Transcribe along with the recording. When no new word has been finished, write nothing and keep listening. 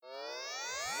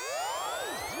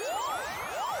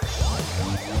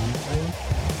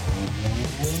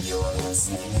You're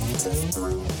listening to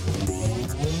Through Being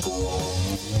Cool.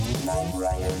 Night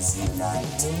Riders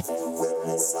Unite.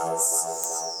 Witness us.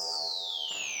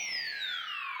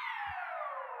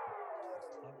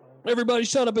 Everybody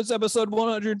shut up. It's episode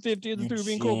 150 of the Through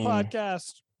Being Cool Eugene.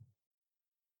 podcast.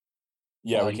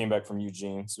 Yeah, we came back from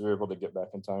Eugene, so we were able to get back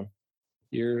in time.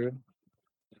 You're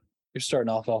starting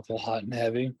off awful hot and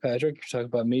heavy, Patrick. You're talking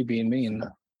about me being mean.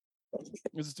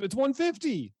 It's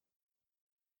 150.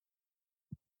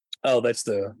 Oh, that's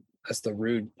the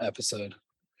rude episode.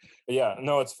 But yeah,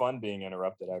 no, it's fun being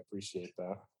interrupted. I appreciate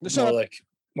that.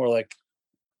 More like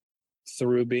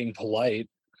through being polite.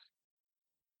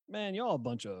 Man, y'all a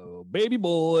bunch of baby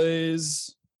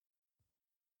boys.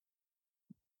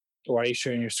 Why are you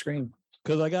sharing your screen?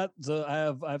 Because I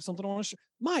have something I want to share.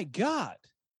 My God.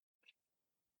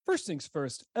 First things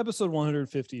first, episode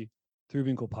 150, Through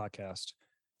Being Cool podcast.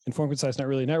 Informed, concise, not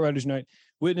really. Night Riders Unite.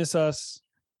 Witness us.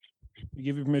 We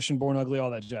give you permission, born ugly,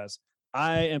 all that jazz.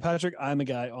 I am Patrick. I'm a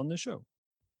guy on this show.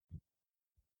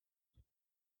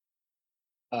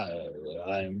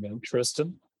 I'm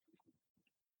Tristan.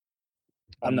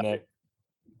 I'm not- Nick.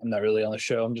 I'm not really on the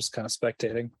show. I'm just kind of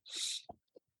spectating.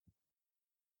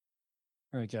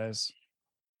 All right, guys.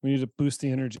 We need to boost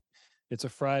the energy. It's a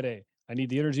Friday. I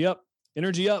need the energy up.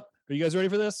 Energy up. Are you guys ready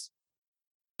for this?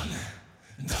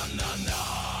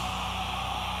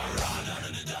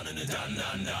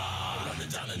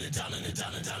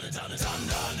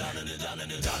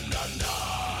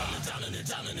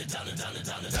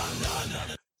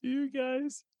 You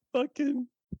guys fucking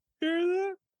hear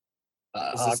that?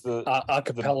 Is this the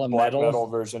Acapella black metal. metal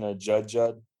version of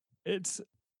Judd? It's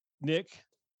Nick.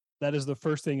 That is the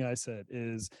first thing I said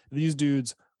is these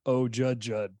dudes owe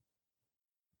Judd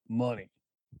money.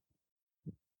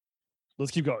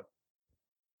 Let's keep going.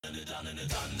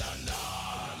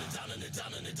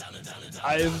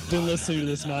 I've been listening to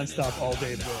this nonstop all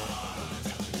day today.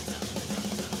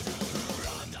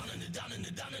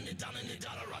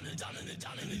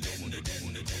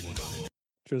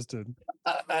 Tristan.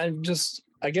 I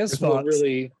guess Your what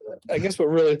thoughts?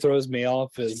 really throws me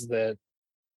off is that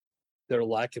their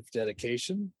lack of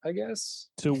dedication, I guess.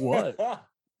 To what?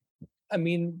 I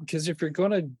mean, because if you're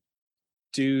gonna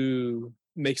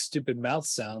make stupid mouth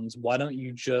sounds, why don't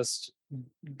you just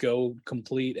go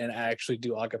complete and actually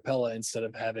do a cappella instead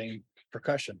of having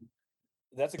percussion?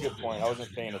 That's a good point. I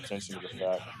wasn't paying attention to the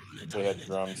fact they had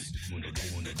drums.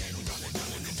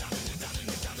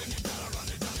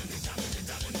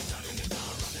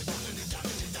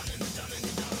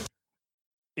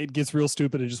 It gets real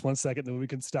stupid in just 1 second, then we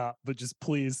can stop. But just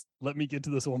please let me get to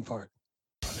this one part.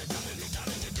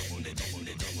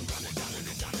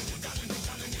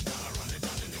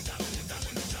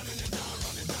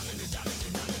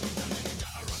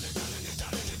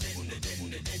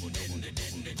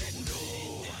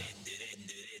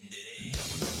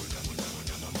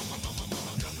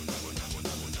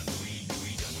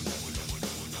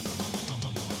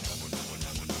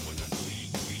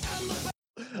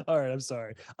 All right, I'm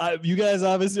sorry. You guys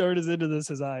obviously aren't as into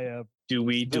this as I am. Do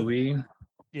we?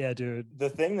 Yeah, dude. The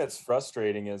thing that's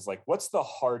frustrating is like, what's the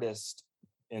hardest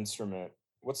instrument?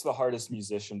 What's the hardest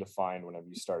musician to find whenever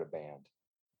you start a band?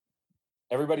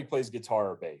 Everybody plays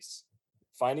guitar or bass.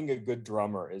 Finding a good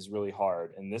drummer is really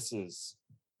hard. And this is,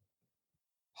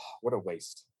 what a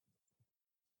waste.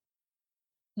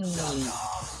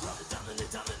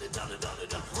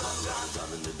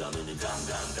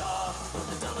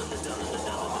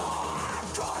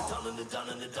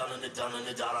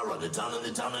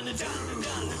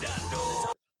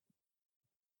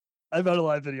 I've had a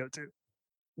live video too.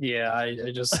 Yeah, I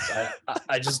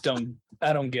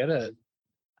don't get it.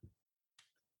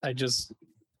 That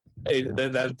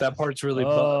part's really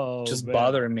Man.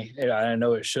 bothering me. I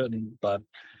know it shouldn't, but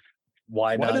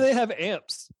why not? Why do they have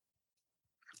amps?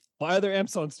 Why are there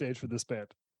amps on stage for this band?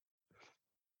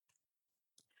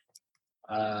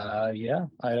 Yeah,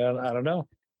 I don't know.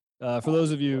 For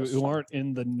those of you who aren't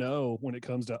in the know when it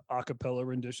comes to a cappella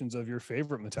renditions of your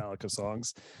favorite Metallica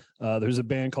songs, there's a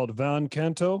band called Van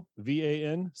Canto,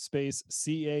 VAN space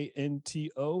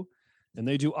CANTO, and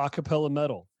they do a cappella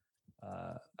metal.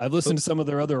 I've listened to some of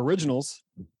their other originals,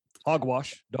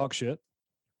 hogwash, dog shit.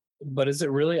 But is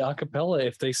it really a cappella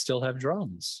if they still have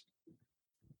drums?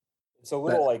 It's a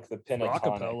little like the Rockapella.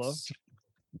 Pentatonics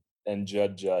and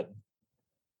Judd.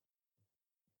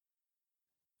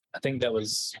 I think that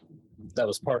was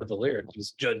part of the lyric. It was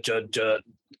Judd.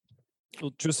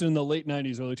 Well, just in the late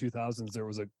 90s, early 2000s, there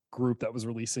was a group that was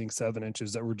releasing 7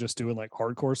 inches that were just doing like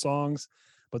hardcore songs,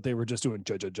 but they were just doing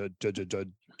Judd.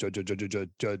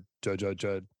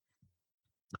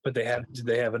 But did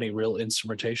they have any real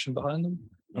instrumentation behind them?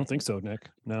 I don't think so, Nick.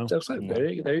 No. That's like, No. there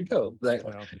you go. Like,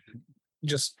 Wow.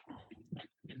 just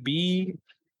be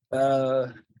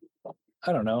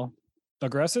I don't know.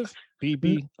 Aggressive?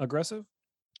 Be aggressive?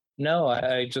 No,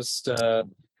 I just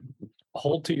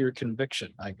hold to your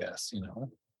conviction, I guess, you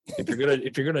know. If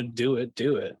you're gonna do it,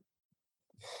 do it.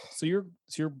 So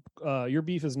your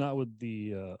beef is not with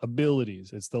the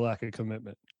abilities; it's the lack of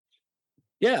commitment.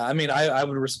 Yeah, I mean, I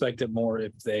would respect it more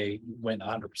if they went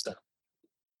 100%.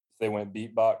 They went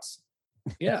beatbox.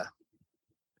 Yeah,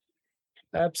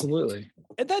 absolutely.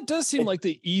 And that does seem like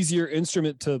the easier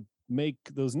instrument to make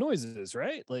those noises,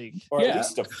 right? Like, Or Yeah. at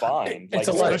least to find. It's Like,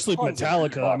 a lot- there are especially tons of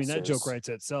Metallica. I mean, that joke beatboxers. writes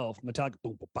itself. Metallica,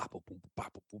 boom, boom, bop, boom, boom,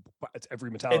 bop, boom, boom, bop. It's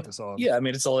every Metallica song. Yeah, I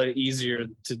mean, it's a lot easier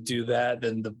to do that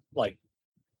than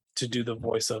to do the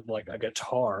voice of like a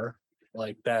guitar,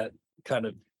 like that kind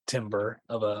of timbre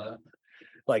of a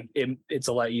it's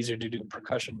a lot easier to do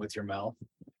percussion with your mouth.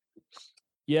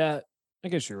 Yeah, I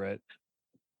guess you're right.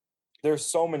 There's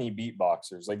so many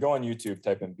beatboxers. Like, go on YouTube,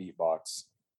 type in beatbox.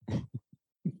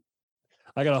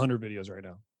 I got 100 videos right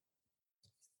now.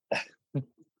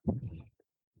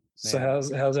 So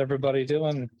Man. how's everybody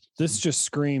doing? This just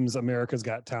screams America's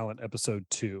Got Talent episode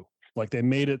 2. Like they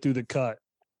made it through the cut,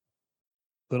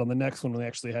 but on the next one, they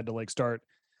actually had to like start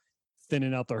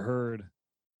thinning out the herd.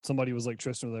 Somebody was like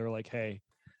Tristan. They were like, "Hey,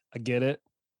 I get it,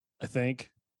 I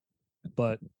think,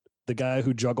 but the guy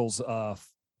who juggles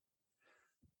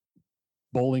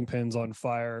bowling pins on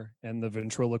fire and the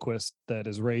ventriloquist that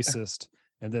is racist,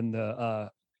 and then the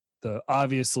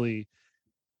obviously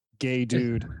gay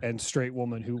dude and straight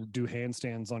woman who do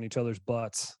handstands on each other's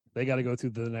butts. They got to go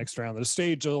through the next round. The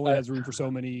stage only has room for so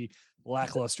many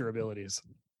lackluster abilities."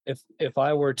 If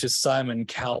I were to Simon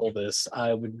Cowell this,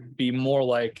 I would be more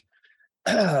like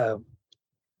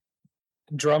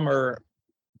drummer,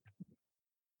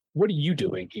 what are you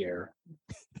doing here?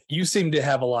 You seem to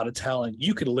have a lot of talent.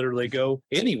 You could literally go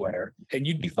anywhere and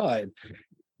you'd be fine.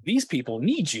 These people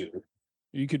need you.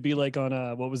 You could be like on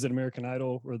what was it, American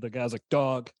Idol, where the guy's like,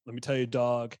 "Dog, let me tell you,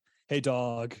 dog. Hey,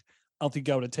 dog. I don't think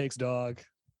you got what it takes, dog."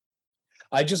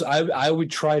 I would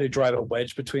try to drive a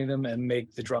wedge between them and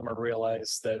make the drummer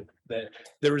realize that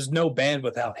there is no band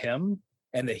without him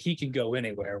and that he can go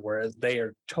anywhere, whereas they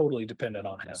are totally dependent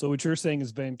on him. So what you're saying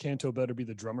is Van Canto better be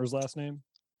the drummer's last name?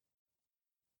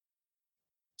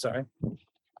 Sorry. Do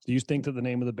you think that the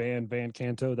name of the band, Van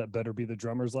Canto, that better be the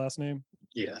drummer's last name?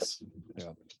 Yes.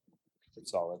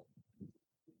 Solid.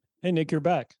 Hey, Nick, you're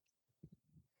back.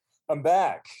 I'm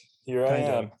back. Here I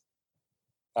Kinda. am.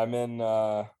 I'm in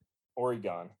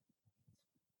Oregon.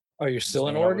 Oh, you're still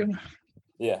in Hanging out with- Oregon?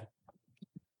 Yeah.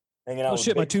 Hanging out Oh with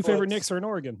shit, my two favorite Bigfoots. Nicks are in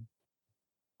Oregon.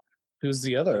 Who's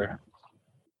the other?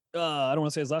 I don't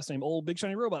want to say his last name. Old Big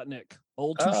Shiny Robot Nick.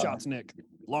 Old Two Oh. Shots Nick.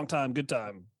 Long time, good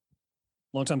time.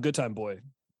 Long time, good time boy.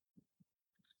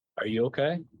 Are you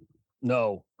okay?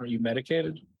 No. Are you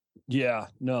medicated? Yeah,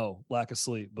 no. Lack of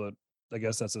sleep, but I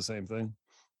guess that's the same thing.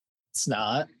 It's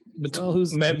not. But Well,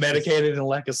 who's- medicated and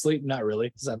lack of sleep? Not really.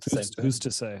 It's not the same thing. Who's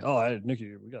to say? Oh,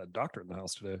 Nikki, we got a doctor in the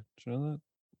house today. Did you know that?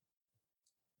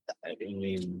 I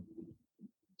mean,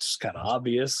 it's kind of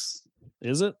obvious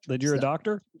Is it that you're a It's not-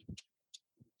 doctor?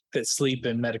 that sleep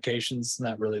and medications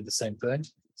not really the same thing.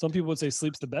 Some people would say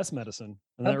sleep's the best medicine.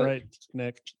 Isn't that Okay. right,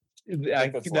 Nick? I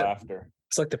think that's laughter.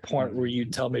 It's like the point where you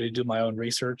tell me to do my own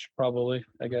research, probably,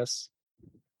 I guess.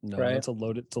 No, Right. that's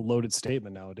it's a loaded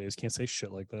statement nowadays. Can't say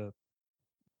shit like that.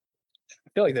 I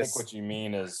feel like I think that's what you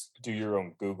mean is do your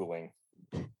own Googling.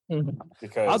 Mhm.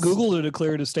 Because I'll Google to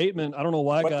declare it a statement. I don't know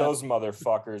why I what got those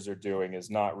motherfuckers are doing is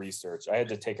not research. I had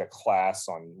to take a class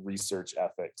on research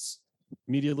ethics.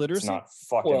 media It's literacy. not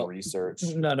fucking Well, research.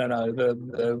 no.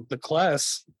 The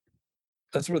class,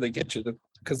 that's where they get you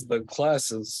because the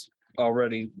class is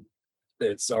already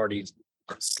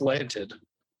slanted.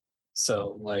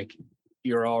 So like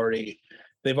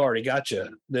they've already got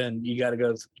you. Then you got to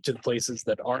go to the places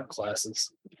that aren't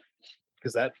classes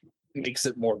because that makes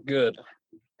it more good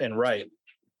and right.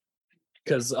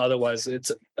 Because otherwise,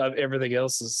 it's everything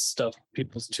else is stuff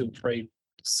people's too afraid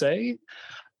to say.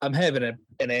 I'm having an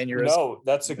aneurysm. No,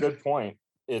 that's a good point.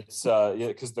 It's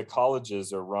because the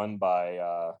colleges are run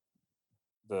by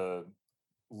the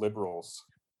liberals.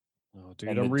 Oh, dude,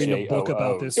 and I'm the reading a book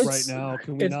about this JOOs. right now.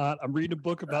 Can we It's- not? I'm reading a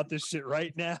book about this shit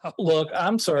right now. Look,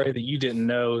 I'm sorry that you didn't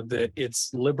know that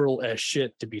it's liberal as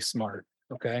shit to be smart.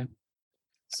 Okay.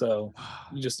 So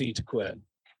you just need to quit.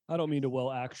 I don't mean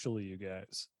to actually, you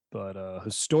guys, but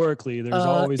historically, there's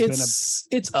always been it's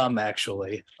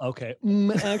actually. a okay.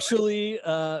 Actually,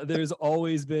 there's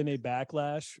always been a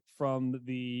backlash from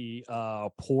the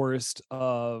poorest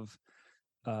of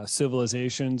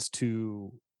civilizations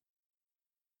to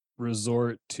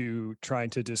resort to trying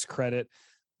to discredit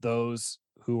those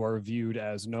who are viewed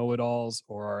as know-it-alls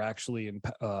or are actually in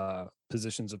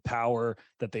positions of power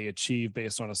that they achieve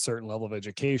based on a certain level of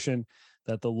education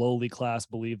that the lowly class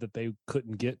believed that they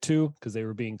couldn't get to because they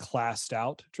were being classed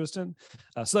out, Tristan.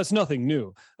 So that's nothing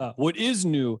new. What is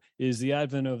new is the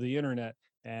advent of the internet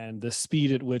and the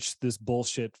speed at which this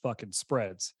bullshit fucking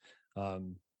spreads.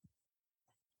 You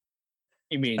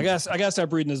mean I guess I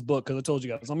stopped reading this book because I told you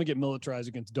guys I'm gonna get militarized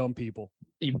against dumb people.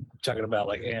 you talking about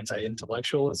like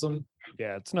anti-intellectualism?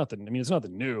 Yeah, it's nothing. I mean, it's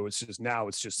nothing new. It's just now.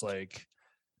 It's just like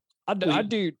I Well,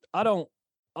 don't.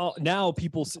 Now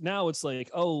now it's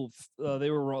like, they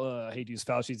were. I hate to use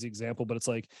Fauci's as the example, but it's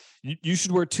like you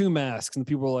should wear 2 masks, and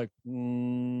people are like,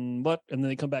 what? And then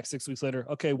they come back 6 weeks later.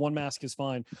 Okay, 1 mask is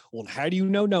fine. Well, how do you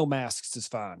know no masks is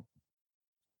fine?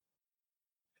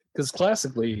 Because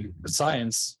classically,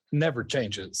 science never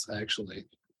changes. Actually,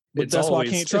 But that's why I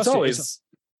can't trust it.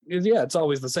 It's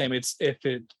always the same. It's if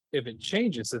it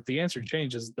changes, if the answer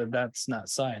changes, then that's not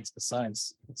science. The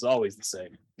science is always the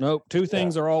same. Nope. 2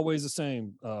 things are always the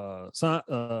same.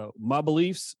 My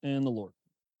beliefs and the Lord.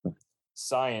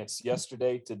 Science,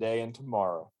 yesterday, today, and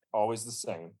tomorrow, always the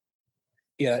same.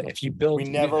 Yeah, if you build, We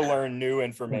never learn new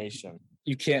information.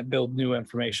 you can't build new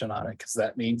information on it because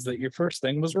that means that your first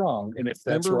thing was wrong. And if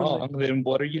that's Remember when wrong, then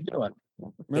what are you doing?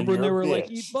 Remember when they you're a were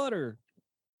like, eat bitch. butter,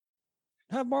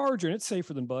 have margarine. It's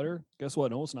safer than butter. Guess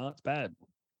what? No, it's not. It's bad.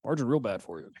 Margarine real bad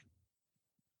for you.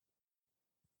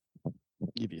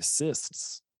 Give you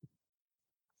cysts.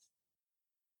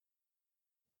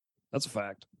 That's a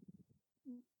fact.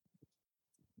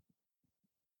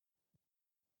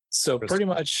 So Chris. pretty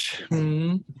much,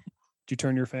 Did you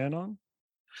turn your fan on?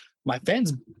 my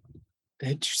fans.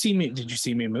 Did you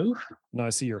see me move? No, I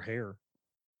see your hair.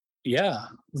 Yeah,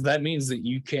 that means that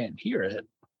you can't hear it.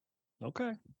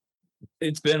 Okay.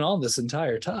 It's been on this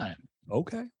entire time.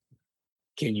 Okay.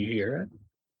 Can you hear it?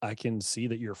 I can see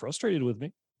that you're frustrated with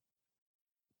me.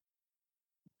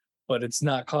 But it's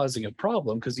not causing a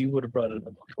problem because you would have brought it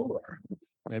up before.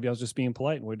 Maybe I was just being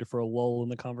polite and waited for a lull in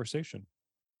the conversation.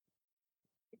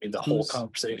 I mean, the whole Who's-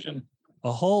 conversation. A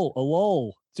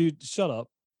lull. Dude, shut up.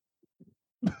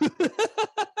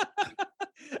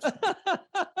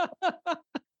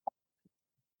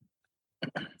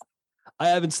 I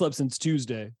haven't slept since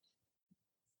Tuesday.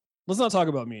 Let's not talk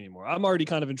about me anymore. I'm already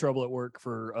kind of in trouble at work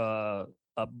for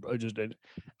I just did.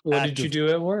 What did you active- do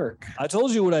at work? I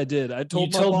told you what I did. I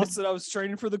told my told me- boss that I was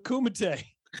training for the Kumite.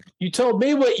 You told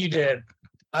me what you did.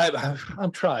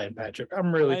 I'm trying, Patrick.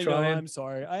 I'm really I know, trying. I'm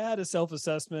sorry. I had a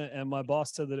self-assessment and my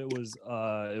boss said that it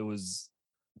was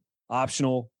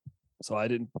optional. So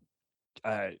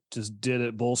I just did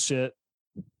it bullshit.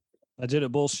 I did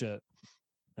it bullshit.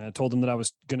 And I told him that I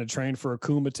was going to train for a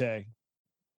Kumite.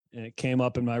 And it came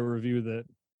up in my review that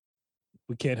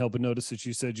we can't help but notice that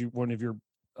you said one of your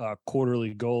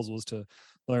quarterly goals was to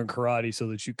learn karate so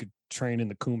that you could train in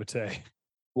the Kumite.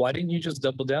 Why didn't you just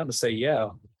double down to say, yeah?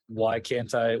 Why can't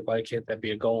that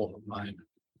be a goal of mine?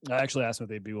 I actually asked them if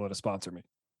they'd be willing to sponsor me.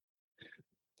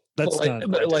 That's Well, not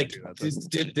but I didn't like, do that. That's-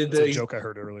 did that's a they joke I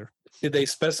heard earlier. did they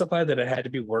specify that it had to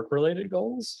be work related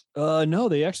goals? No,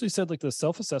 they actually said like the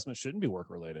self-assessment shouldn't be work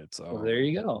related. So Well, there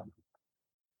you go.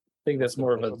 I think that's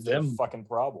more of a What's the them. fucking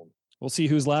problem. we'll see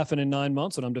who's laughing in 9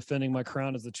 months when I'm defending my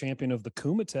crown as the champion of the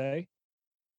Kumite.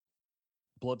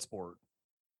 Bloodsport.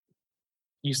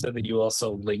 You said that you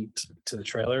also linked to the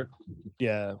trailer.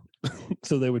 Yeah.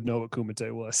 So they would know what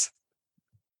Kumite was.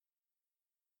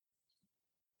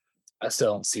 I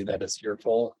still don't see that as your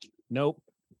fault. Nope.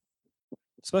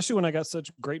 Especially when I got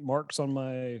such great marks on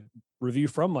my review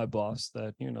from my boss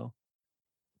that,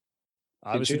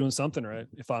 obviously you? doing something right.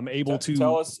 If I'm able to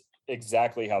Tell us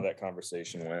exactly how that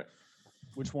conversation went.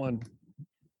 which one?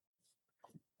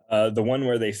 The one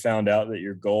where they found out that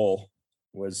your goal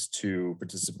was to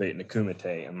participate in the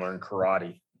Kumite and learn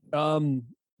karate.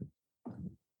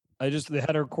 They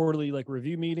had our quarterly like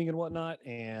review meeting and whatnot,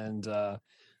 and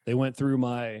they went through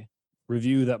my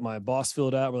review that my boss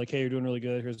filled out. We're like, hey, you're doing really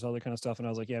good. Here's all that kind of stuff. And I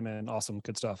was like, yeah, man, awesome,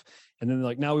 good stuff. And then they're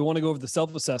like, now we want to go over the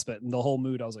self-assessment and the whole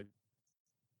mood. I was like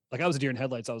I was a deer in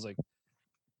headlights. I was like,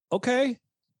 okay.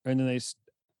 And then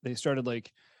they started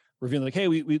like reviewing, like, hey,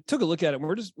 we took a look at it. And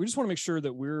we just want to make sure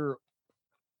that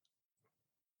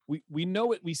we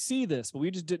know it, we see this, but we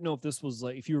just didn't know if this was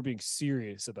like, if you were being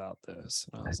serious about this.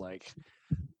 And I was like,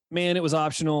 man, it was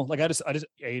optional. Like I just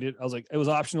ate it. I was like, it was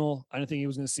optional. I didn't think he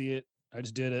was going to see it. I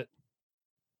just did it.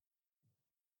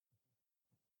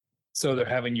 So they're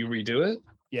having you redo it.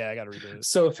 Yeah, I got to redo it.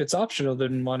 So if it's optional,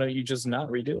 then why don't you just not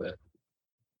redo it?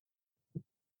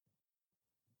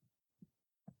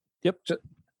 Yep.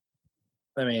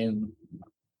 I mean, if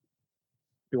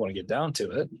you want to get down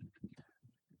to it,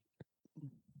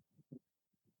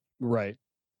 Right.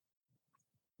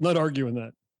 Not arguing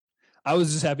that. I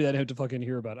was just happy that I didn't have to fucking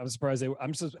hear about it. I was surprised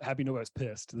I'm just happy nobody was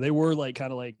pissed. They were like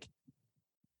kind of like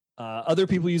other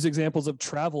people use examples of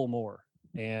travel more.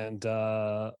 And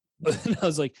and I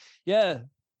was like, yeah.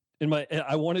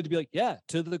 I wanted to be like, yeah,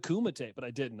 to the Kumite, but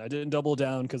I didn't. I didn't double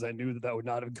down because I knew that would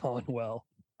not have gone well.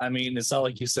 I mean, it's not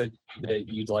like you said that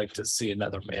you'd like to see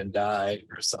another man die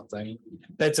or something.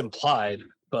 That's implied,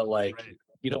 but like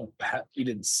you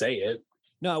didn't say it.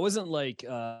 No, it wasn't like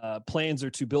plans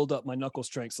are to build up my knuckle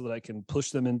strength so that I can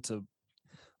push them into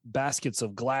baskets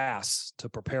of glass to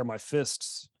prepare my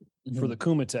fists for the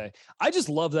Kumite. I just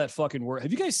love that fucking word.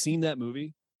 Have you guys seen that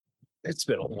movie? It's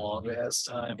been a long ass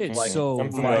time. It's Like, so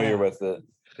I'm familiar bad. with it.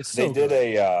 It's They so did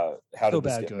good. a how So did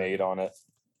this bad get good. made on it?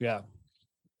 Yeah.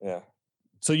 Yeah.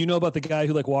 So you know about the guy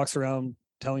who like walks around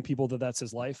telling people that that's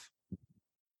his life?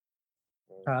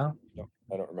 huh?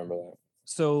 I don't remember that.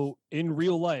 So in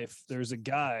real life, there's a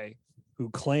guy who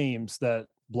claims that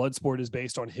Bloodsport is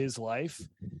based on his life,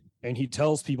 and he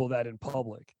tells people that in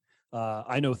public.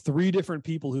 I know 3 different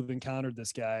people who've encountered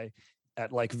this guy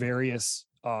at like various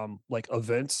like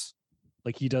events.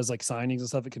 Like he does like signings and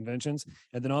stuff at conventions.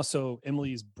 And then also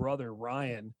Emily's brother,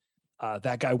 Ryan,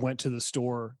 that guy went to the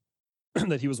store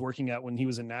that he was working at when he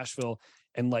was in Nashville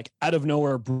and like out of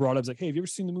nowhere brought up, like, hey, have you ever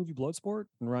seen the movie Bloodsport?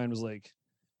 And Ryan was like,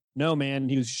 no, man.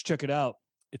 And he was just check it out.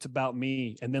 It's about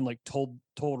me. And then like told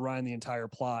Ryan the entire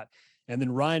plot. And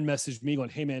then Ryan messaged me going,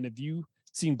 hey man, have you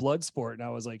seen Bloodsport? And I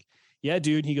was like, yeah,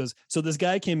 dude. And he goes, so this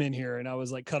guy came in here and I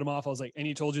was like, cut him off. I was like, and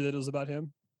he told you that it was about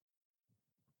him?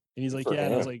 And he's like, For yeah.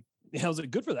 And I was him. like, yeah, I was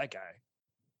like, good for that guy.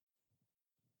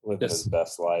 Living Yes. his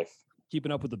best life.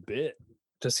 Keeping up with the bit.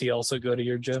 Does he also go to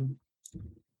your gym?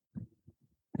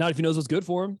 Not if he knows what's good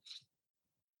for him.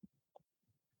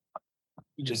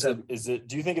 You just Is it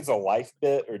do you think it's a life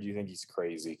bit or do you think he's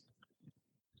crazy?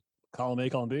 Column A,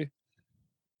 column B. I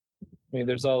mean,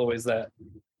 there's always that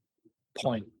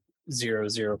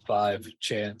 0.005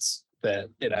 chance that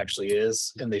it actually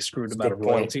is, and they screwed That's him a out of good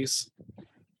point. royalties.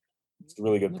 It's a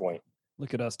really good point.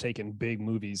 Look at us taking big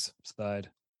movies side.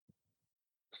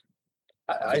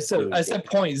 I said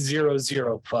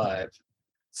 0.005.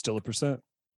 Still a percent.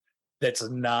 That's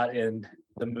not in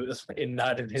the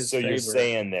not in his So favor. you're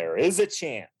saying there is a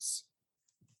chance.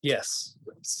 Yes,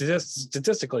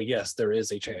 statistically, yes, there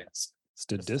is a chance.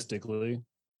 Statistically.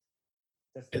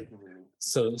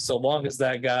 So long as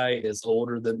that guy is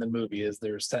older than the movie is,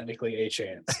 there's technically a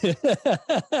chance.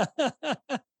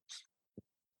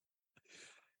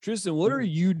 Tristan, what are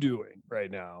you doing right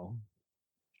now?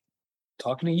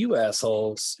 Talking to you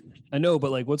assholes. I know,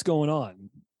 but like, what's going on?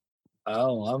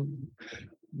 Oh, I'm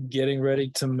getting ready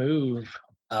to move.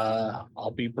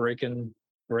 I'll be breaking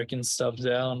stuff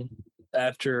down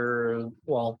after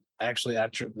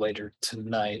later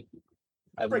tonight.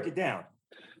 Break it down.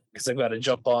 Because I've got to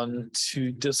jump on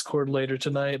to Discord later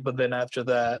tonight, but then after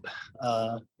that,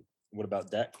 What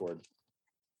about that cord?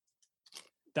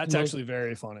 That's No. actually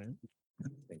very funny.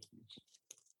 Thank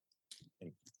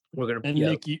you. we're gonna And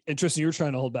Nick, and Tristan, you're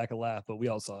trying to hold back a laugh, but we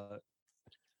all saw it.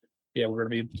 we're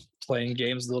gonna be playing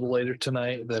games a little later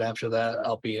tonight. Then after that,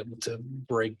 I'll be able to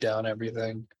break down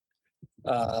everything.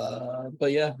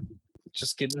 But yeah,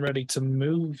 just getting ready to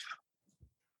move.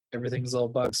 Everything's all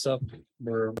boxed up.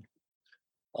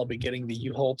 I'll be getting the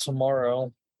U-Haul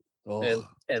tomorrow, Oh,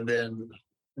 and then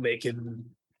making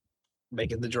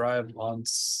the drive on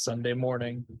Sunday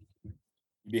morning.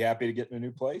 You be happy to get in a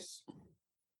new place?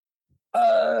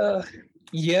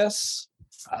 Yes.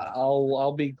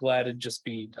 I'll be glad I'm just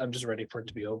ready for it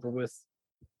to be over with.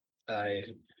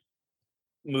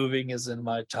 Moving is in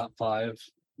my top 5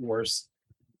 worst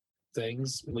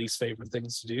things, least favorite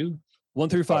things to do. 1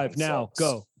 through 5. Fucking Now sucks.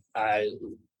 go.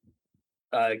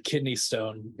 Kidney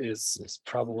stone is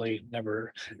probably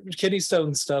kidney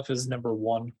stone stuff is number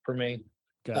 1 for me.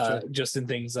 Gotcha. Just in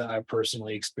things that I've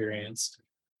personally experienced.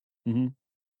 Mhm.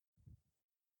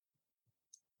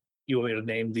 You want me to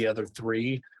name the other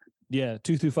 3? Yeah,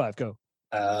 2 through 5. Go.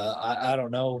 I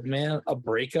don't know, man. A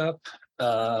breakup,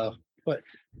 but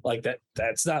like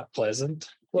that's not pleasant.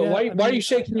 Well, Yeah, why I are you mean,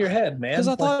 shaking your head, man? Because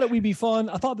I Like, thought it would be fun.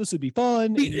 I thought this would be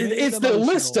fun. and you made it's it the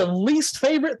list of emotional. least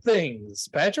favorite things,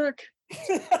 Patrick.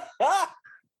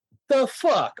 The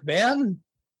fuck, man?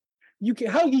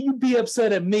 How can you be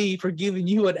upset at me for giving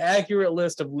you an accurate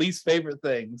list of least favorite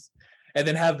things, and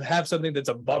then have something that's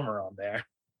a bummer on there?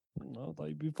 I thought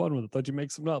you'd be fun with it. Thought you'd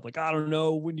make something up. Like, I don't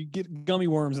know, when you get gummy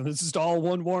worms and it's just all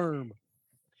one worm.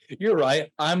 You're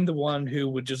right. I'm the one who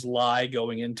would just lie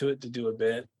going into it to do a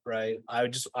bit, right?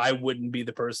 I wouldn't be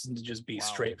the person to just be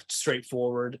Wow.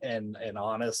 straightforward and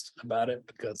honest about it,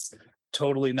 because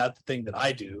totally not the thing that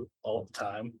I do all the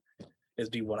time is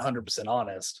be 100%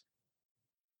 honest.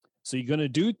 So you gonna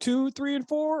do 2, 3, and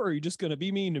 4, or are you just gonna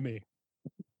be mean to me?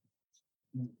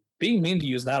 Being mean to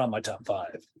you is not on my top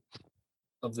 5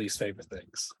 of least favorite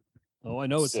things. Oh, I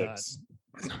know it's 6.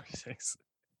 not. 6.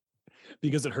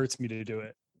 Because it hurts me to do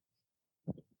it.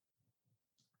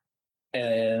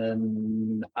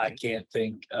 And I can't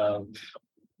think of.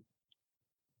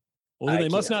 Well, I they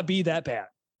must can't. not be that bad.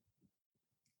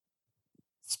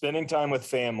 Spending time with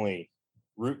family,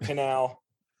 root canal,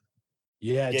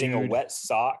 Yeah, getting a dude. wet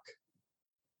sock,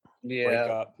 break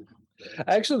up,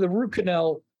 Actually, the root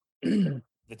canal. the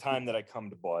time that I come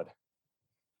to blood.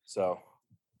 So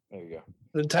there you go.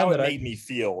 The How time it that made me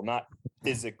feel, not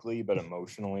physically, but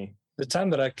emotionally. the time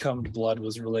that I come to blood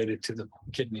was related to the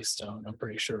kidney stone. I'm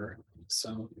pretty sure.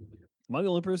 So, Am I the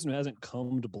only person who hasn't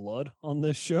come to blood on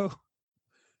this show?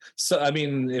 I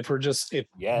mean, if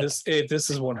Yet. this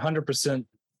is 100%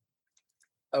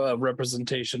 a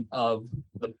representation of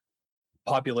the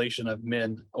population of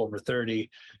men over 30,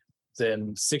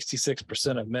 then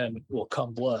 66% of men will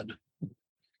come blood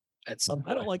at some I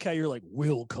point. don't like how you're like,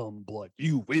 will come blood.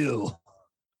 You will.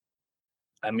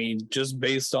 I mean, just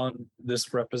based on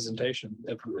this representation,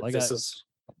 if I this got- is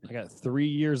I got 3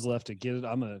 years left to get it.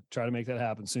 I'm gonna try to make that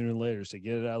happen sooner than later to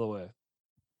get it out of the way.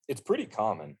 It's pretty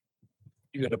common.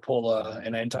 you got to pull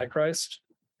an antichrist.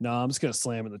 No, I'm just gonna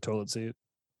slam in the toilet seat.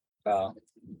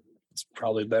 It's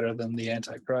probably better than the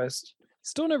antichrist.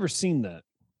 Still never seen that.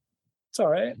 It's all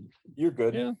right. You're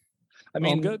good. Yeah. I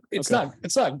mean, good? it's Okay. not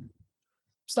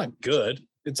good.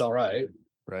 It's all right.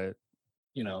 Right.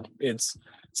 You know, it's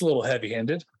a little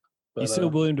heavy-handed. But, You still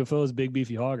William Defoe's big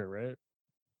beefy hogger, right?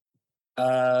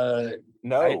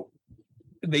 No.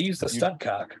 They used a You- stunt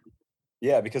cock.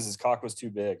 Yeah, because his cock was too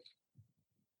big.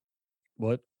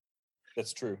 What?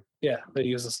 That's true. Yeah, they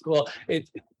use this. Well,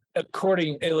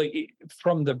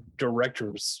 from the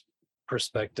director's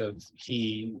perspective,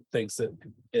 he thinks that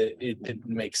it didn't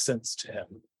make sense to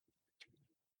him.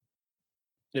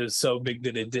 It was so big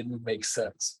that it didn't make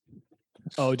sense.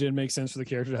 Oh, it didn't make sense for the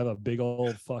character to have a big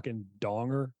old fucking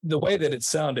donger. The way that it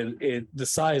sounded, the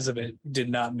size of it did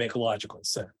not make logical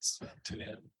sense to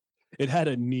him. It had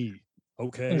a knee.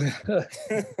 Okay.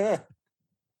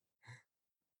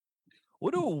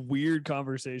 What a weird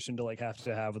conversation to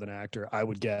have with an actor, I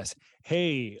would guess.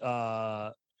 Hey,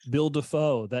 Bill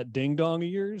Defoe, that ding dong of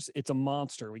yours, it's a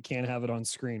monster. We can't have it on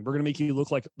screen. We're gonna make you look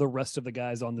like the rest of the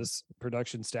guys on this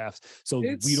production staff, so we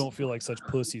It's- don't feel like such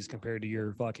pussies compared to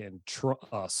your fucking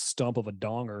stump of a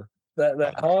donger.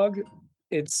 that hog,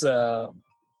 it's kind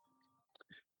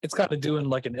of doing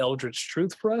like an eldritch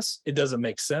truth for us. It doesn't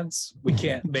make sense. We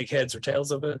can't make heads or tails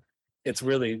of it. It's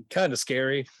really kind of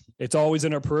scary. It's always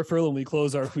in our peripheral, and we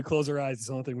close our eyes. It's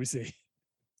the only thing we see.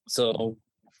 So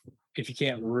if you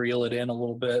can't reel it in a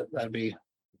little bit, that'd be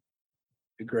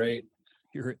great.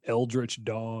 Your eldritch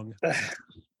dong.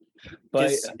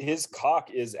 But his cock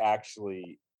is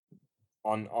actually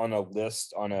on a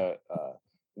list, on a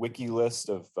wiki list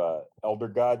of elder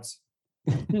gods.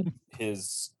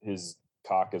 his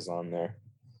cock is on there.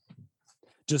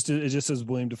 It just says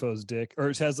William Defoe's dick, or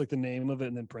it has like the name of it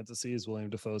and then parentheses William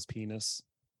Defoe's penis.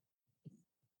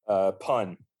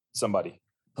 Pun. Somebody.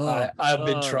 I've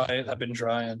been trying. I've been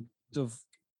trying. The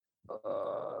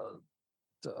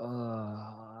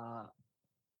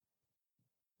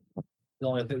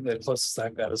only thing that closest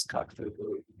I've got is Cthulhu.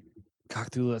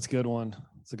 Cthulhu, that's a good one.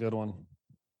 It's a good one.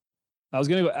 I was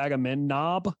gonna go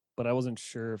Agamemnon, but I wasn't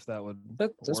sure if that would.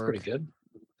 That's pretty work. good.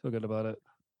 Feel good about it.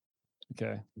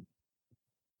 Okay.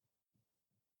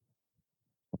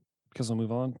 Because we'll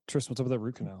move on. Tristan, what's up with that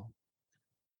root canal?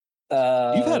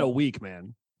 You've had a week,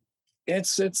 man.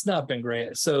 It's not been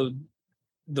great. So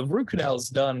the root canal is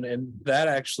done, and that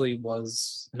actually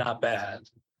was not bad.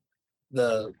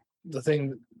 The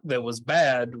thing that was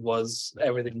bad was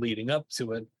everything leading up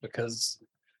to it, because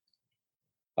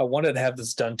I wanted to have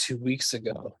this done 2 weeks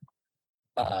ago.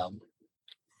 But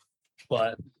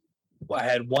I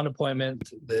had one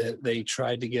appointment that they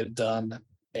tried to get it done,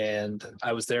 and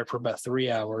I was there for about 3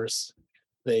 hours.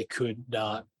 They could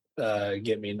not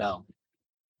get me numb.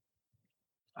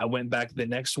 I went back the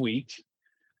next week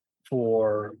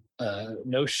for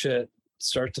no shit,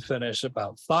 start to finish,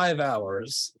 about 5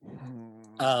 hours.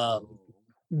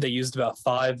 They used about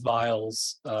 5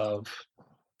 vials of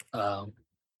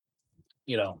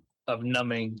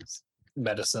numbing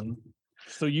medicine.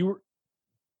 So you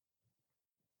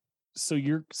so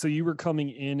you were coming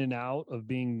in and out of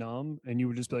being numb, and you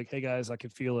would just be like, "Hey guys, I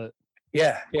could feel it."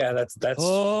 Yeah, that's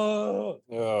Oh,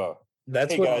 Ugh.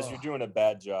 that's Hey what guys, you're doing a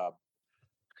bad job.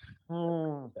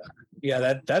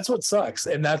 yeah, that's what sucks.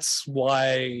 And that's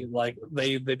why like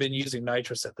they've been using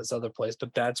nitrous at this other place,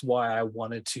 but that's why I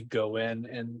wanted to go in.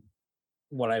 And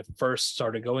when I first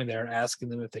started going there and asking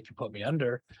them if they could put me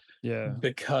under, yeah.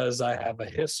 because I have a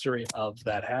history of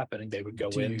that happening, they would go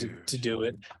in to do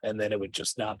it, and then it would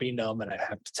just not be numb, and I'd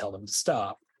have to tell them to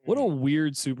stop. What a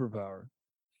weird superpower.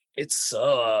 It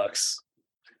sucks.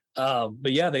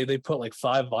 But yeah, they put like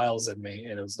 5 vials in me,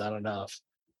 and it was not enough.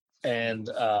 And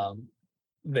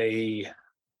they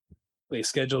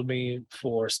scheduled me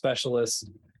for specialists,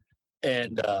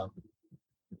 and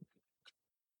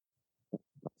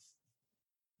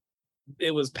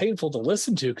it was painful to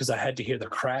listen to because I had to hear the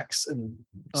cracks and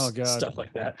stuff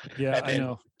like that. Yeah, And I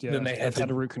know. Yeah, then they I've had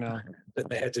had a root canal. Then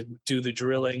they had to do the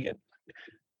drilling and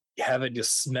having to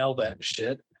smell that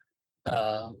shit.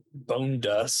 Bone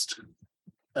dust.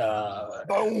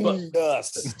 Bone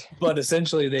dust. But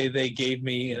essentially they gave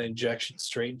me an injection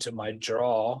straight into my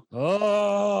jaw.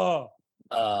 Oh,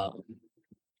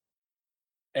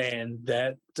 And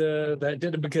that did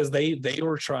it because they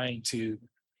were trying to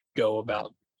go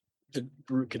about the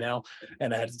root canal,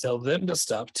 and I had to tell them to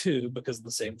stop too because of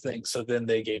the same thing. So then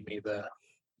they gave me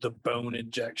the bone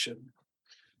injection,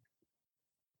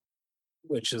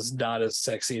 which is not as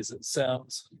sexy as it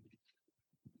sounds.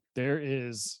 there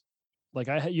is like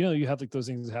you have like those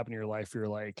things that happen in your life where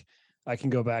you're like, I can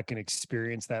go back and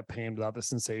experience that pain without the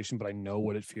sensation, but I know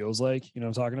what it feels like. You know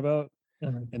what I'm talking about?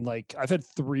 Mhm. And like I've had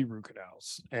 3 root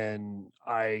canals, and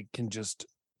I can just,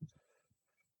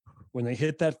 when they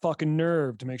hit that fucking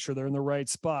nerve to make sure they're in the right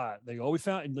spot, they go, "Oh, we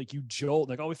found," and like you jolt,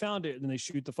 like, "Oh, we found it," and then they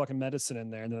shoot the fucking medicine in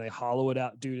there, and then they hollow it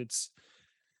out, dude. It's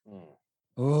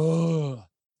oh,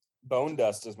 Bone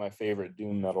Dust is my favorite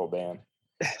doom metal band.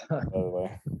 By the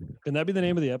way, can that be the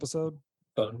name of the episode?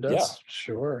 Bone dust,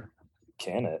 sure.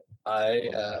 can it?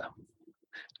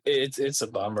 It's a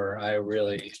bummer. I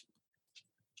really,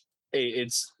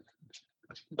 it's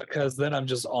because then I'm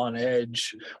just on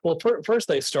edge. Well, first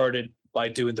they started by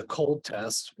doing the cold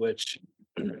test, which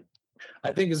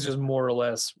I think is just more or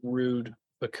less rude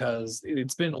because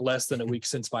it's been less than a week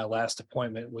since my last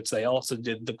appointment, which they also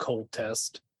did the cold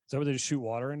test. Is that where they just shoot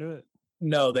water into it?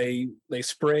 No, they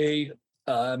spray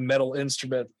a metal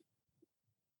instrument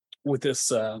with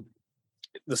this.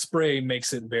 The spray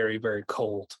makes it very, very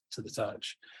cold to the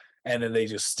touch, and then they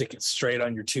just stick it straight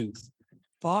on your tooth.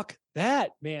 Fuck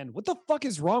that, man. What the fuck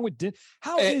is wrong with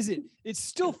how is it? It's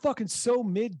still fucking so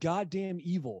mid goddamn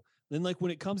evil. Then like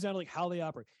when it comes down to like how they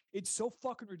operate, it's so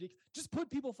fucking ridiculous. Just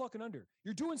put people fucking under.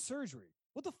 You're doing surgery.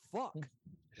 What the fuck?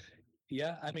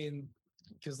 Yeah, I mean,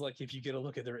 because like if you get a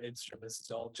look at their instruments,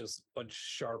 it's all just a bunch of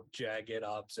sharp, jagged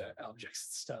objects and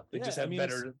stuff. They just have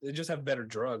They just have better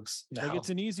drugs now. Like it's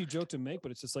an easy joke to make,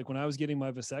 but it's just like when I was getting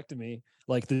my vasectomy,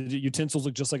 like the utensils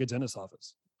look just like a dentist's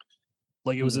office.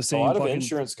 Like it was the same. A lot of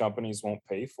insurance companies won't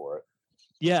pay for it.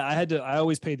 Yeah, I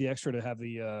always paid the extra to have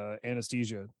the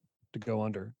anesthesia to go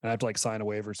under. And I have to like sign a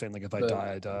waiver saying like if I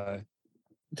die, I die.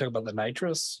 You talk about the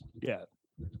nitrous? Yeah.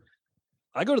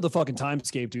 I go to the fucking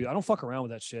Timescape, dude. I don't fuck around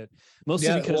with that shit.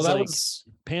 Mostly because like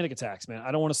panic attacks, man.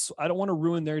 I don't want to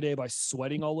ruin their day by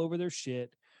sweating all over their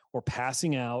shit or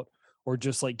passing out or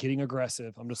just like getting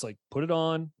aggressive. I'm just like, put it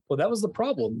on. Well, that was the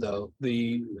problem though.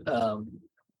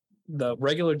 The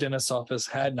regular dentist's office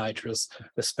had nitrous.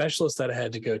 The specialist that I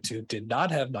had to go to did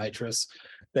not have nitrous.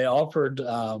 They offered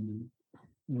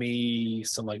me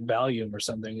some like Valium or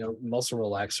something, a muscle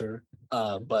relaxer.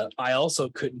 But I also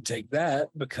couldn't take that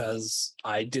because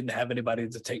I didn't have anybody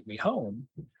to take me home.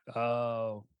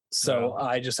 Oh, so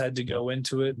I just had to go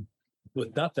into it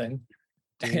with nothing.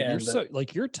 Dude,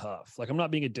 and you're tough. Like I'm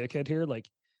not being a dickhead here. Like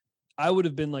I would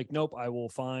have been like, nope, I will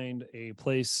find a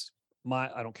place.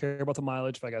 I don't care about the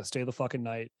mileage. If I got to stay the fucking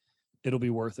night, it'll be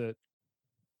worth it.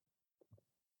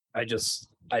 I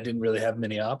didn't really have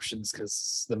many options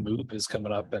because the move is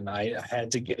coming up and I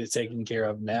had to get it taken care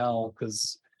of now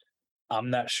because I'm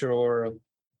not sure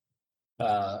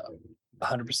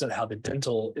 100% how the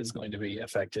dental is going to be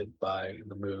affected by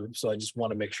the move. So I just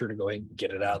want to make sure to go ahead and get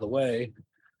it out of the way.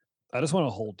 I just want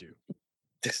to hold you.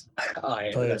 I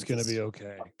tell you it's going to be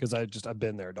okay because I've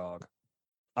been there, dog.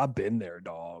 I've been there,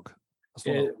 dog. I just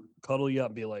want to cuddle you up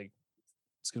and be like,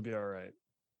 it's going to be all right.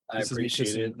 I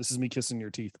appreciate it. This is me kissing your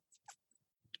teeth.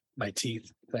 My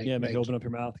teeth. Maybe open up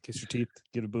your mouth, kiss your teeth,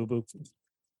 get a boo-boo.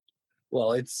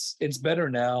 Well, it's better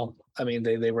now. I mean,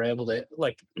 they were able to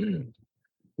like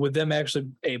with them actually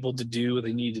able to do what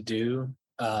they need to do.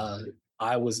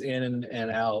 I was in and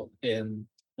out in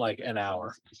like an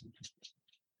hour,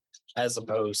 as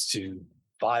opposed to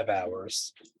 5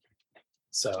 hours.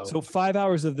 So 5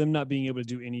 hours of them not being able to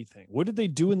do anything. What did they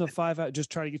do in the 5 hours?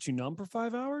 Just try to get you numb for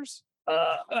 5 hours?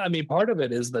 I mean, part of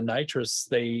it is the nitrous.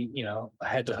 They,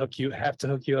 have to hook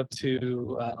you up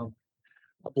to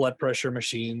a blood pressure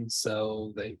machine,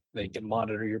 so they can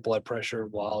monitor your blood pressure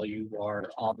while you are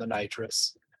on the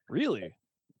nitrous. Really?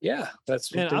 Yeah,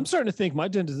 that's. And I'm starting to think my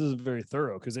dentist isn't very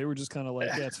thorough because they were just kind of like,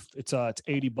 yeah, it's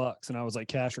 $80, and I was like,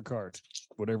 cash or card,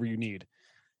 whatever you need.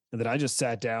 And then I just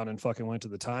sat down and fucking went to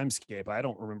the timescape. I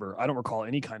don't recall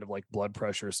any kind of like blood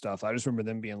pressure stuff. I just remember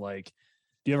them being like,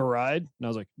 do you have a ride? And I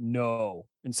was like, no.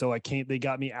 And so they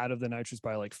got me out of the nitrous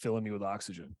by like filling me with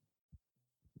oxygen.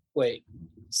 Wait,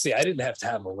 see, I didn't have to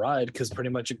have a ride because pretty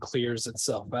much it clears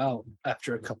itself out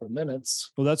after a couple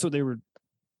minutes. Well, that's what they were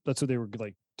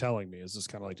like telling me, is just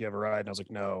kind of like, do you have a ride? And I was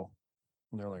like, no.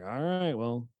 And they're like, all right,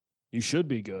 well, you should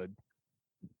be good.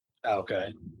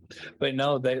 Okay, but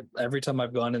no, every time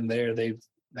I've gone in there, they've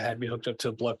had me hooked up to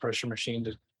a blood pressure machine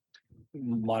to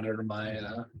monitor my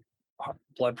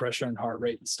blood pressure and heart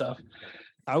rate and stuff.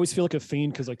 I always feel like a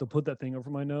fiend because like they'll put that thing over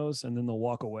my nose and then they'll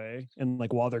walk away, and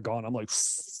like while they're gone, I'm like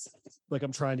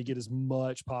I'm trying to get as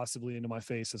much possibly into my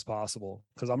face as possible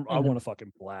because I want to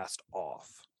fucking blast off.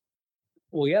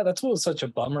 Well, yeah, that's what was such a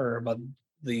bummer about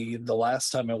the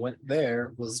last time I went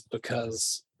there, was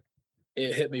because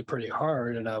it hit me pretty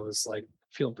hard and I was like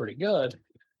feeling pretty good.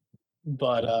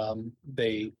 But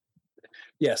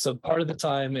so part of the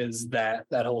time is that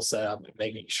whole setup,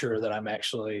 making sure that I'm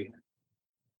actually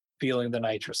feeling the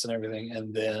nitrous and everything.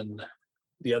 And then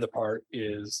the other part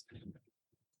is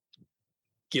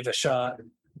give a shot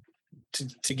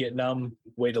to get numb,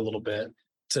 wait a little bit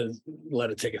to let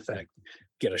it take effect,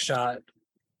 get a shot,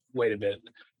 wait a bit.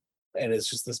 And it's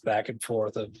just this back and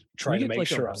forth of trying to make like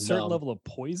sure a I'm certain numb. level of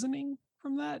poisoning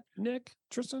from that, Nick,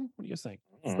 Tristan. What do you think?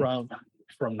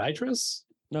 From nitrous?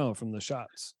 No, from the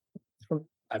shots.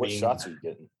 What shots are you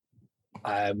getting?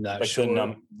 I'm not Like sure.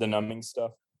 the numbing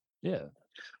stuff. Yeah,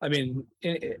 I mean,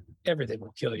 everything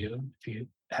will kill you if you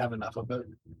have enough of it.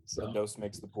 The So dose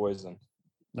makes the poison.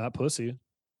 not pussy.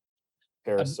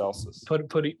 Paracelsus.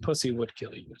 pussy would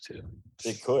kill you too.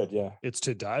 It could, yeah. It's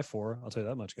to die for. I'll tell you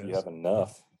that much, guys. You have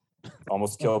enough.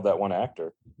 Almost killed that one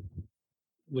actor.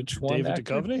 Which one? David actor?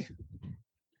 Duchovny.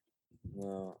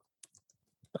 No.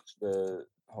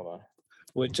 Hold on.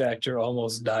 Which actor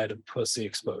almost died of pussy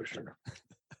exposure?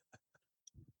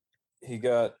 He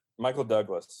got Michael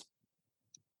Douglas.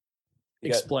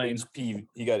 Explain.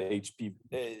 He got HP.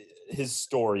 His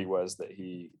story was that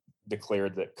he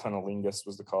declared that cunnilingus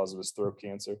was the cause of his throat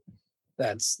cancer.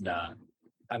 That's not.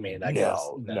 I mean, I No,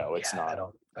 guess no, it's not.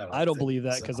 I don't think believe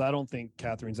that so. because I don't think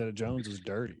Catherine Zeta-Jones is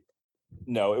dirty.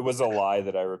 No, it was a lie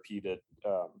that I repeated.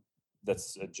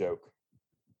 That's a joke.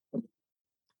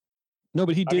 No,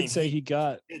 but he I did mean, say he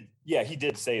got. Yeah, he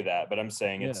did say that, but I'm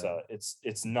saying Yeah.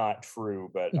 it's not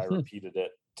true. But I repeated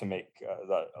it to make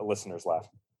the listeners laugh.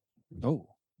 Oh,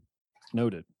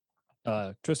 noted.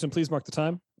 Tristan, please mark the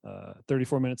time.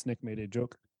 34 minutes. Nick made a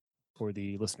joke for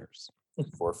the listeners.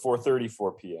 For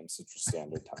 4:34 p.m. Central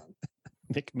Standard Time.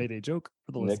 Nick made a joke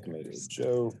for the Nick made a listeners.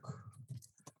 joke.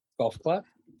 Golf clap.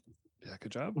 Yeah,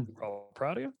 good job. We're all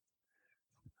proud of you.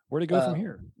 Where'd it go from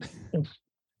here?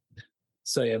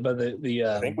 So yeah, but the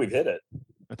I think we've hit it.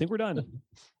 I think we're done.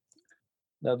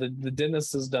 no, the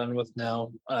dentist is done with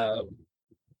now.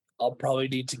 I'll probably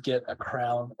need to get a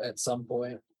crown at some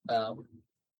point.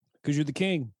 Because you're the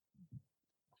king.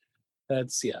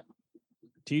 That's T-Train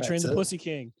That's the it. Pussy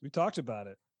King. We talked about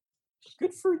it.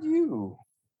 Good for you.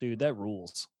 Dude, that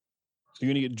rules.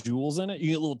 You're going to get jewels in it?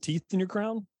 You get little teeth in your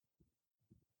crown?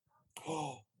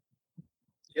 Oh,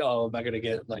 Oh, am I gonna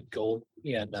get like gold?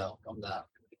 Yeah, no, I'm not.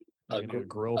 You're gonna get a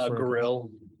grill A for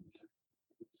grill.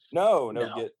 no,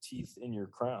 No. get teeth in your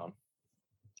crown.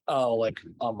 Oh, like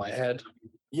on my head.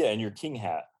 Yeah, and your king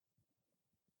hat.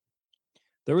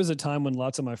 There was a time when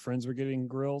lots of my friends were getting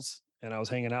grills and I was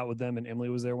hanging out with them, and Emily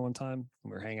was there one time.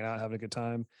 And we were hanging out, having a good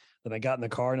time. Then I got in the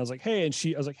car and I was like, hey, I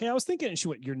was like, hey, I was thinking. And she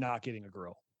went, you're not getting a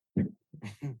grill.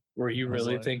 Were you I was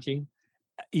really like- thinking?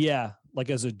 Yeah, like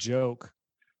as a joke.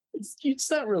 It's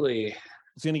not really.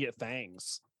 It's going to get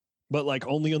fangs, but like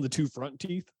only on the two front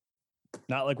teeth.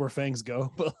 Not like where fangs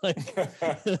go, but like,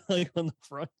 like on the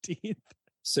front teeth.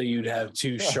 So you'd have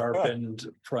two sharpened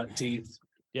front teeth.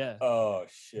 Yeah. Oh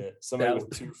shit! Somebody That-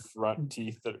 with two front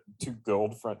teeth, two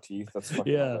gold front teeth. That's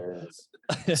fucking Yeah. hilarious.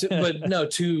 But no,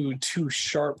 two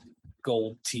sharp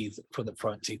gold teeth for the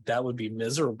front teeth. That would be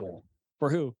miserable For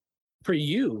who? for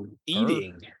you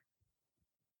eating.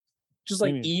 Just What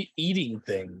do like you eating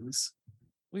things.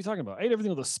 What are you talking about? I ate everything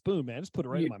with a spoon, man. Just put it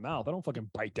right in my mouth. I don't fucking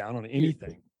bite down on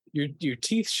anything. Your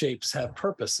teeth shapes have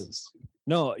purposes.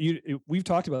 No, we've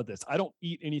talked about this. I don't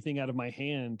eat anything out of my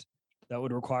hand that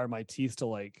would require my teeth to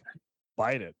like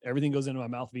bite it. Everything goes into my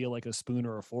mouth via like a spoon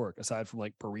or a fork, aside from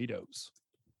like burritos.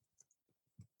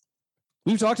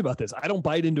 We've talked about this. I don't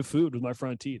bite into food with my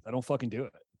front teeth. I don't fucking do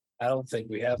it. I don't think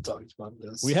we have talked about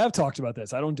this. We have talked about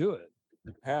this. I don't do it.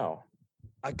 How?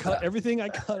 I cut everything. I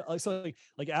cut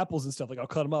like apples and stuff. Like I'll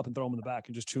cut them up and throw them in the back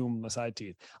and just chew them with my side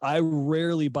teeth. I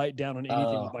rarely bite down on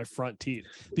anything with my front teeth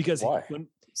because Why?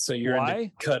 So you're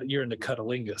into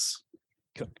cutalingus.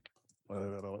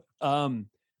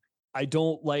 I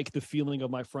don't like the feeling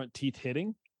of my front teeth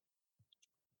hitting.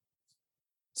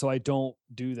 So I don't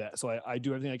do that. So I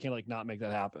do everything I can like not make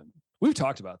that happen. We've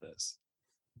talked about this.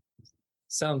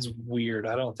 Sounds weird.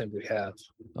 I don't think we have.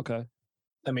 Okay.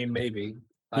 I mean, maybe.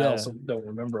 I Yeah. also don't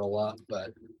remember a lot,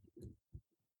 but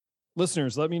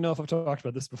Listeners, let me know if I've talked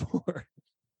about this before.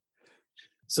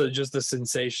 so just the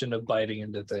sensation of biting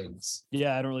into things.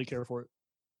 Yeah, I don't really care for it.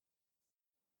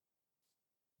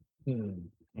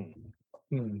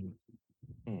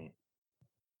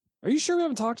 Are you sure we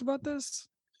haven't talked about this?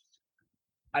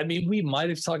 I mean, we might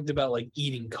have talked about like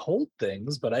eating cold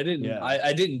things, but I didn't. Yeah.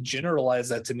 I didn't generalize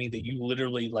that to mean that you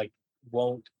literally like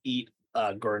won't eat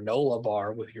a granola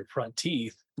bar with your front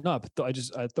teeth. No, but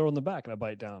I throw it in the back and I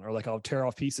bite down, or like I'll tear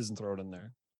off pieces and throw it in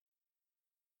there.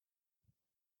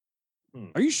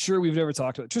 Are you sure we've never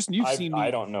talked about it? Tristan, you've seen me.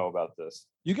 I don't know about this.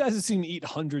 You guys have seen me eat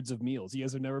hundreds of meals. You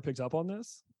guys have never picked up on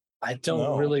this? I don't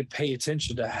No. really pay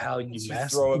attention to how you You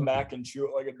masticate. throw it back and chew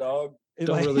it like a dog.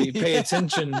 Don't really pay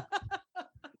attention.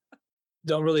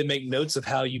 Don't really make notes of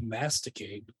how you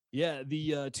masticate. Yeah,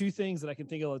 the two things that I can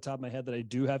think of off the top of my head that I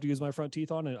do have to use my front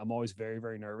teeth on, and I'm always very,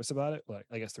 very nervous about it. Like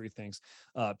I guess three things: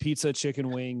 pizza, chicken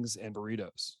wings, and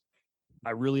burritos.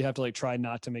 I really have to like try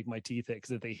not to make my teeth hit, because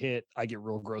if they hit, I get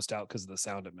real grossed out because of the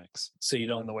sound it makes. So you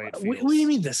don't And the way it What do you feels.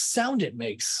 mean the sound it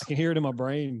makes? I can hear it in my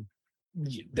brain.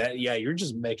 You're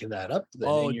just making that up. Then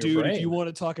Oh, in your dude, brain. if you want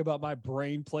to talk about my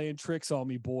brain playing tricks on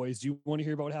me, boys, do you want to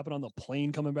hear about what happened on the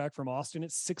plane coming back from Austin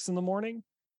at 6 a.m?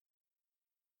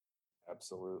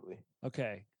 Absolutely.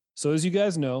 Okay. So as you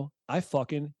guys know, I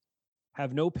fucking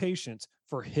have no patience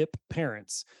for hip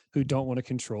parents who don't want to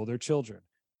control their children,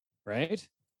 right?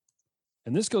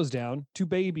 And this goes down to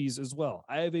babies as well.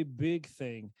 I have a big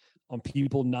thing on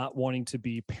people not wanting to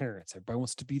be parents. Everybody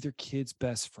wants to be their kid's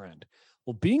best friend.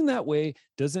 Well, being that way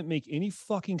doesn't make any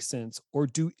fucking sense or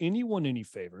do anyone any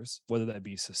favors, whether that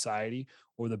be society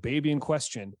or the baby in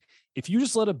question, if you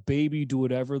just let a baby do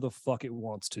whatever the fuck it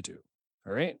wants to do.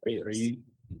 All right. Are you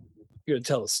you're gonna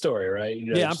tell a story, right?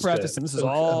 Yeah, I'm practicing. This is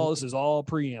all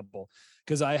preamble,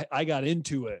 because I got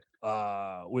into it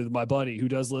with my buddy who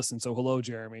does listen. So hello,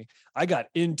 Jeremy. I got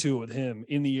into it with him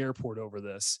in the airport over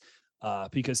this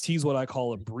because he's what I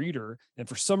call a breeder. And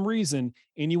for some reason,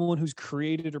 anyone who's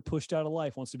created or pushed out of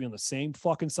life wants to be on the same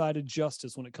fucking side of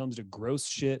justice when it comes to gross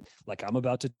shit like I'm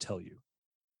about to tell you.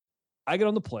 I get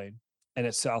on the plane and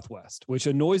it's Southwest, which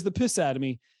annoys the piss out of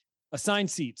me. Assigned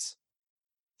seats.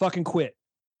 Fucking quit.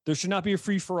 There should not be a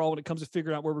free for all when it comes to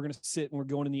figuring out where we're going to sit when we're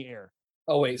going in the air.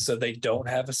 Oh wait, so they don't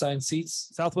have assigned seats?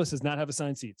 Southwest does not have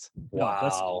assigned seats. No,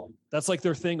 Wow. that's like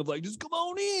their thing of like, just come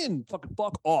on in. Fucking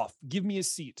fuck off. Give me a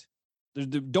seat.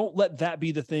 Don't let that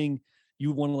be the thing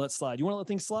you want to let slide. You want to let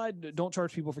things slide? Don't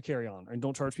charge people for carry on, and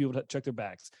don't charge people to check their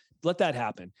bags. Let that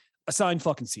happen. Assign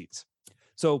fucking seats.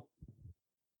 So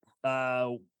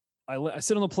I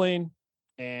sit on the plane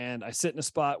and I sit in a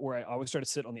spot where I always try to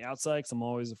sit on the outside because I'm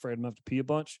always afraid I'm gonna have to pee a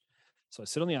bunch. So I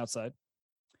sit on the outside,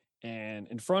 and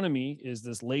in front of me is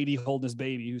this lady holding this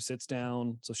baby who sits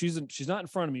down. So she's not in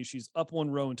front of me. She's up one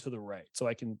row and to the right. So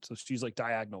she's like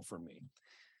diagonal from me.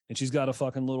 And she's got a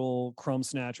fucking little crumb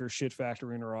snatcher shit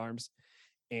factory in her arms.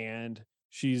 And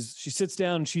she sits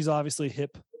down and she's obviously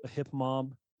a hip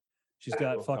mom. She's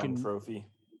got fucking trophy.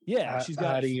 yeah.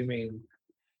 How do you mean?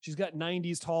 She's got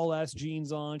 90s tall ass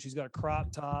jeans on. She's got a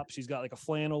crop top. She's got like a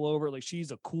flannel over it. Like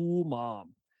she's a cool mom.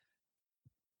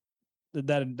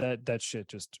 That shit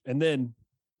just, and then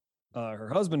her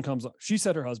husband comes on. She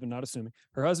said her husband, not assuming.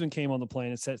 Her husband came on the plane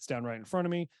and sits down right in front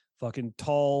of me. Fucking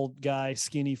tall guy,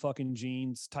 skinny fucking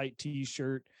jeans, tight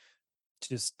t-shirt,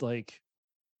 just like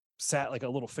sat like a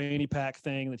little fanny pack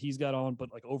thing that he's got on,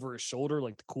 but like over his shoulder,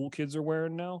 like the cool kids are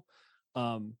wearing now.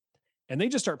 And they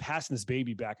just start passing this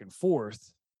baby back and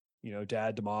forth, you know,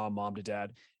 dad to mom, mom to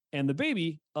dad. And the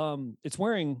baby, it's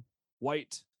wearing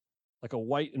white, like a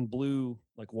white and blue,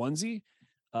 like onesie.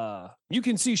 You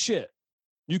can see shit.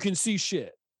 You can see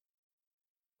shit.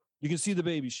 You can see the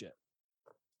baby shit.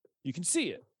 You can see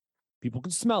it. People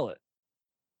can smell it.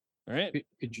 All right.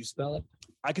 Could you smell it?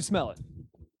 I could smell it.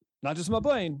 Not just my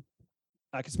brain.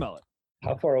 I could smell it.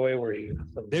 How far away were you?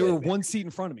 From the They were baby? one seat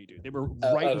in front of me, dude. They were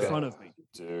Oh, right in okay. front of me.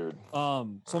 Dude.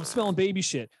 So I'm smelling baby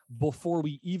shit before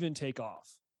we even take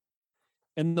off.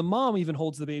 And the mom even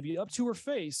holds the baby up to her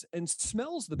face and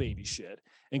smells the baby shit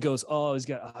and goes, "Oh,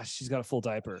 she's got a full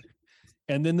diaper."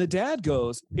 And then the dad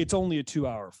goes, "It's only a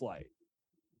 2-hour flight."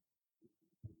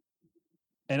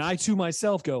 And I to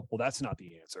myself go, "Well, that's not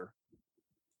the answer."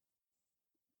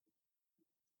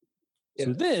 So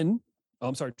Yeah. then, oh,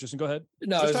 I'm sorry, Justin, go ahead.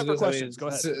 No, Just it's time for questions. Go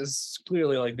ahead. It's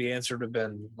clearly like the answer would have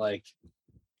been like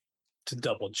to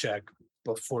double check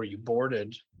before you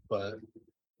boarded, but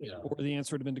you know, Or the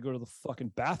answer would have been to go to the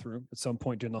fucking bathroom at some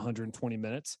point during the 120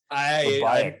 minutes. Or buy a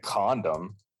I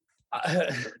condom.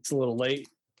 it's a little late,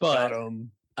 Got but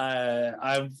 'em.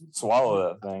 I've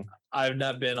Swallow that thing.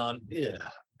 not been on. Yeah,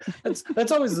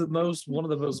 that's always one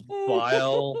of the most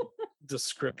vile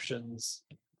descriptions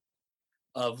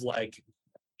of like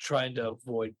trying to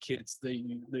avoid kids that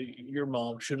your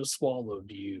mom should have swallowed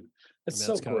you. It's mean,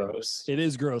 so that's kinda- gross. It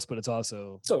is gross, but it's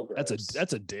also So gross.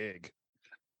 that's a dig.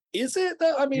 Is it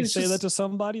though? I mean, You it's say that just, to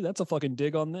somebody, that's a fucking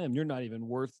dig on them. You're not even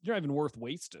worth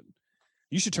wasting.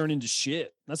 You should turn into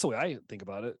shit. That's the way I think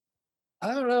about it.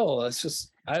 I don't know. It's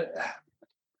just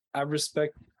I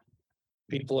respect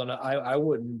people, and I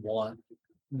wouldn't want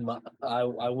I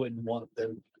wouldn't want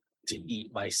them to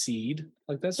eat my seed.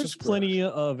 Like that's There's just plenty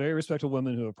of very respectable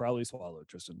women who have probably swallowed,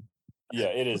 Tristan. Yeah,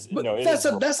 it is. But No, it that's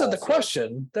is that's not the repulsive.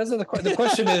 question. That's not the question. The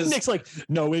question is Nick's like,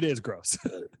 no, it is gross.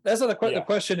 that's not the question. Yeah. The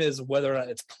question is whether or not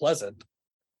it's pleasant.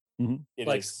 It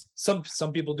Like is. some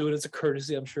people do it as a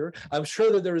courtesy. I'm sure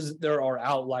that there are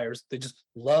outliers. They just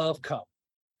love cum.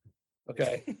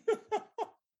 Okay.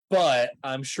 But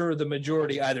I'm sure the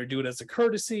majority either do it as a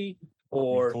courtesy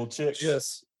or cool chicks.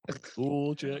 just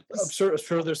Cool chicks. I'm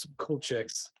sure there's some cool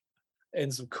chicks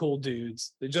and some cool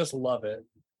dudes. They just love it.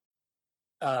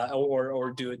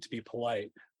 Or do it to be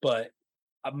polite. But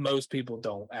most people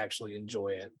don't actually enjoy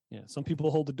it. Yeah. Some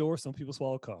people hold the door, some people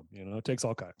swallow cum. You know, it takes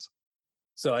all kinds.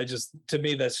 So to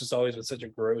me, that's just always been such a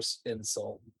gross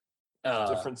insult.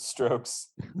 Different strokes.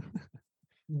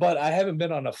 But I haven't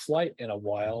been on a flight in a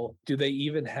while. Do they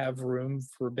even have room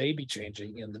for baby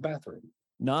changing in the bathroom?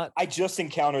 Not I just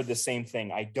encountered the same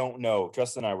thing. I don't know.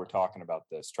 Justin and I were talking about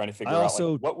this, trying to figure I out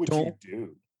also like, what would you don't-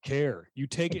 do? care. You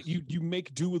take it, you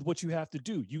make do with what you have to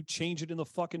do. You change it in the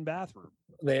fucking bathroom.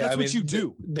 That's That's what you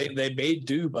do. They made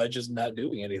do by just not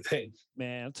doing anything.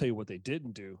 Man, I'll tell you what they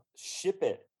didn't do. Ship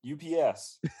it.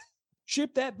 UPS.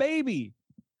 Ship that baby.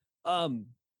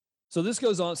 So this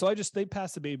goes on. So they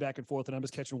pass the baby back and forth, and I'm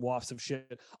just catching wafts of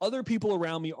shit. Other people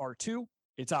around me are too.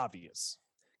 It's obvious.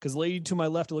 Because lady to my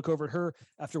left, I look over at her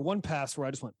after one pass where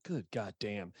I just went, good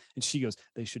goddamn. And she goes,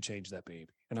 they should change that baby.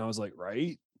 And I was like,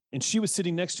 right. And she was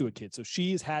sitting next to a kid. So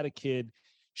she's had a kid.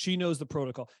 She knows the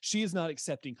protocol. She is not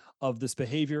accepting of this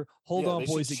behavior. Hold Yeah, on, they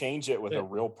boys. should change it with Yeah. a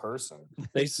real person.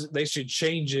 They should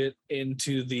change it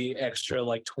into the extra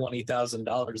like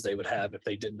 $20,000 they would have if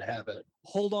they didn't have it.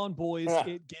 Hold on, boys. Yeah.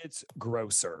 It gets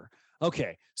grosser.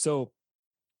 Okay. So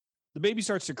the baby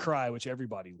starts to cry, which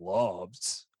everybody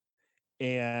loves.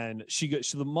 And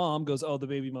the mom goes, oh, the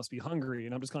baby must be hungry.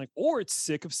 And I'm just kind of like, or it's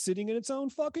sick of sitting in its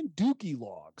own fucking dookie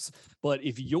logs. But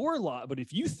if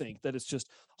you think that it's just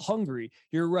hungry,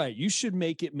 you're right. You should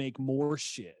make it make more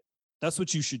shit. That's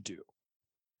what you should do.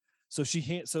 So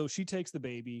she takes the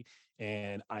baby,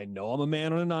 and I know I'm a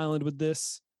man on an island with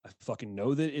this. I fucking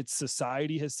know that it's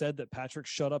society has said that Patrick,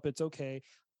 shut up. It's okay.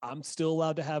 I'm still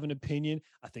allowed to have an opinion.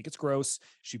 I think it's gross.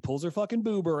 She pulls her fucking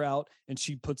boober out and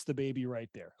she puts the baby right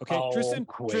there. Okay, Oh, Tristan,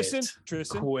 quit.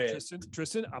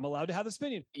 Tristan, I'm allowed to have this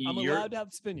opinion. I'm You're- allowed to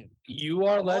have this opinion. You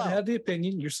are allowed to Wow. have the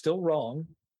opinion. You're still wrong,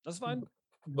 That's fine.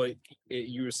 but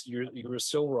you were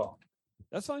still wrong.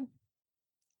 That's fine.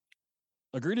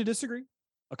 Agree to disagree.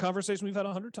 A conversation we've had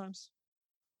 100 times.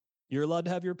 You're allowed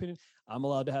to have your opinion. I'm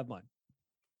allowed to have mine.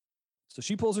 So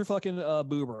she pulls her fucking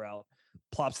boober out,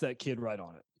 plops that kid right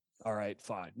on it. All right,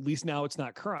 fine. At least now it's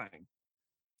not crying.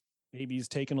 Baby's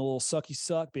taking a little sucky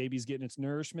suck. Baby's getting its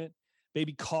nourishment.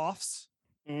 Baby coughs.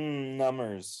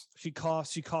 Numbers. She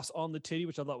coughs on the titty,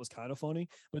 which I thought was kind of funny.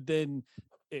 But then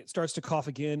it starts to cough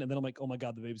again. And then I'm like, oh my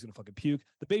God, the baby's going to fucking puke.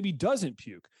 The baby doesn't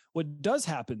puke. What does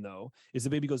happen, though, is the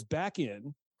baby goes back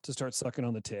in to start sucking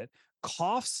on the tit,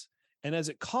 coughs. And as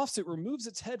it coughs, it removes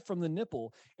its head from the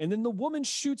nipple. And then the woman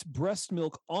shoots breast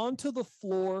milk onto the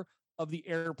floor of the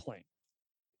airplane.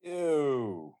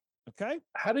 Ew. Okay.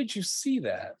 How did you see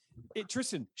that?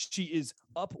 Tristan, she is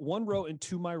up one row and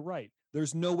to my right.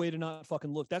 There's no way to not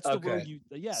fucking look. That's the road Okay.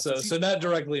 yeah. So she's- not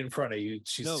directly in front of you.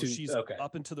 she's okay.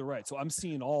 up and to the right. So I'm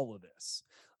seeing all of this.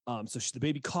 The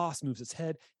baby coughs, moves its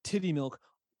head, titty milk,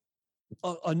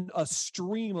 a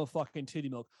stream of fucking titty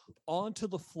milk onto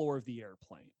the floor of the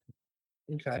airplane.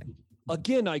 Okay.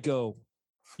 Again, I go,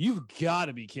 you've got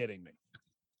to be kidding me.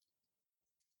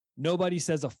 Nobody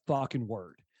says a fucking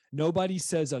word. Nobody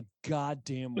says a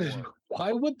goddamn word.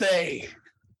 Why would they?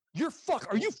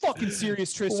 Are you fucking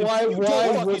serious, Tristan? Why You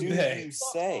don't would fucking- they? You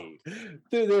say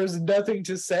There's nothing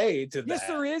to say to that. Yes,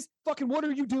 there is. Fucking, what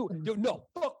are you doing? No,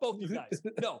 fuck both you guys.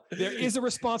 No, there is a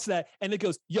response to that, and it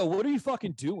goes, "Yo, what are you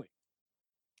fucking doing?"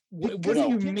 What Because do it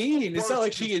you gets mean? It's not worse,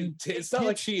 like she. Tristan. It's not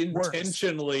like she worse.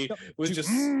 intentionally was Do- just.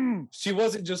 She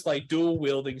wasn't just like dual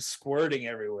wielding, squirting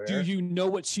everywhere. Do you know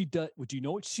what she did? Do you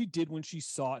know what she did when she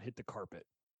saw it hit the carpet?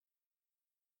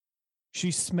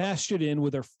 She smashed it in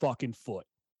with her fucking foot.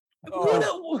 What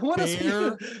else?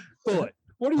 bare foot.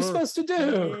 What are you Her supposed to do?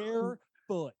 Bare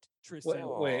foot, Tristan.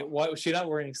 Wait, why was she not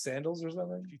wearing sandals or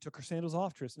something? She took her sandals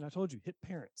off, Tristan. I told you, hit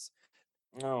parents.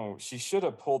 no. She should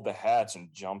have pulled the hatch and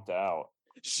jumped out.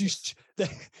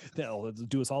 They'll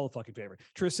do us all a fucking favor.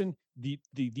 Tristan,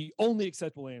 the only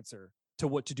acceptable answer to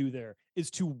what to do there is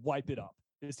to wipe it up.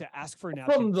 Is to ask for a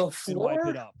napkin From the and wipe floor?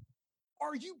 it up.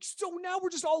 Are you so now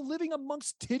we're just all living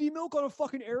amongst titty milk on a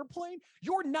fucking airplane?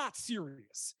 You're not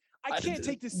serious. I can't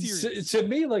take this serious. To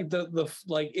me, like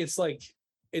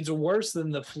it's worse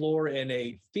than the floor in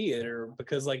a theater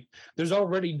because like there's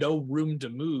already no room to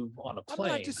move on a I'm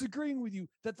plane. not disagreeing with you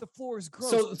that the floor is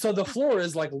gross. So the floor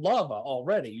is like lava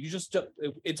already. You just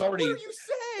it's already what are you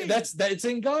saying? that's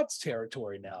in God's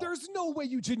territory now. There's no way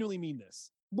you genuinely mean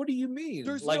this. What do you mean?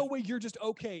 There's like, no way you're just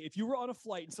okay. If you were on a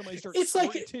flight and somebody starts It's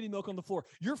like- squirting titty milk on the floor,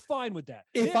 you're fine with that.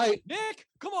 If Nick,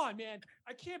 come on, man.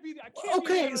 I can't be. I can't.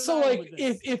 Be okay, the so other like with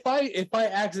this. if I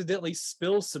accidentally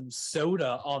spill some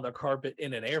soda on the carpet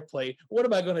in an airplane, what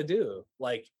am I gonna do?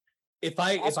 Like if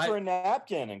Ask I for a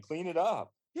napkin and clean it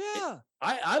up. yeah,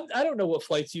 I don't know what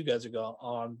flights you guys are going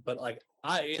on, but like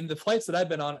in the flights that I've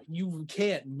been on, you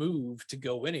can't move to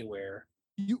go anywhere.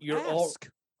 you're ask. all-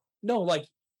 No, like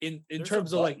in There's a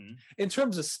terms of like button, in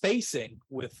terms of spacing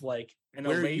with like and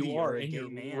where a lady you are or a in gay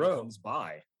your man row comes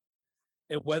by.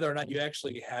 and whether or not you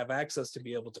actually have access to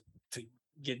be able to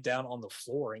get down on the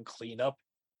floor and clean up.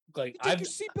 Like Take your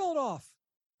seatbelt off.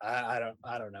 I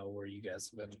don't know where you guys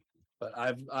have been, but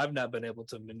I've not been able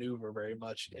to maneuver very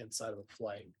much inside of a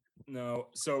flight. No,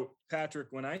 so Patrick,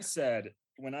 when I said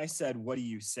what do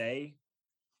you say,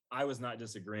 I was not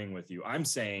disagreeing with you. I'm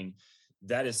saying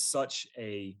that is such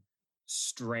a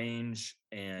strange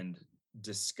and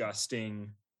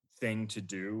disgusting thing to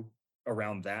do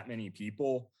around that many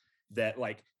people that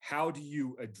like how do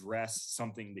you address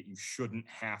something that you shouldn't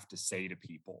have to say to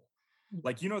people?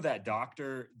 Like, you know, that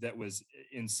doctor that was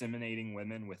inseminating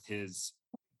women with his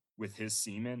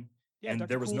semen, Yeah, and Dr.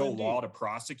 there was Cool no MD. law to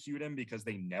prosecute him because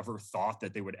they never thought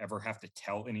that they would ever have to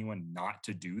tell anyone not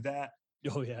to do that.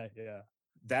 Oh yeah, yeah.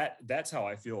 That's how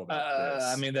I feel about this.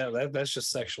 I mean that's just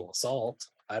sexual assault.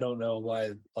 I don't know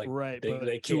why like Right, they- but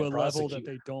they to a can't level that prosecute.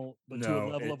 they don't. But to No, a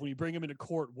level it- of when you bring him into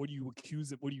court, what do you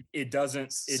accuse it? What do you? it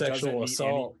doesn't sexual meet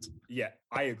assault. yeah,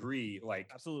 I agree. Like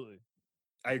Absolutely.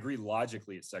 I agree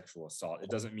logically it's sexual assault. It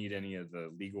doesn't meet any of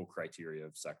the legal criteria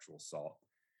of sexual assault.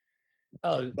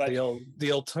 Oh, But-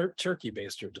 the old turkey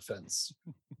baster defense.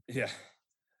 Yeah.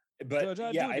 But Judge,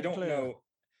 I yeah, do I don't declare. know.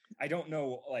 I don't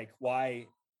know like why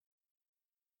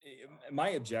my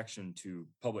objection to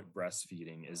public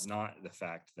breastfeeding is not the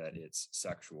fact that it's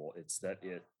sexual. It's that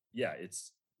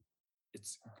it's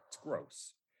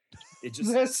gross. It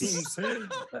just seems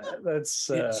that's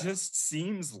it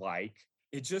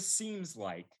just seems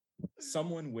like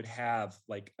someone would have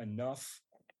like enough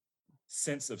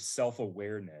sense of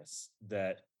self-awareness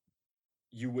that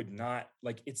you would not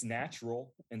like it's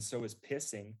natural and so is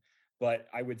pissing, but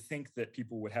I would think that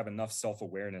people would have enough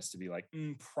self-awareness to be like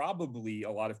probably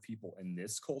a lot of people in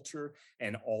this culture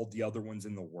and all the other ones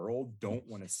in the world don't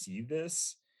want to see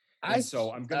this, and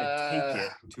so I'm going to take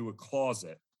it to a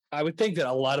closet. I would think that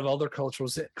a lot of other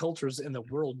cultures in the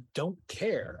world don't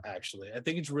care. Actually, I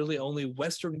think it's really only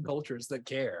Western cultures that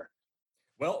care.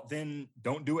 Well, then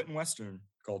don't do it in Western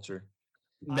culture.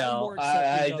 I'm No, more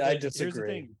accepting of I it. Here's the disagree.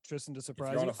 thing, Tristan. To If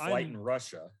surprise you're on you, a flight in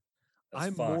Russia, that's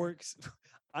I'm fine.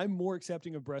 I'm more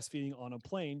accepting of breastfeeding on a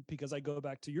plane because I go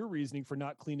back to your reasoning for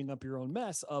not cleaning up your own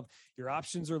mess of your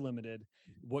options are limited.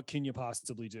 What can you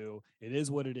possibly do? It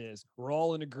is what it is. We're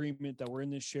all in agreement that we're in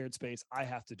this shared space. I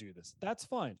have to do this. That's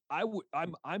fine.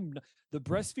 I'm the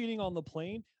breastfeeding on the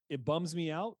plane. It bums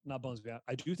me out. Not bums me out.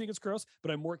 I do think it's gross,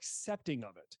 but I'm more accepting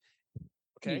of it.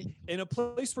 Okay. In a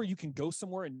place where you can go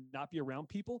somewhere and not be around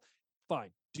people, fine.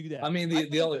 Do that. I mean,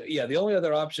 the only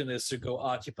other option is to go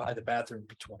occupy the bathroom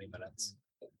for 20 minutes.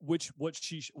 what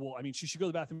she well, I mean, she should go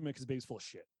to the bathroom because baby's full of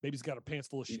shit. Baby's got her pants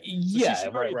full of shit. So Yeah, she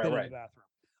should already right, been in right. the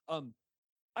bathroom.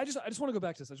 I just want to go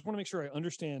back to this. I just want to make sure I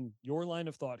understand your line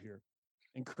of thought here,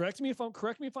 and correct me if I'm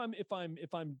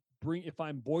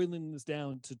boiling this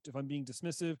down to, if I'm being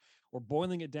dismissive or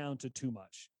boiling it down to too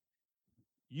much.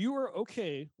 You are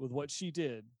okay with what she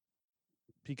did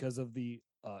because of the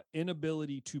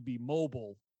inability to be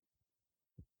mobile,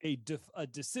 a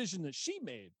decision that she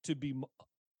made to be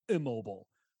immobile,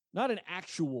 not an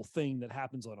actual thing that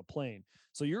happens on a plane.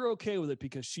 So you're okay with it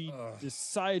because she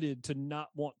decided to not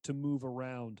want to move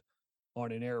around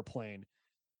on an airplane.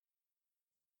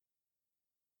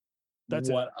 That's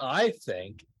what it. I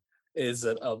think is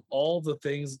that of all the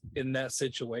things in that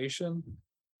situation,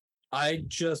 I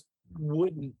just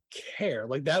wouldn't care.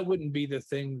 Like that wouldn't be the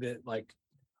thing that like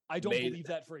I don't made- believe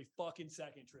that for a fucking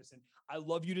second, Tristan. I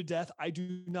love you to death. I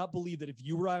do not believe that if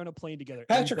you were on a plane together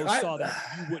Patrick, and you both I- saw that,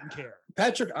 you wouldn't care.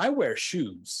 Patrick, I wear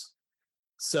shoes.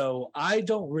 So I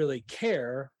don't really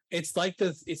care. It's like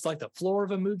the floor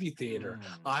of a movie theater.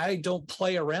 I don't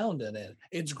play around in it.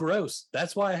 It's gross.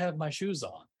 That's why I have my shoes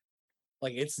on.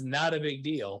 Like it's not a big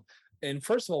deal. And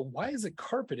first of all, why is it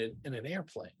carpeted in an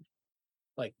airplane?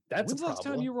 Like that's When's a the last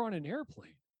problem. time you were on an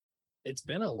airplane? It's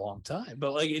been a long time,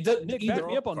 but like it doesn't. Nick, either back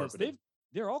me up on this. carpeted.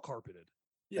 They're all carpeted.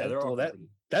 Yeah, they're all well, carpeted.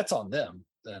 that's on them.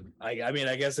 Then I mean,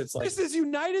 I guess it's like This is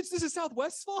United's. This is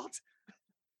Southwest's fault.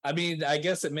 I mean, I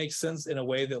guess it makes sense in a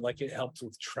way that like it helps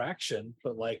with traction,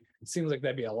 but like it seems like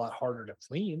that'd be a lot harder to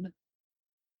clean.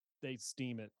 They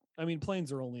steam it. I mean,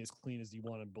 planes are only as clean as you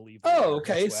want to believe. they Oh, are.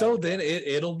 okay. That's So what then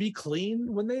it'll be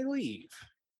clean when they leave.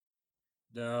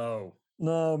 No.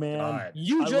 No, man. God.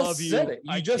 You I just love said you. it.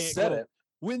 You I just can't said go. it.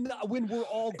 When we're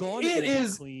all gone, It it'll be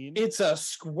is- clean. It's a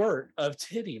squirt of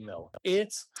titty milk.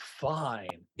 It's fine.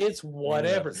 It's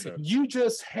whatever. episode. You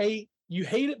just hate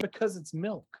it because it's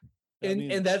milk. I And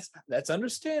mean- and that's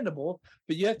understandable,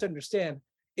 but you have to understand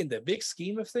in the big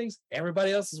scheme of things,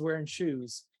 everybody else is wearing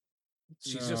shoes.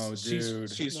 She's No, just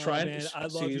dude. she's No, trying man, I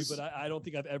love you, she's- but I don't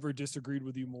think I've ever disagreed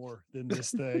with you more than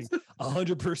this thing.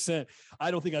 100%.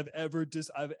 I don't think I've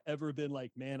ever been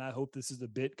like, man, I hope this is a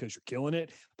bit because you're killing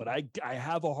it. But I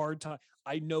have a hard time.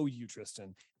 I know you,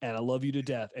 Tristan, and I love you to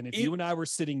death. And if you and I were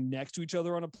sitting next to each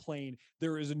other on a plane,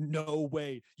 there is no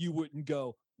way you wouldn't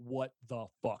go, what the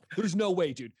fuck? There's no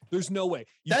way, dude. There's no way.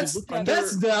 You can look at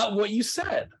that's not what you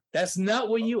said. That's not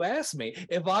what you asked me.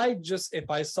 If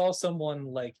I saw someone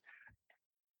like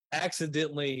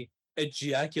accidentally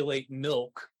ejaculate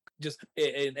milk, just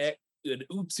an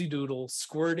oopsie doodle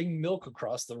squirting milk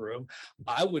across the room,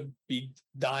 I would be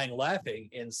dying laughing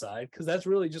inside because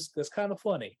that's kind of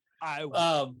funny.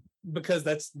 Because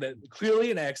that's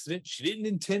clearly an accident. She didn't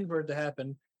intend for it to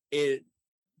happen.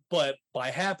 But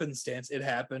by happenstance, it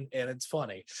happened, and it's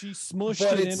funny. She smushed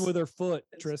But it it's- in with her foot,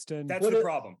 Tristan. That's What the it-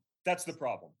 problem. That's the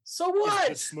problem. So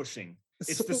what? It's the smushing.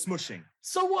 It's the smushing.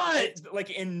 So what? It's like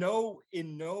in no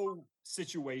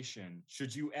situation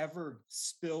should you ever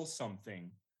spill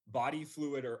something, body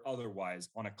fluid or otherwise,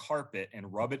 on a carpet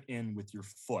and rub it in with your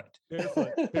foot.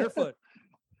 Barefoot.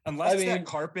 Unless I mean- that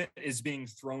carpet is being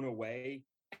thrown away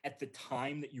at the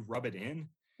time that you rub it in,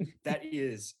 that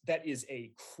is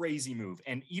a crazy move.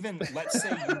 And even let's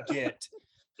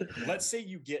say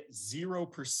you get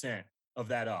 0% of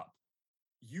that up.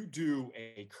 You do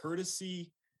a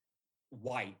courtesy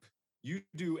wipe. You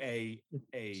do a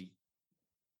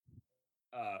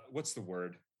what's the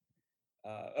word?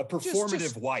 A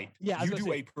performative wipe. yeah, I was You gonna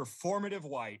do say- a performative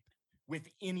wipe with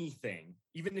anything,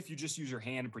 even if you just use your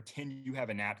hand and pretend you have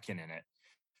a napkin in it,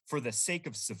 for the sake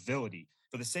of civility,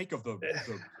 for the sake of the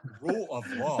rule of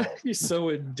law. You're so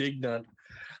indignant.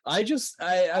 I just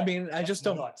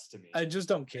don't. Nuts to me. I just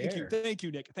don't care. Thank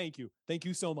you, Nick. Thank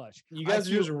you so much. You I guys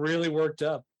are just feel- really worked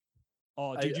up.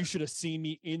 Oh, I- dude, you should have seen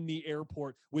me in the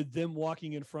airport with them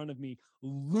walking in front of me,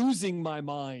 losing my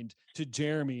mind to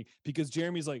Jeremy because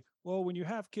Jeremy's like, well, when you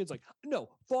have kids, like, no,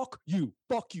 fuck you.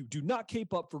 Do not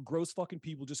cape up for gross fucking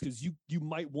people just because you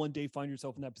might one day find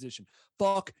yourself in that position.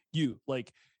 Fuck you.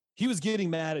 Like, he was getting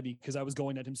mad at me because I was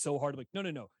going at him so hard. Like,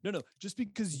 no. Just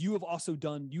because you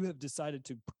have decided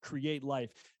to create life.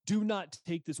 Do not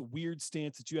take this weird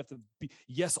stance that you have to be,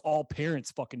 yes, all parents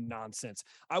fucking nonsense.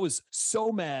 I was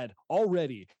so mad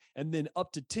already. And then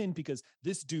up to 10 because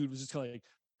this dude was just kind of like,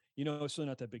 it's really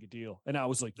not that big a deal. And I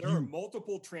was like, There are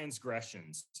multiple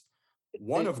transgressions,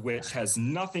 one of which has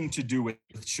nothing to do with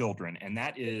children, and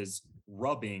that is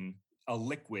rubbing a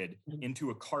liquid into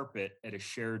a carpet at a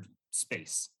shared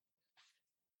space.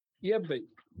 Yeah, but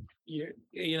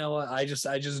you know what? I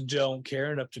just don't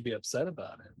care enough to be upset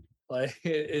about it. Like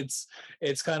it's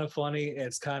kind of funny,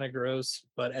 it's kind of gross,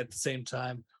 but at the same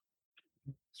time,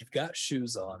 you've got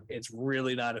shoes on. It's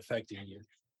really not affecting you.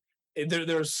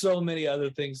 There are so many other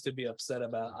things to be upset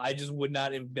about. I just would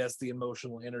not invest the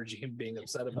emotional energy in being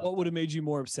upset about. What would have made you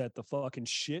more upset? The fucking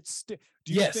shit stick?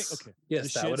 Do you Yes. think? Okay. Yes,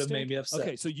 the that shit would have made stink? me upset.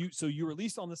 Okay, so you were at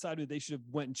least on the side of they should have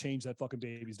went and changed that fucking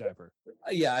baby's diaper.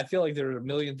 Yeah, I feel like there are a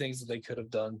million things that they could have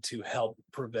done to help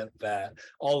prevent that.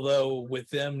 Although with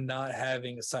them not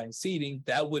having assigned seating,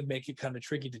 that would make it kind of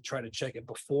tricky to try to check it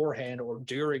beforehand or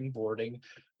during boarding,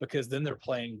 because then they're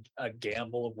playing a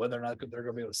gamble of whether or not they're going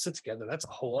to be able to sit together. That's a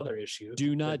whole other issue.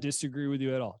 Do not disagree with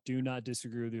you at all. Do not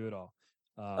disagree with you at all.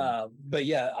 But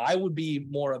yeah, I would be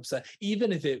more upset,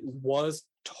 even if it was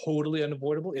totally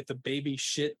unavoidable. If the baby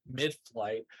shit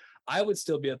mid-flight, I would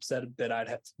still be upset that I'd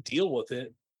have to deal with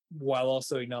it, while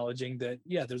also acknowledging that,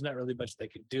 yeah, there's not really much they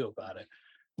could do about it.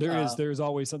 There's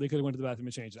always something. They could have went to the bathroom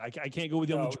and changed it. I can't go with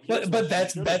you on the. Here's But what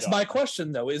that's you should've my done.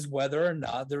 question though, is whether or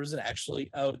not there was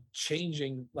actually a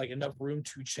changing, like enough room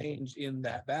to change in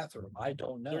that bathroom. I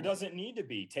don't know. There doesn't need to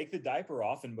be. Take the diaper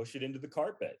off and mush it into the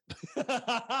carpet.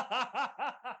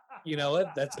 You know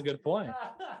what? That's a good point.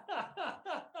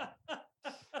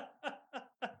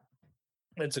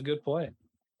 It's a good point.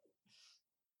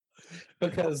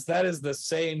 Because that is the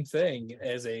same thing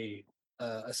as a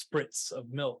spritz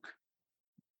of milk.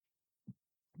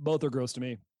 Both are gross to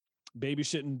me. Baby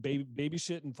shit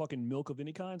and fucking milk of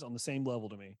any kinds on the same level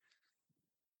to me.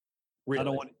 Really. I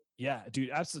don't want. Yeah, dude,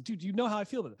 absolutely, dude. You know how I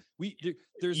feel about it.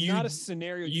 There's You- not a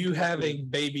scenario You can come up with-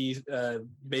 having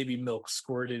baby milk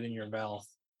squirted in your mouth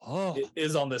Oh,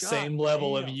 is on the God same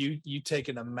level of damn. you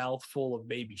taking a mouthful of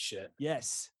baby shit.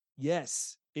 yes.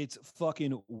 It's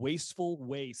fucking wasteful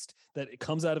waste that it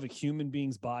comes out of a human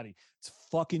being's body. It's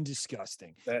fucking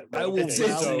disgusting. I will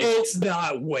It's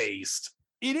not waste.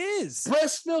 It is.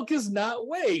 Breast milk is not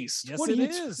waste. Yes, What it are you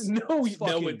is. No, It's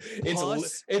fucking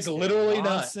pus it's and literally not.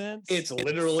 nonsense. It's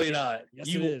literally not. Yes,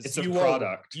 it is. It's a you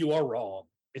product. You are wrong.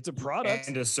 It's a product.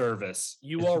 And a service.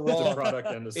 You are It's a wrong. product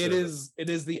and a service. It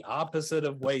is the opposite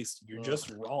of waste. You're Ugh. just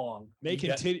wrong. You Making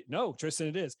got- titty. No, Tristan,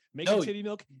 it is. Making No. titty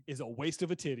milk is a waste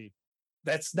of a titty.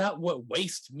 That's not what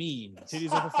waste means.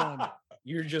 Titties are for fun.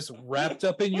 You're just wrapped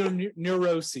up in your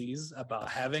neuroses about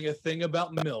having a thing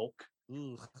about milk.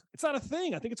 Ugh. It's not a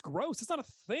thing. I think it's gross. It's not a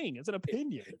thing. It's an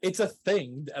opinion. It's a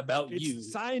thing about It's you.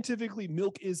 scientifically,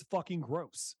 milk is fucking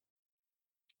gross.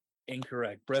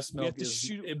 Incorrect. Breast We have milk to is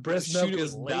shoot it- breast shoot milk it with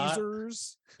is not.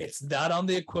 lasers. It's not on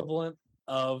the equivalent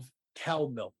of cow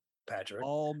milk, Patrick.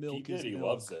 All He milk did. is He milk.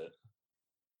 loves it.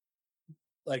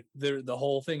 Like the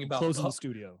whole thing about Closing the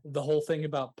studio. the whole thing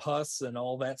about pus and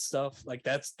all that stuff. Like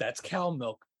that's cow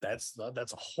milk. That's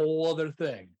a whole other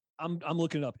thing. I'm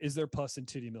looking it up. Is there pus in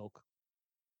titty milk?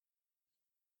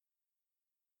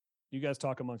 You guys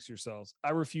talk amongst yourselves.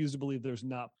 I refuse to believe there's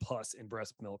not pus in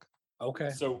breast milk. Okay.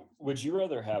 So, would you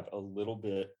rather have a little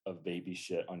bit of baby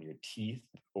shit on your teeth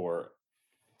or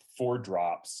 4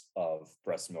 drops of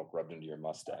breast milk rubbed into your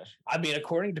mustache? I mean,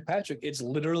 according to Patrick, it's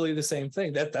literally the same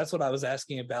thing. That's what I was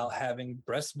asking about, having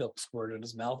breast milk squirted in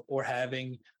his mouth or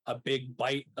having a big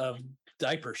bite of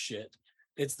diaper shit.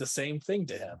 It's the same thing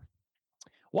to him.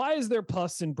 Why is there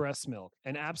pus in breast milk?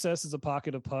 An abscess is a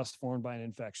pocket of pus formed by an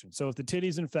infection. So if the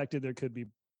titty's infected, there could be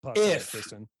pus. in it, If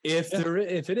Kristen. if Yeah.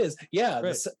 if it is, yeah,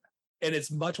 Right. and it's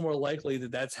much more likely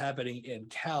that that's happening in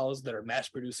cows that are mass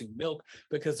producing milk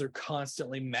because they're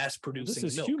constantly mass This producing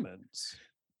is milk. humans.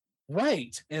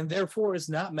 Right. And therefore it's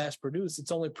not mass produced.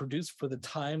 It's only produced for the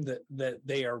time that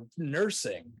they are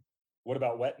nursing. What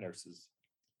about wet nurses?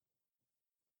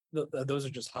 Those are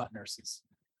just hot nurses.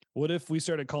 What if we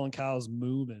started calling cows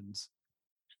moomins?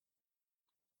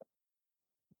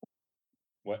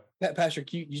 What?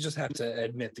 Patrick, you just have to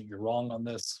admit that you're wrong on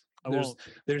this. I There's won't.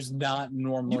 there's not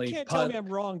normally You can't tell me I'm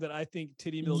wrong that I think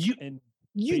titty milk You- and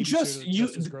you baby just shit are you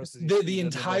just as gross as you the think that they're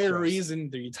both entire gross.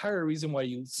 the entire reason why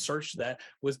you searched that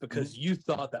was because Mm-hmm. you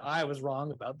thought that I was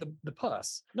wrong about the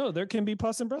pus. No, there can be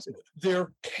pus in breast milk.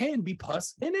 There can be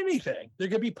pus in anything. There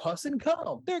can be pus in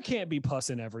cum. There can't be pus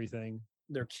in everything.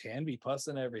 There can be pus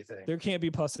in everything. There can't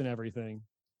be pus in everything.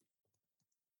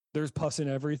 There's pus in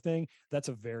everything. That's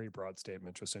a very broad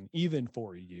statement, Tristan, even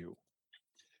for you.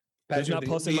 There's Patrick,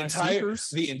 not pus in my sneakers.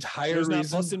 The entire There's not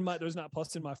reason pus in my. There's not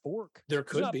pus in my fork. there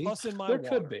There's could not be. pus in my There water.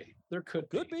 could be. There could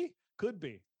Could be. be. Could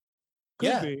be. Could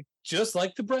Yeah. be. Just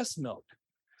like the breast milk.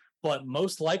 But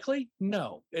most likely,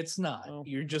 no, it's not. Oh.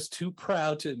 You're just too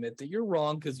proud to admit that you're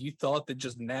wrong because you thought that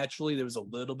just naturally there was a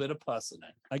little bit of pus in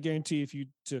it. I guarantee if you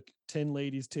took 10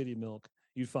 ladies' titty milk,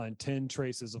 you'd find 10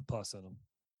 traces of pus in them.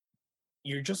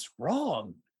 You're just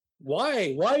wrong.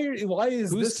 Why? Why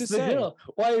is Who's this to the say? hill?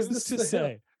 Why is Who's this to the hill?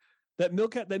 say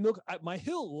that my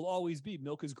hill will always be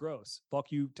milk is gross.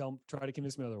 Fuck you. Try to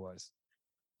convince me otherwise.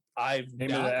 I've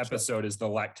Name of not the tried- episode is the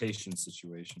lactation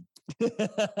situation.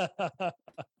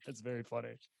 That's very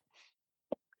funny.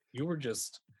 You were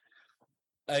just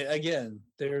again.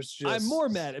 There's just I'm more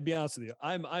mad. To be honest with you,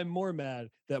 I'm more mad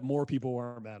that more people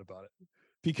aren't mad about it,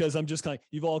 because I'm just kind of,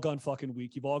 you've all gone fucking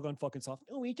weak. You've all gone fucking soft.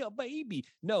 Oh, we got baby.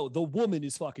 No, the woman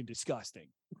is fucking disgusting.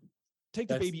 Take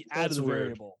the baby out of that's the weird.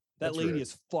 variable. That That's lady rude.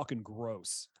 is fucking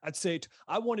gross. I'd say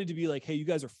I wanted to be like, hey, you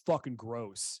guys are fucking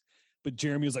gross, but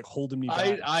Jeremy was like holding me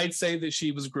back. I'd say that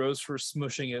she was gross for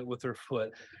smushing it with her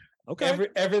foot. Okay,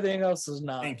 Everything else is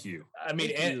not. Thank you. I mean,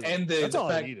 Thank you. and that's the all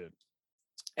I fact, needed.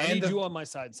 I and need the- you on my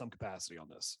side in some capacity on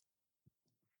this.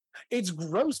 it's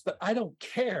gross, but I don't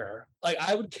care. Like,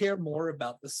 I would care more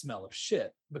about the smell of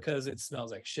shit because it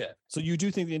smells like shit. So you do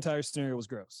think the entire scenario was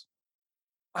gross?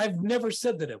 I've never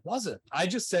said that it wasn't. I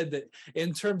just said that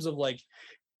in terms of like,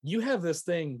 you have this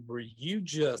thing where you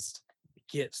just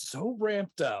get so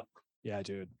ramped up Yeah,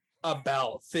 dude.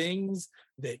 about things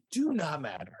that do not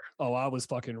matter. Oh, I was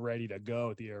fucking ready to go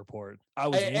at the airport. I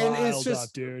was And it's riled up,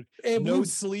 just- dude. And No we-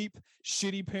 sleep,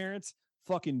 shitty parents,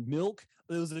 fucking milk.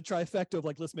 It was a trifecta of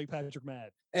like, let's make Patrick mad.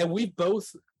 and we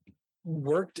both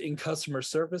worked in customer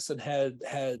service and had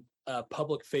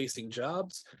public facing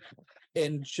jobs,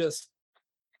 and just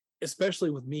especially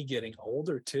with me getting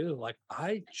older too, like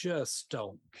I just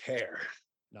don't care.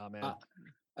 Nah, man.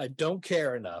 I don't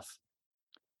care enough.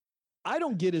 I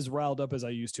don't get as riled up as I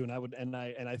used to, and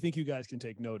I think you guys can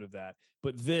take note of that.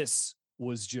 But this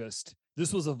was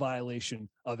a violation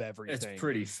of everything. It's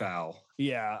pretty foul.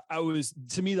 Yeah,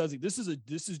 to me, that was like, this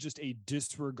is just a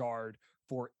disregard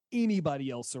for anybody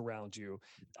else around you.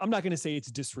 I'm not going to say it's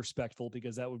disrespectful,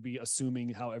 because that would be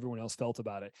assuming how everyone else felt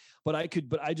about it. But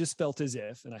I just felt as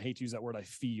if, and I hate to use that word,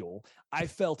 I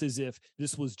felt as if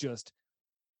this was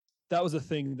that was a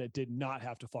thing that did not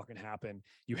have to fucking happen.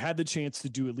 You had the chance to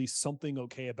do at least something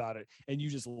okay about it, and you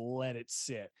just let it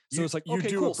sit. So it's like, you okay,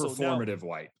 do cool. a So now, performative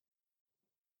wipe.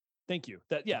 thank you.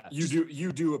 That, yeah,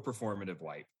 You do a performative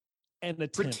wipe. and the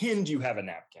Pretend you have a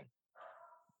napkin.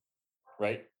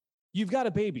 Right? You've got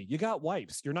a baby. You got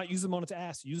wipes. You're not using them on its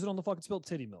ass. Use it on the fucking spilled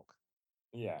titty milk.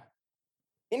 Yeah.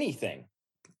 Anything.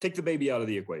 Take the baby out of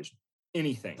the equation.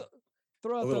 Anything.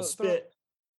 Throw A out little spit,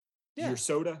 yeah. your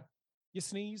soda, You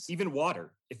sneeze. even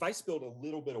water. If I spilled a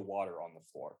little bit of water on the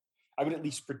floor, I would at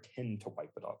least pretend to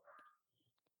wipe it up.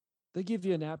 They give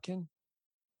you a napkin.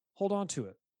 Hold on to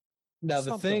it. Now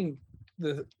Something.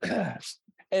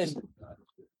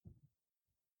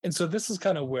 and so this is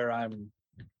kind of where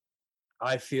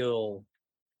I feel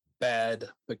bad,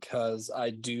 because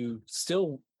I do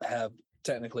still have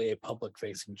technically a public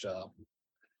facing job.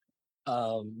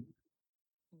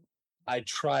 I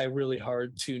try really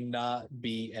hard to not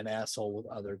be an asshole with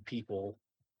other people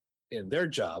in their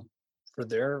job for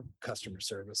their customer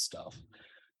service stuff.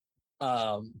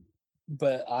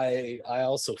 But I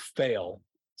also fail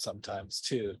sometimes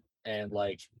too. And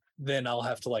like, then I'll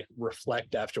have to like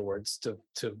reflect afterwards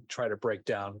to try to break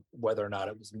down whether or not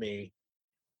it was me.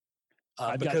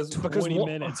 I've because got 20 one-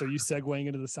 minutes. Are you segueing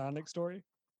into the Sonic story?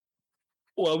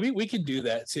 Well, we can do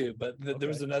that too, but there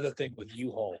was Okay. another thing with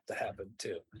U-Haul that happened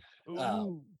too.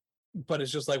 Ooh. But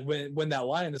it's just like when that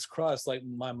line is crossed, like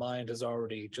my mind has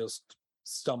already just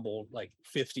stumbled like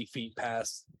 50 feet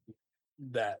past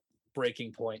that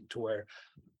breaking point to where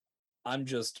I'm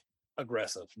just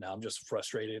aggressive. Now I'm just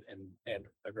frustrated and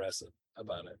aggressive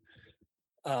about it.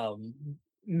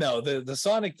 No, the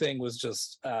Sonic thing was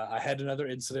just I had another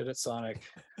incident at Sonic.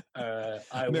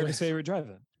 America's favorite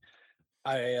drive-in.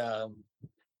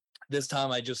 This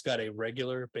time I just got a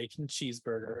regular bacon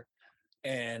cheeseburger,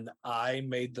 and I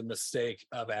made the mistake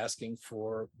of asking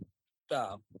for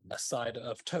a side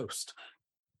of toast,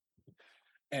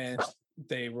 and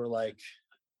they were like,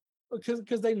 because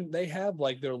they have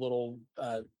like their little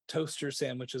toaster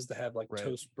sandwiches that have like Right.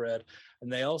 toast bread,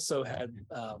 and they also had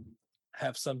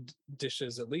have some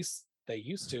dishes, at least they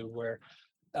used to, where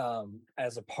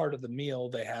as a part of the meal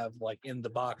they have like in the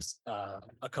box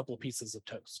a couple of pieces of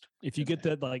toast. If you get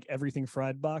that like everything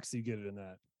fried box, you get it in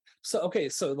that. So okay,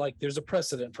 so like there's a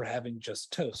precedent for having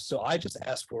just toast. So I just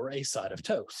asked for a side of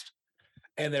toast,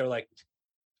 and they were like,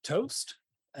 toast?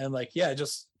 And I'm like, yeah,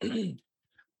 just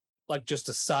like just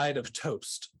a side of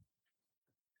toast.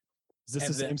 Is this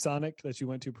And the then- same Sonic that you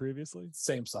went to previously?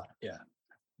 Same side, yeah.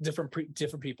 Different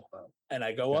people though. And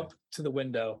I go Okay. up to the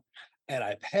window and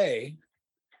I pay.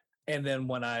 And then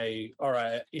when I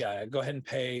go ahead and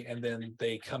pay, and then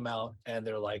they come out and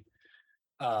they're like,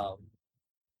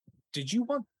 did you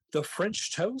want the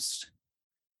French toast?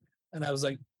 And I was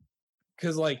like,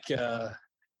 because like I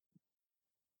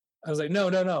was like,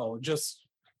 no, just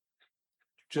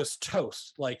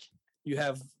toast. Like you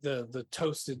have the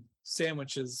toasted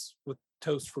sandwiches with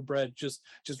toast for bread, just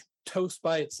toast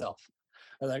by itself.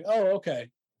 I'm like, oh, okay.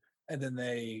 And then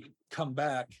they come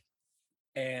back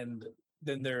and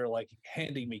then they're like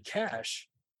handing me cash.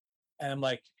 And I'm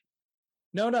like,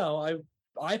 no,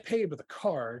 I paid with a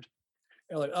card.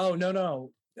 They're like, oh,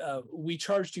 no, we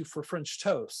charged you for French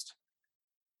toast.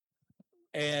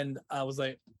 And I was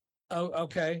like, oh,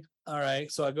 okay, all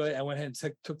right. So I went ahead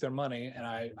and took their money, and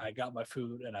I got my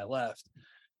food and I left.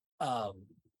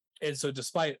 And so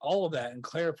despite all of that and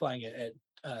clarifying it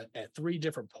at 3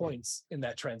 different points in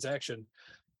that transaction,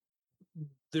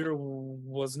 there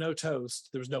was no toast,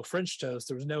 there was no French toast,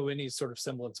 there was no any sort of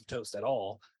semblance of toast at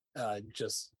all.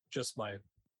 Just my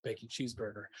bacon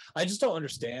cheeseburger. I just don't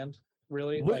understand,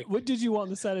 really. What did you want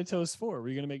the side of toast for? Were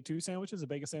you going to make 2 sandwiches, a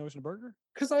bacon sandwich and a burger?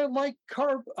 Because I like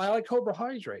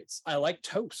carbohydrates. I like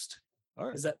toast. All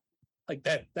right. Is that like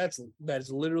that? That's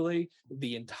literally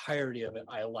the entirety of it.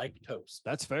 I like toast.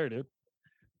 That's fair, dude.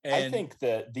 And I think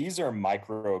that these are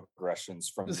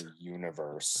microaggressions from the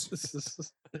universe.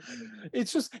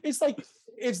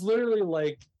 it's literally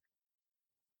like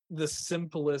the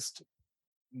simplest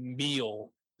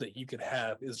meal that you could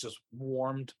have is just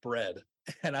warmed bread.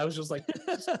 And I was just like,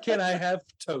 can I have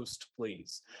toast,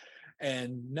 please?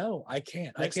 And no, I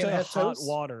can't. Next I can't to have hot toast.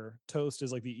 water, toast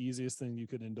is like the easiest thing you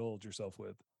could indulge yourself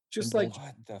with. Just like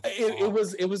What the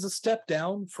it was a step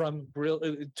down from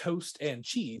toast and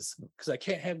cheese, because I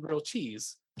can't have grilled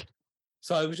cheese.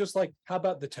 So I was just like, how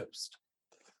about the toast?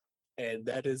 And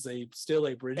that is still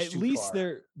a bridge. At least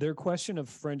their question of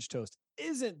French toast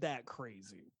isn't that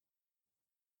crazy.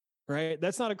 Right?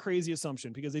 That's not a crazy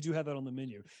assumption, because they do have that on the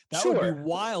menu. That would be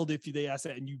wild if they asked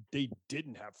that and they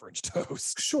didn't have French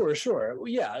toast. Sure. Well,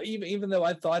 yeah, even though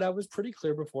I thought I was pretty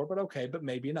clear before, but okay, but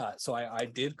maybe not. So I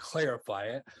did clarify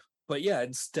it. But yeah,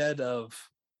 instead of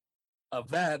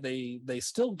that, they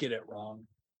still get it wrong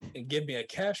and give me a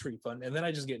cash refund, and then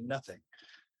I just get nothing.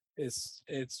 It's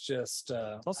just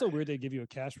It's also weird they give you a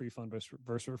cash refund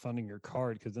versus refunding your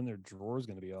card, because then their drawer is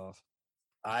going to be off.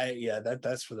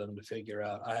 that's for them to figure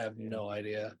out. I have no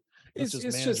idea. It's just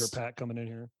manager Pat coming in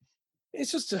here.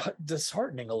 It's just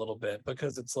disheartening a little bit,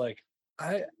 because it's like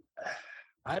I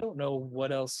don't know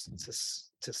what else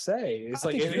to say. It's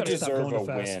like you gotta stop deserve going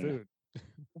to a fast win.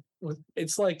 food.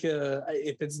 It's like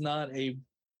if it's not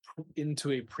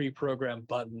into a pre-programmed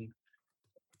button,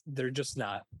 they're just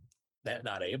not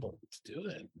able to do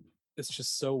it. It's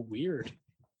just so weird.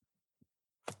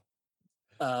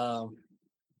 I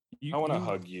want to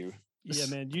hug you. Yeah,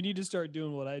 man, you need to start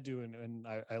doing what I do, and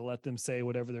I let them say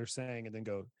whatever they're saying, and then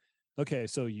go, okay,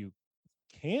 so you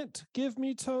can't give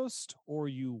me toast, or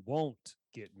you won't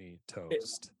get me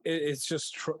toast. It's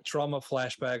just trauma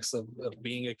flashbacks of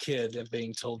being a kid and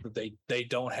being told that they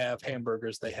don't have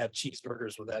hamburgers, they have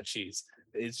cheeseburgers without cheese.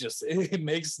 It's just, it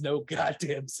makes no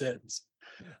goddamn sense.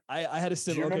 I had a Do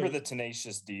similar. you remember the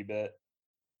Tenacious D bit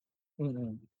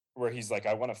where he's like,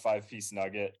 I want a 5-piece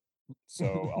nugget,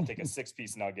 so I'll take a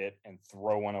 6-piece nugget and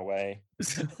throw one away?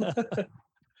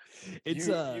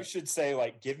 You should say,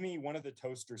 like, give me one of the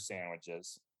toaster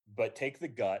sandwiches, but take the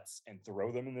guts and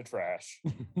throw them in the trash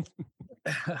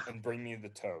and bring me the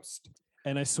toast.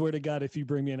 And I swear to God, if you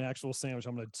bring me an actual sandwich,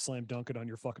 I'm going to slam dunk it on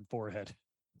your fucking forehead.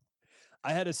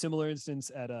 I had a similar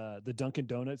instance at the Dunkin'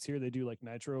 Donuts here. They do like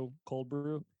nitro cold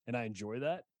brew, and I enjoy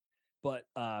that. But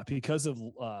because of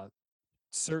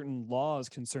certain laws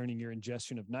concerning your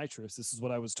ingestion of nitrous, this is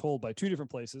what I was told by 2 different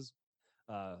places,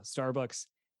 Starbucks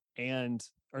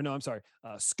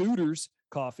Scooters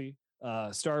Coffee,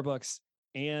 Starbucks,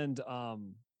 and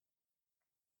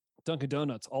Dunkin'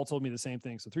 Donuts all told me the same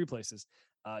thing. So 3 places.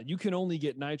 You can only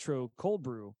get nitro cold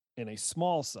brew in a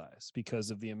small size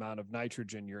because of the amount of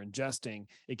nitrogen you're ingesting.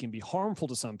 It can be harmful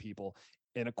to some people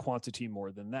in a quantity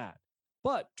more than that.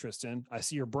 But Tristan, I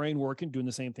see your brain working, doing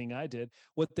the same thing I did.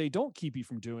 What they don't keep you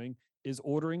from doing is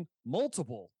ordering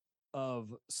multiple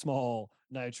of small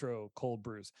nitro cold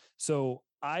brews. So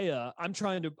I'm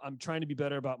trying to be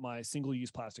better about my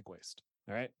single-use plastic waste.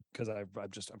 All right, because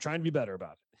I'm trying to be better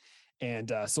about it.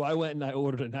 And so I went and I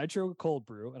ordered a nitro cold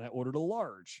brew, and I ordered a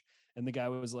large. And the guy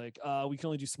was like, we can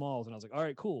only do smalls. And I was like, all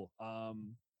right, cool.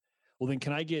 Well, then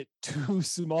can I get 2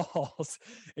 smalls?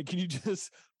 And can you just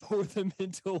pour them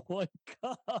into 1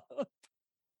 cup?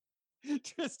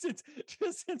 Tristan's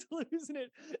losing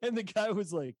it. And the guy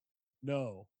was like,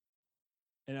 no.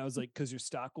 And I was like, because your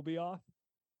stock will be off?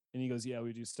 And he goes, yeah,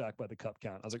 we do stock by the cup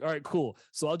count. I was like, all right, cool.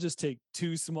 So I'll just take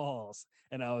 2 smalls.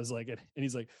 And I was like, and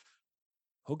he's like,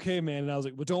 okay, man. And I was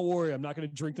like, well, don't worry. I'm not going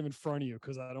to drink them in front of you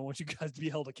because I don't want you guys to be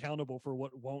held accountable for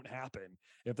what won't happen,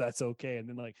 if that's okay. And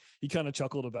then like he kind of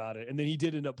chuckled about it. And then he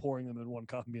did end up pouring them in one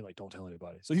cup and being like, don't tell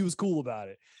anybody. So he was cool about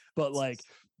it. But like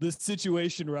this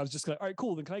situation where I was just like, all right,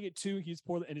 cool. Then can I get two? He's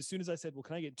pouring. And as soon as I said, well,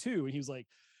 can I get two? And he was like,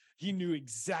 he knew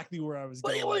exactly where I was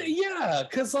going. Well, yeah,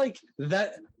 because like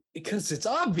that, because it's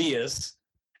obvious.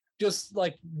 Just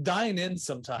like dine in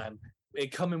sometime. They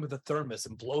come in with a thermos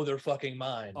and blow their fucking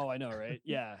mind. Oh, I know, right?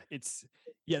 Yeah,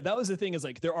 that was the thing is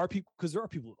like there are people because there are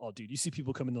people. Oh, dude, you see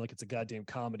people come in like it's a goddamn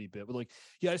comedy bit, but like,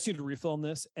 yeah, I just need to refill on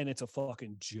this, and it's a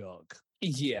fucking jug.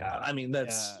 Yeah, I mean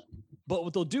that's. Yeah. But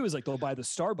what they'll do is like they'll buy the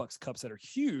Starbucks cups that are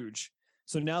huge.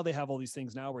 So now they have all these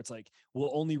things now where it's like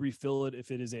we'll only refill it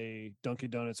if it is a Dunkin'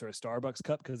 Donuts or a Starbucks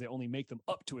cup because they only make them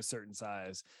up to a certain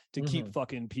size to keep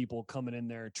fucking people coming in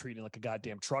there treating like a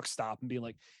goddamn truck stop and being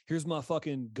like, here's my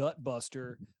fucking gut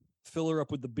buster, fill her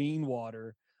up with the bean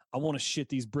water. I want to shit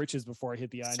these britches before I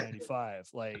hit the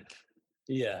I-95. Like,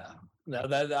 yeah, now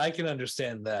that I can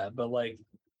understand that, but like,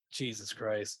 Jesus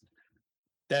Christ.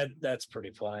 That's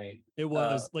pretty funny. it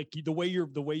was like the way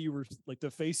you were like the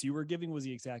face you were giving was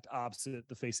the exact opposite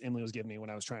the face Emily was giving me when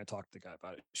I was trying to talk to the guy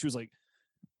about it. She was like,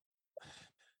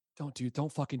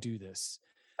 don't fucking do this.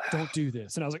 Don't do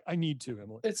this. And I was like, I need to,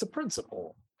 Emily. It's a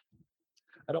principle.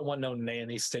 I don't want no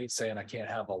nanny state saying I can't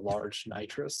have a large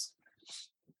nitrous. It's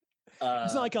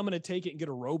not like I'm gonna take it and get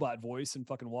a robot voice and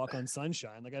fucking walk on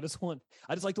sunshine. Like I just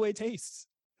like the way it tastes.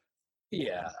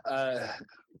 Yeah.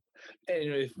 And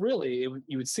if really,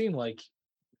 you would seem like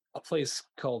a place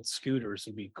called Scooters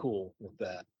would be cool with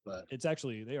that, but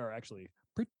they are actually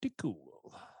pretty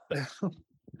cool.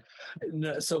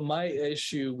 no, so my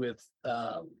issue with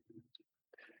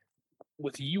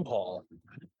U-Haul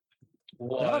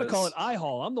was, I ought to call it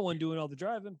I-Haul. I'm the one doing all the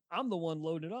driving. I'm the one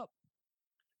loading it up.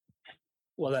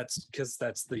 well, that's because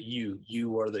that's the you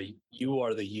are the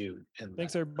you. And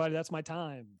Thanks everybody. That's my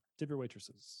time. Tip your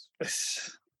waitresses.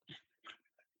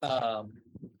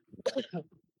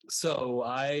 So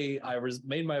I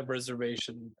made my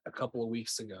reservation a couple of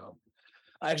weeks ago.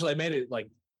 Actually, I made it like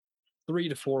 3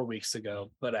 to 4 weeks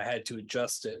ago, but I had to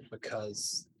adjust it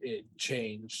because it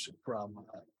changed from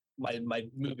my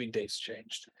moving dates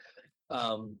changed.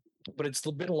 But it's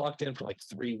been locked in for like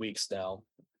 3 weeks now,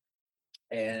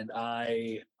 and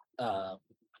I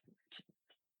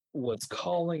was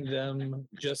calling them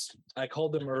I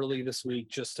called them early this week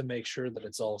just to make sure that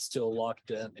it's all still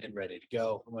locked in and ready to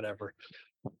go, whatever.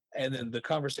 And then the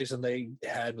conversation they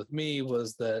had with me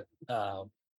was that,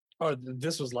 or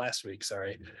this was last week,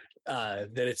 sorry, that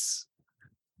it's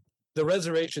the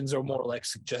reservations are more like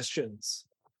suggestions,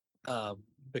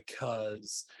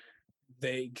 because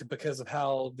of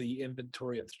how the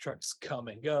inventory of the trucks come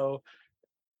and go.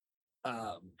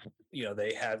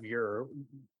 They have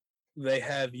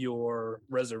your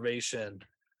reservation,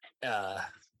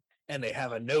 and they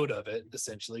have a note of it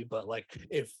essentially, but like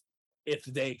if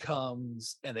they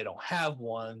comes and they don't have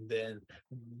one, then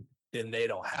they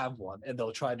don't have one, and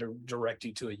they'll try to direct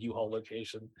you to a U-Haul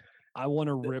location. I want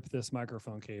to rip this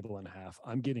microphone cable in half.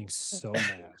 I'm getting so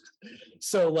mad.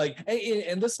 So like,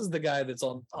 and this is the guy that's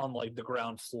on like the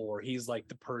ground floor. He's like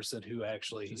the person who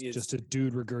actually is just a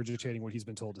dude regurgitating what he's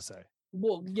been told to say.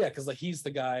 Well, yeah, because like he's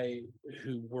the guy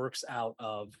who works out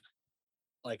of,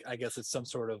 like, I guess it's some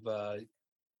sort of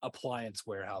appliance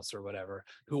warehouse or whatever.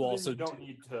 Who also don't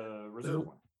need to reserve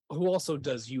one. Who also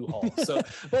does U-Haul. So,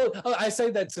 well, I say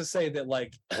that to say that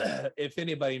like, if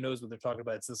anybody knows what they're talking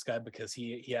about, it's this guy, because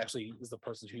he actually is the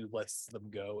person who lets them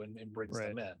go and brings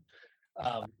them in.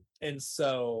 And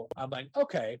so I'm like,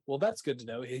 okay, well, that's good to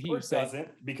know. He doesn't,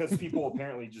 because people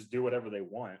apparently just do whatever they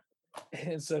want.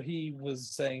 And so he was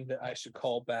saying that I should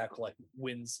call back like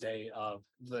Wednesday of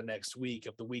the next week,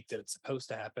 of the week that it's supposed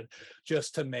to happen,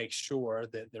 just to make sure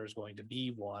that there's going to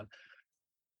be one.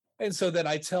 And so then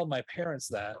I tell my parents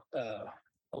that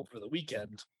over the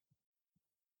weekend,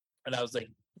 and I was like,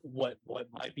 what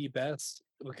might be best?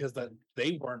 Because that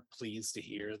they weren't pleased to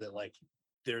hear that like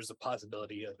there's a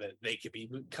possibility of it. They could be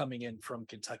coming in from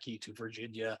Kentucky to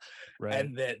Virginia,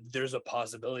 and that there's a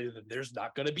possibility that there's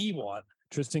not going to be one.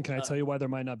 Tristan, can I tell you why there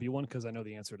might not be one? Because I know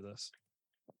the answer to this.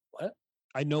 What?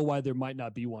 I know why there might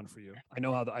not be one for you. I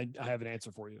know how I have an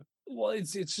answer for you. Well,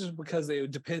 it's just because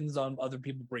it depends on other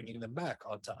people bringing them back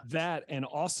on time. That, and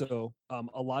also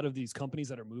a lot of these companies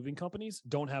that are moving companies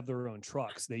don't have their own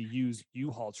trucks. They use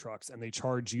U-Haul trucks, and they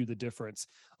charge you the difference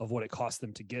of what it costs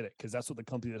them to get it. Because that's what the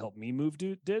company that helped me move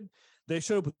did. They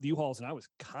showed up with U-Hauls, and I was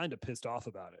kind of pissed off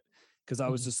about it. Because I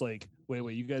was just like,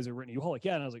 wait, you guys are renting U-Haul? Like,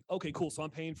 yeah. And I was like, okay, cool. So I'm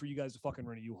paying for you guys to fucking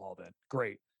rent a U-Haul then.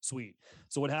 Great. Sweet.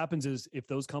 So what happens is if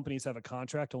those companies have a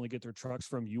contract to only get their trucks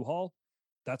from U-Haul,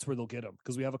 that's where they'll get them.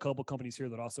 Because we have a couple companies here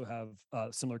that also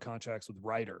have similar contracts with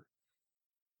Ryder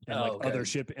and Oh, like okay. other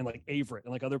ship and like Averett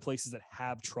and like other places that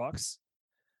have trucks,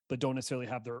 but don't necessarily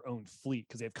have their own fleet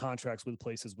because they have contracts with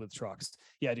places with trucks.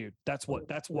 Yeah, dude, that's why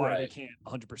they Right. can't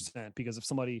 100%. Because if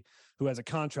somebody who has a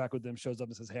contract with them shows up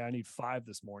and says, "Hey, I need 5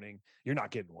 this morning," you're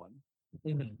not getting one.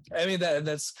 Mhm. I mean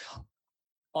that's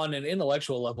on an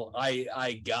intellectual level.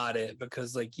 I got it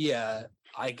because like yeah,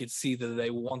 I could see that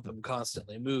they want them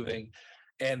constantly moving,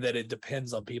 and that it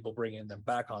depends on people bringing them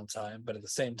back on time. But at the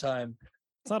same time,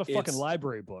 It's not a fucking It's-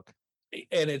 library book.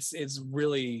 and it's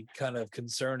really kind of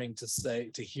concerning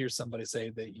to hear somebody say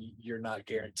that you're not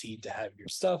guaranteed to have your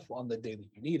stuff on the day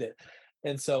that you need it.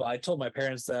 And so I told my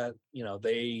parents that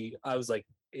I was like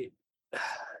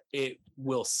it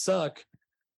will suck,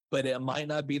 but it might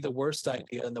not be the worst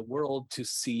idea in the world to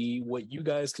see what you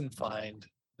guys can find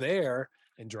there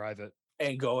And drive it.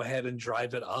 and go ahead and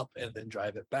drive it up and then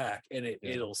drive it back. And Yeah.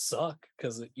 it'll suck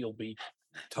because you'll be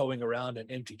towing around an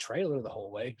empty trailer the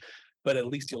whole way, but at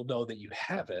least you'll know that you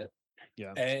have it.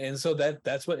 Yeah. And so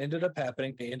that's what ended up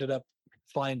happening. They ended up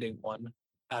finding one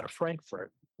out of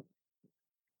Frankfurt.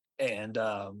 And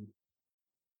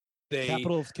they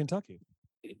Capital of Kentucky.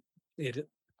 it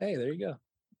hey, there you go.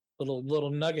 Little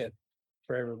nugget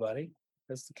for everybody.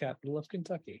 That's the capital of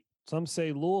Kentucky. Some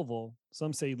say Louisville,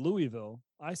 some say Louisville.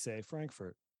 I say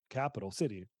Frankfurt, capital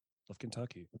city of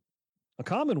Kentucky. A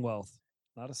commonwealth,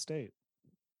 not a state.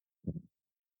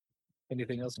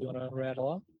 Anything else you want to rattle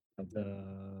off?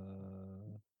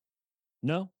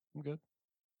 No, I'm good.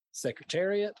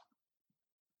 Secretariat.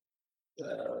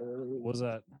 What was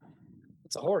that?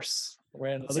 It's a horse.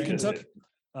 Ran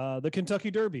The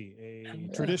Kentucky Derby, a Yeah.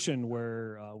 tradition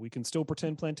where we can still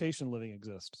pretend plantation living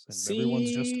exists, and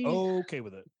everyone's just See? okay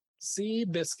with it. Sea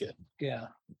Biscuit. Yeah.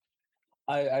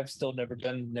 I've still never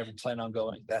plan on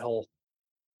going. That whole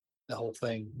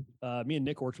thing. Me and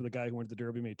Nick worked with a guy who went to the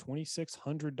Derby, made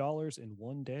 $2,600 in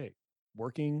one day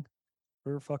working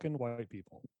for fucking white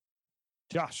people.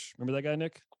 Josh, remember that guy,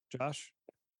 Nick? Josh?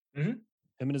 Mhm.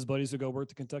 Him and his buddies would go work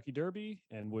the Kentucky Derby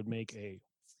and would make a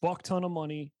fuck ton of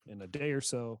money in a day or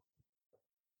so.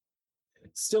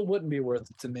 It still wouldn't be worth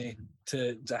it to me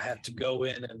to have to go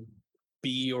in and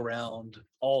be around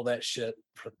all that shit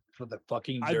for the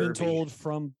fucking I've been Derby. told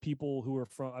from people who are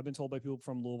from, I've been told by people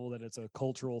from Louisville that it's a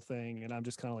cultural thing, and I'm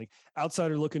just kind of like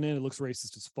outsider looking in. It looks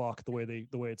racist as fuck the way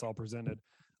it's all presented.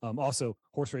 Also,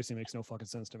 horse racing makes no fucking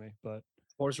sense to me. But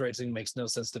Horse racing makes no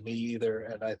sense to me either,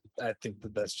 and I think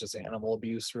that's just animal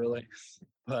abuse, really.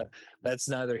 But that's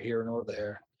neither here nor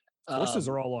there. horses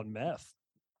are all on meth.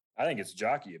 I think it's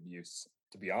jockey abuse,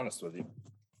 to be honest with you.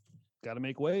 Got to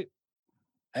make weight.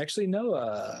 I actually know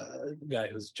a guy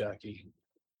who's a jockey.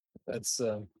 That's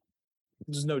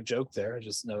there's no joke there. I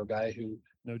just know a guy who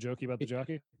No jokey about the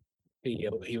jockey. he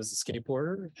was a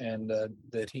skateboarder and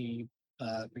that he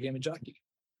became a jockey.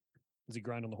 Does he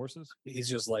grind on the horses? He's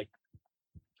just like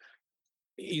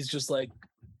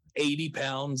 80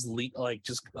 pounds, like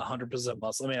just 100%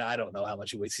 muscle. I mean, I don't know how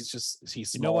much he weighs. He's You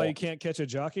small. know why you can't catch a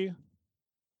jockey?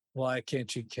 Why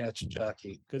can't you catch a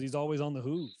jockey? Because he's always on the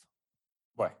hoof.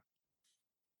 Why?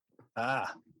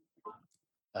 Ah.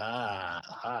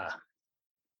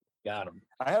 Got him.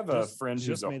 I have a Just- friend who's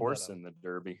just a made that horse up. in the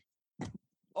Derby.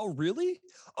 Oh, really?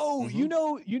 Oh,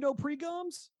 Mhm. you know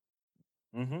pre-gums?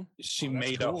 Mm-hmm. She Oh, that's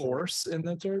made a cool. horse in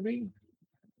the Derby.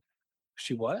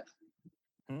 She what?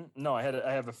 No, I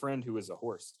have a friend who is a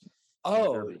horse.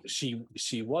 Oh, Derby.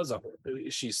 she was a horse.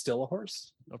 She's still a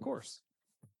horse. Of course.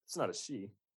 It's not a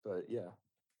she, but yeah.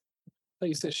 I thought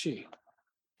you said she.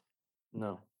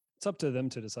 No. It's up to them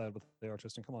to decide what they are,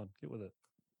 Tristan. Come on, get with it.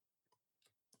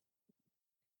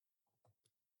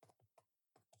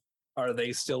 Are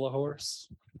they still a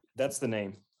horse? That's the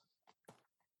name.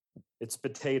 It's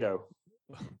potato.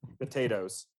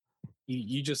 Potatoes.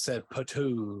 You just said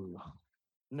patu.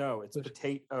 No, it's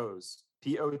potatoes.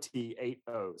 Pot 8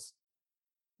 O's.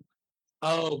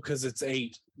 Oh, because it's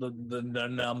 8. The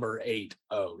number 8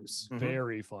 O's. Mhm.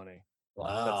 Very funny.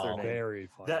 Wow. their name. Very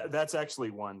funny. That's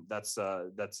actually one. That's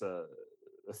a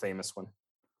famous one.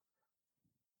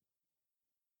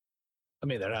 I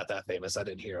mean, they're not that famous. I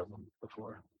didn't hear of them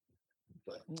before.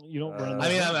 But You don't run. Uh, I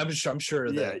mean, I'm sure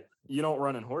Yeah, that you don't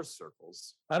run in horse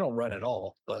circles. I don't run at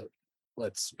all. But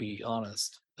let's be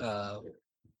honest. You know,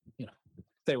 if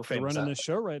they were They're famous. running this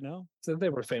show right now. If they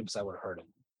were famous, I would have heard them.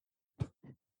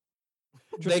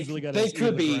 Tristan's really got they his ear to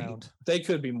could the be. ground. They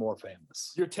could be more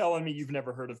famous. You're telling me you've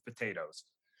never heard of potatoes?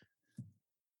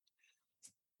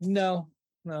 No.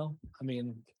 I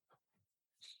mean,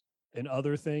 And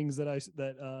other things that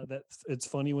that it's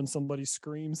funny when somebody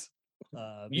screams.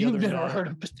 The You've other never night- heard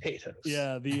of potatoes.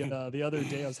 Yeah, the other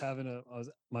day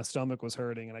my stomach was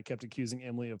hurting, and I kept accusing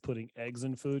Emily of putting eggs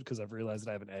in food because I've realized that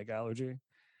I have an egg allergy.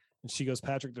 And she goes,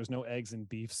 "Patrick, there's no eggs in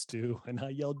beef stew." And I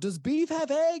yelled, "Does beef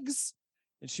have eggs?"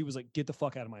 And she was like, "Get the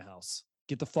fuck out of my house.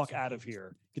 Get the fuck out of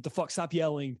here. Get the fuck, stop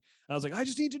yelling." And I was like, "I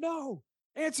just need to know.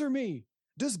 Answer me.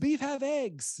 Does beef have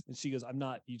eggs?" And she goes, "I'm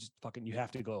not, you just fucking, you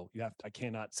have to go. I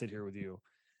cannot sit here with you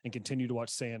and continue to watch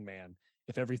Sandman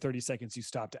if every 30 seconds you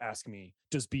stop to ask me,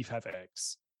 does beef have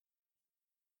eggs?"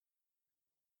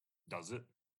 Does it?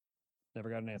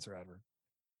 Never got an answer out of her.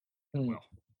 Hmm. Well,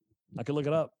 I could look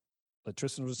it up, but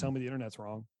Tristan was telling me the internet's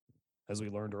wrong, as we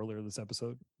learned earlier this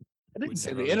episode. I didn't Would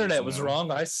say never the let internet us was know.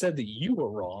 wrong. I said that you were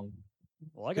wrong.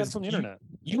 Well, I got it 'Cause from the you- internet.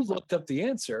 You looked up the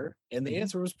answer, and the Mhm.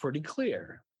 answer was pretty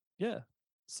clear. Yeah.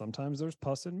 Sometimes there's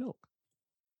pus in milk.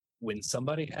 When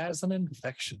somebody has an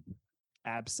infection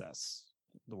Abscess,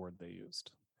 the word they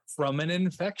used. from an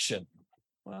infection,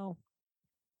 Well,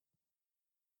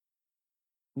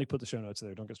 Nick put the show notes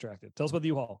there. Don't get distracted. Tell us about the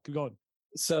U-Haul. Keep going.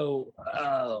 so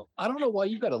I don't know why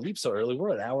you got to leave so early.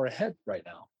 We're an hour ahead right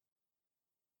now.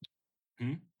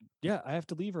 Yeah, I have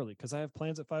to leave early because I have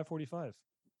plans at 5:45.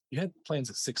 You had plans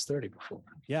at 6:30 before.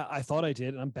 Yeah, I thought I did,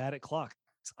 and I'm bad at clocks.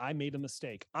 I made a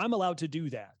mistake. I'm allowed to do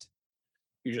that.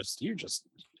 You're just Yeah,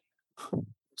 I'm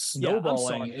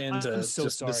snowballing sorry. into I'm so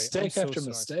just sorry. I'm mistake so after sorry.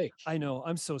 mistake. I know.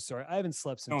 I'm so sorry. I haven't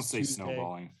slept since don't say Tuesday.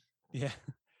 snowballing. Yeah.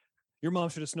 Your mom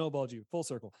should have snowballed you. Full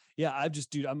circle. Yeah,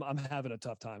 I'm having a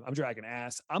tough time. I'm dragging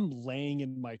ass. I'm laying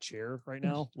in my chair right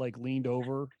now, like leaned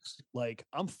over, like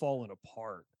I'm falling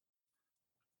apart.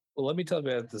 Well, let me tell you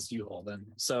about this U-Haul then.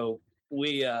 So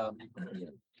we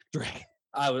Drag.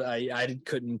 I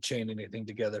couldn't chain anything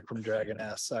together from Dragon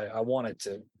S. I wanted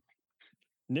to.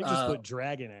 Nick just Uh, put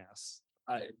dragon ass.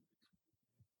 That's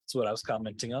what I was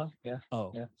commenting on. Yeah.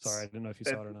 Oh, yeah. sorry. I didn't know if you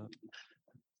saw it or not.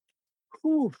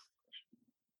 Whew.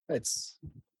 It's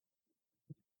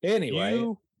anyway.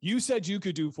 You said you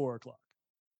could do 4:00.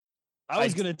 I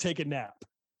was I- gonna take a nap.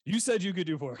 You said you could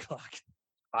do 4:00.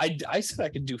 I said I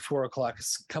could do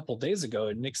 4:00 a couple days ago,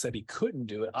 and Nick said he couldn't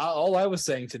do it. All I was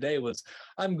saying today was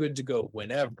I'm good to go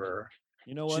whenever.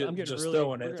 You know what? I'm getting just really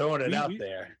throwing it out we-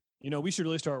 there. You know, we should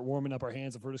really start warming up our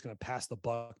hands if we're just gonna pass the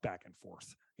buck back and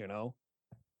forth. You know,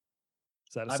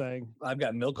 is that a saying? I've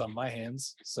got milk on my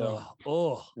hands, so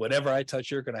oh, whatever I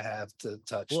touch, you're gonna have to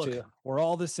touch look, too. we're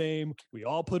all the same. We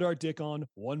all put our dick on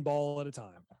one ball at a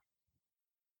time.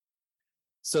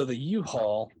 So the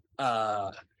U-Haul,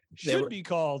 They Should were- be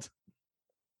called.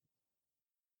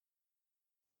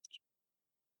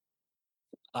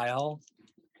 aisle.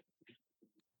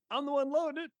 I'm the one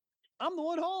loading it. I'm the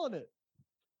one hauling it.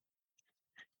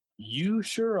 You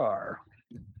sure are.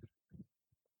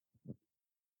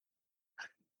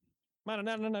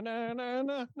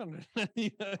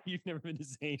 You've never been to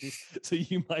Zany's, so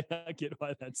you might not get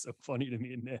why that's so funny to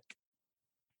me and Nick.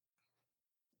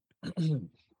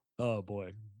 Oh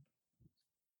boy.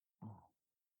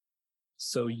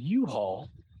 So U-Haul,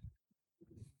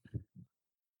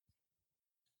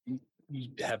 you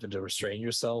happen to restrain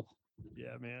yourself.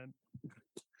 Yeah, man.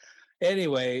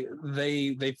 Anyway,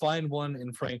 they find one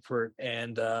in Frankfurt,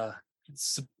 and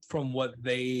from what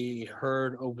they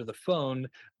heard over the phone,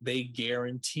 they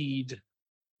guaranteed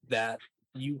that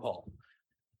U-Haul.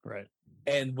 Right.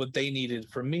 And what they needed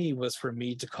from me was for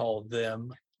me to call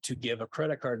them to give a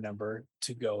credit card number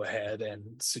to go ahead and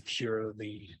secure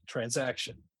the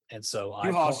transaction. And so I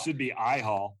U-Haul call- should be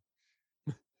I-Haul.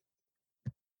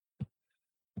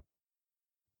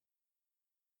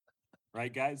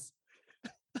 Right, guys?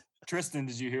 Tristan,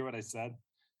 did you hear what I said?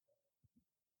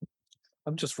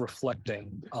 I'm just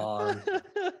reflecting on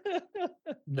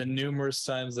the numerous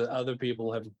times that other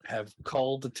people have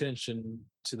called attention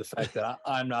to the fact that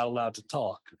I'm not allowed to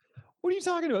talk. What are you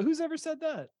talking about? Who's ever said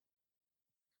that?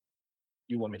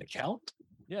 You want me to count?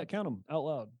 Yeah, count them out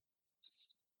loud.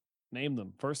 Name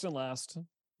them first and last,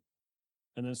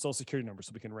 and then social security number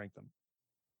so we can rank them.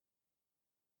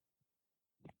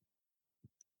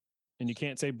 And you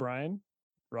can't say Brian,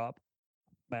 Rob,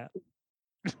 Matt.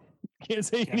 Can't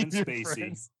say any Kevin of your Spacey.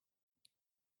 friends.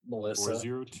 Melissa,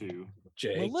 402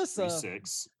 Jake, Melissa.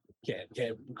 36.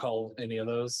 can't call any of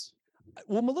those.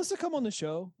 Will Melissa come on the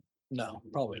show? No,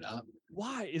 probably not.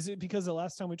 Why? Is it because the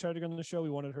last time we tried to go on the show, we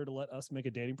wanted her to let us make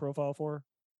a dating profile for her?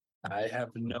 I have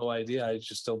no idea. I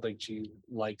just don't think she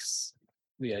likes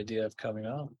the idea of coming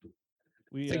on.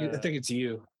 We I think it's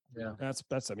you. Yeah. that's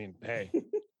I mean, hey.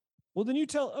 Well, then you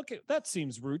tell. Okay, that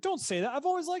seems rude. Don't say that. I've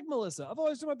always liked Melissa. I've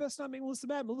always done my best not to make Melissa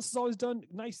mad. Melissa's always done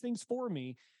nice things for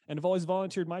me, and I've always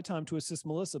volunteered my time to assist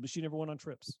Melissa, but she never went on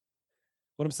trips.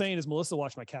 What I'm saying is, Melissa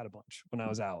watched my cat a bunch when I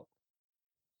was out.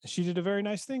 She did a very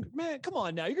nice thing. Man, come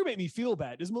on now. You're gonna make me feel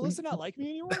bad. Does Melissa not like me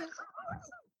anymore?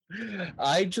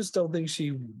 I just don't think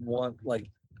she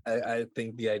I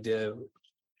think the idea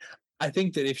I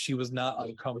think that if she was not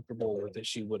uncomfortable with it,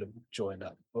 she would have joined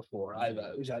up before.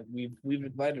 We've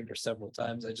invited her several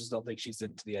times. I just don't think she's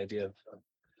into the idea of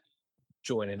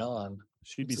joining on.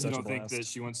 She'd be So you such a don't think that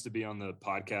blast. she wants to be on the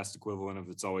podcast equivalent of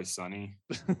It's Always Sunny?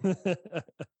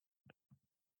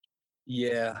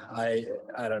 Yeah, I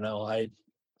don't know.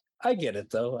 I get it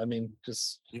though. I mean,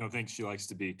 just You don't think she likes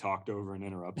to be talked over and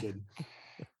interrupted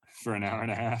for an hour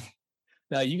and a half?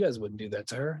 now you guys wouldn't do that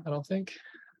to her. I don't think.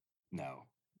 No.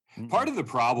 Part of the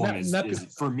problem Not- is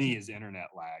for me is internet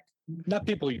lag. Not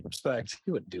people you respect.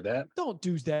 You wouldn't do that. Don't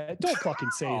do that. Don't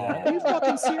fucking say that. Are you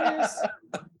fucking serious?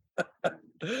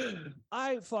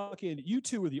 You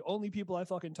two were the only people I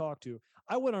fucking talked to.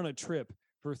 I went on a trip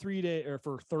for 3 days or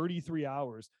for 33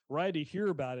 hours where I had to hear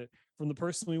about it from the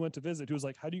person we went to visit who was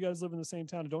like, how do you guys live in the same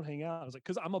town and don't hang out? I was like,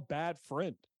 because I'm a bad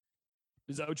friend.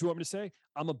 Is that what you want me to say?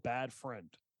 I'm a bad friend.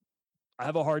 I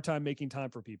have a hard time making time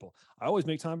for people. I always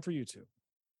make time for you two.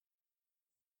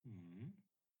 Mhm.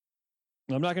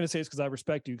 And I'm not going to say it's because I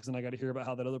respect you, because then I got to hear about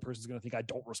how that other person's going to think I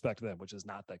don't respect them, which is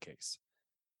not the case.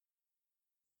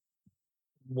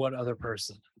 What other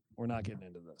person? We're not getting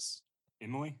into this.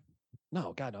 Emily?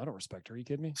 No, God, no, I don't respect her. Are you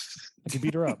kidding me? I could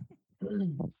beat her up.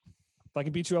 If I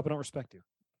can beat you up, I don't respect you.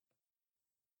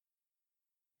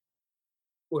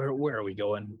 Where are we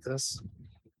going with this?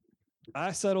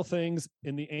 I settle things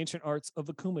in the ancient arts of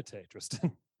the kumite,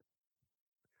 Tristan.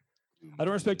 I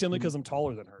don't respect Emily because I'm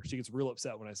taller than her. She gets real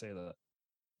upset when I say that.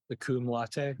 The cum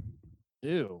latte.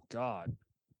 Ew, God.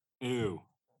 Ew.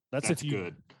 That's That's if you.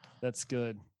 good. That's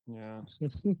good. Yeah.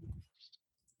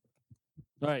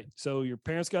 All right. So your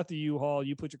parents got the U-Haul.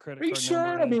 You put your credit Are you card sure?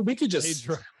 number I in. mean, we could They just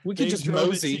dro- we could they just drove it to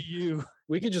mosey. you.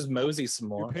 We could just mosey some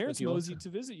more. Your if parents you want moseyed to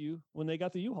visit you when they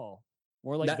got the U-Haul.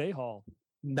 More like That- they haul.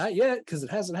 Not yet, because it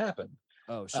hasn't happened.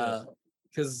 Oh shit.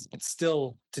 Because it's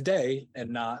still today and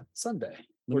not Sunday.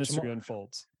 The or mystery tomorrow.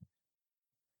 unfolds.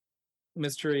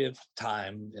 Mystery of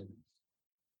time and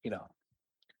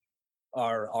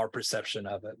our perception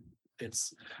of it.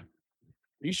 It's.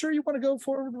 Are you sure you want to go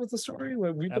forward with the story?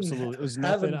 We've been Absolutely. It was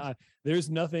having- nothing.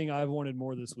 There's nothing I've wanted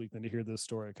more this week than to hear this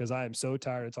story, because I am so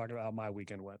tired of talking about how my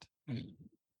weekend went.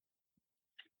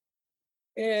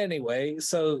 Anyway,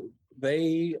 so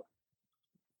they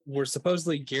were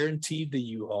supposedly guaranteed the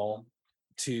U-Haul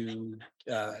to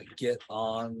get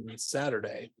on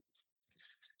Saturday.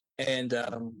 And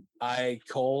I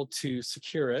called to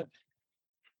secure it.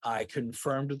 I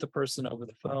confirmed with the person over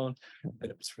the phone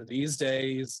that it was for these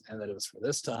days and that it was for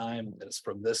this time, that it's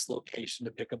from this location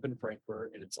to pick up in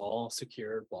Frankfurt, and it's all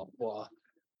secured, blah, blah, blah.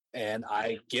 And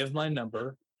I give my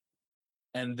number,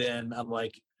 and then I'm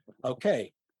like,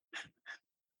 okay,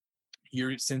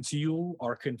 since you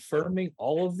are confirming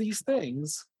all of these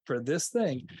things for this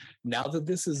thing, now that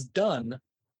this is done,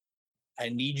 I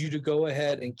need you to go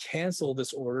ahead and cancel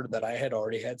this order that I had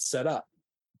already had set up.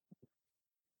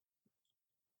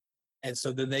 And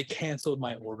so then they canceled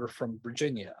my order from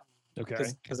Virginia Okay.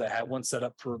 because I had one set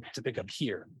up to pick up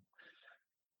here.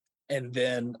 And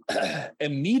then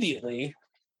immediately,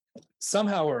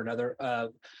 somehow or another,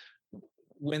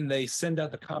 when they send out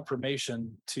the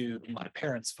confirmation to my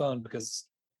parents' phone, because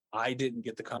I didn't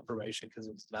get the confirmation because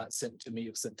it was not sent to me,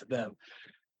 it was sent to them.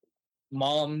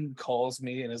 Mom calls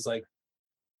me and is like,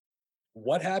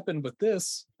 what happened with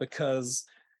this? Because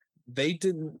they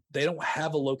don't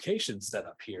have a location set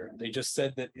up here. They just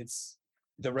said that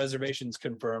the reservation's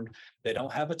confirmed. They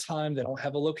don't have a time, they don't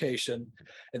have a location.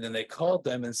 And then they called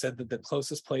them and said that the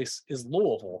closest place is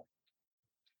Louisville,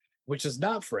 which is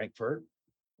not Frankfurt.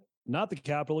 Not the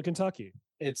capital of Kentucky.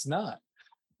 It's not.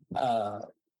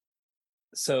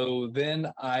 So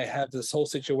then I have this whole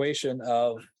situation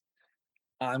of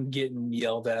I'm getting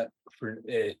yelled at for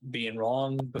it being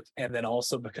wrong, and then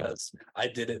also because I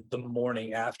did it the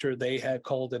morning after they had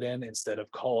called it in instead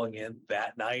of calling in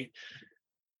that night,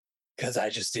 because I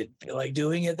just didn't feel like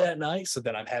doing it that night. So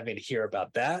then I'm having to hear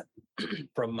about that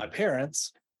from my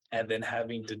parents, and then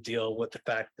having to deal with the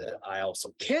fact that I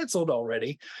also canceled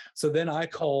already. So then I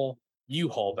call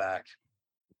U-Haul back,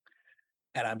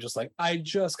 and I'm just like, I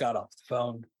just got off the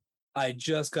phone. I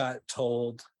just got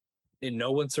told in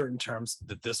no uncertain terms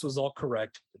that this was all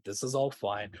correct, that this is all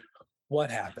fine.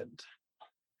 What happened?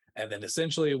 And then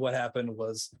essentially what happened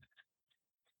was,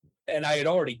 and I had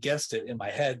already guessed it in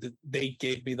my head, that they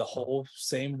gave me the whole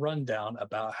same rundown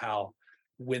about how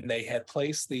when they had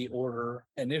placed the order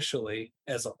initially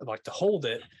as like to hold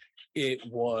it, it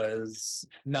was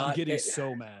I'm not getting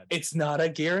so mad. it's not a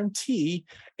guarantee.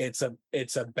 It's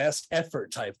a best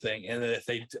effort type thing. And then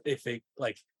if they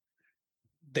like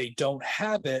they don't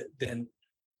have it, then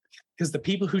because the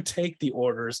people who take the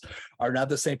orders are not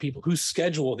the same people who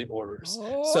schedule the orders.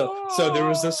 So there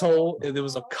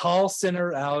was a call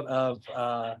center out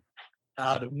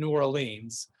of New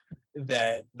Orleans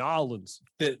that Nolans.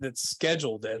 that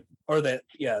scheduled it, or that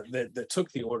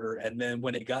took the order, and then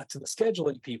when it got to the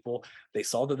scheduling people, they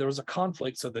saw that there was a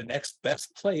conflict, so the next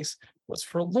best place was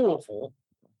for Louisville.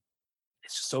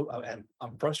 It's just so, and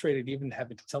I'm frustrated even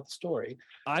having to tell the story.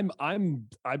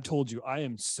 I've told you, I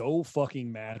am so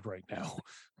fucking mad right now.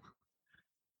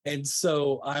 And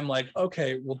so I'm like,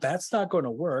 okay, well, that's not going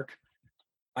to work.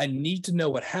 I need to know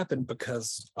what happened,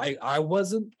 because I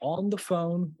wasn't on the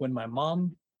phone when my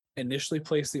mom initially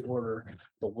placed the order,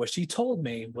 but what she told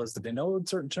me was that they know in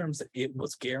certain terms that it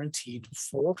was guaranteed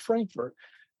for Frankfurt,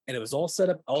 and it was all set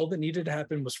up. All that needed to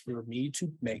happen was for me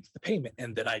to make the payment,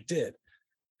 and that I did.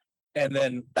 And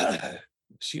then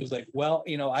she was like, well,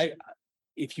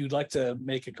 if you'd like to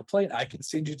make a complaint, I can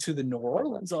send you to the New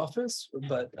Orleans office,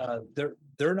 but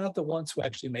they're not the ones who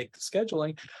actually make the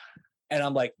scheduling. And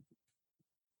I'm like,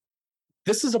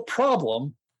 this is a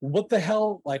problem. What the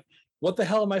hell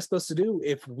am I supposed to do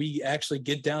if we actually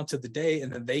get down to the day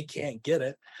and then they can't get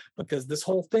it? Because this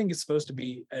whole thing is supposed to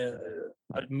be a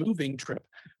moving trip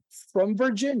from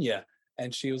Virginia.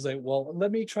 And she was like, well, let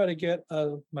me try to get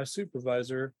my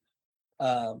supervisor.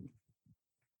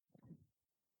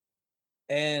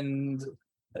 And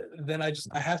then I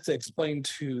have to explain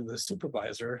to the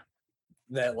supervisor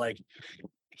that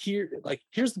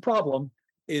here's the problem,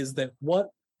 is that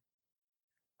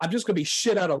I'm just going to be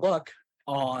shit out of luck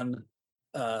on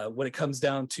when it comes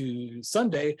down to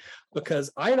Sunday,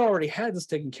 because I had already had this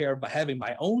taken care of by having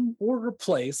my own order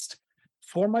placed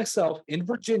for myself in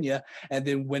Virginia. And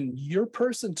then when your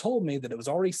person told me that it was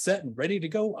already set and ready to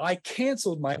go, I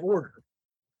canceled my order.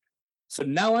 So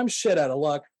now I'm shit out of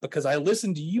luck because I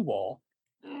listened to you all.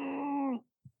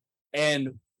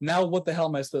 And now what the hell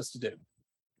am I supposed to do?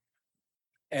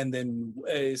 And then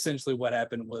essentially what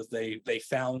happened was they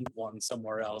found one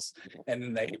somewhere else, and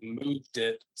then they moved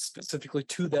it specifically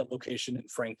to that location in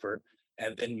Frankfurt,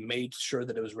 and then made sure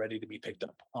that it was ready to be picked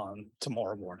up on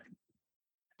tomorrow morning.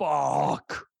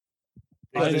 Fuck.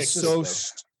 They I'm fixed it, so though.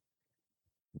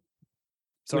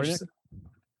 sorry, Which Nick? is-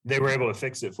 They were able to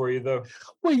fix it for you though.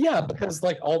 Well, yeah, because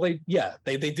like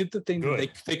they did the thing that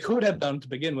Good. they could have done to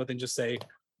begin with, and just say,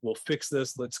 we'll fix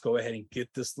this. Let's go ahead and get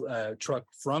this truck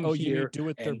from Oh, you here. mean do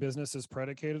what their and- business is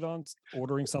predicated on,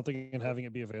 ordering something and having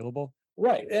it be available?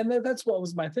 Right. And that's what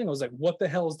was my thing. I was like, what the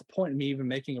hell is the point in me even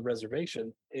making a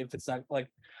reservation if it's not like,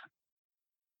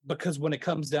 because when it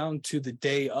comes down to the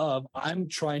day of, I'm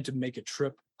trying to make a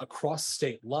trip across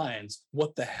state lines.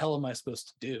 What the hell am I supposed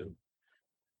to do?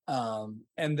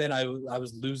 And then I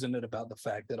was losing it about the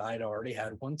fact that I'd already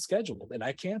had one scheduled and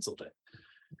I canceled it.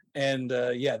 And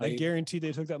I they guarantee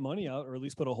they took that money out, or at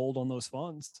least put a hold on those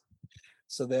funds.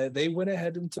 so they went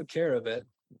ahead and took care of it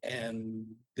and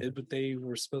did what they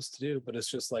were supposed to do. But it's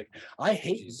just like, I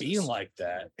hate being Jesus. like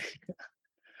that.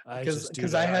 I 'Cause- just,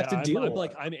 'cause dude, I have to deal I'm with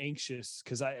like, it. I'm anxious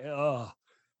because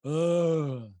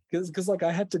Because like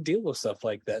I had to deal with stuff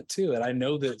like that too, and I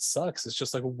know that it sucks. It's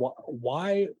just like,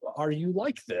 why are you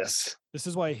like this? this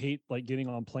is why I hate like getting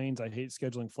on planes. I hate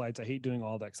scheduling flights. I hate doing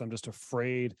all that because I'm just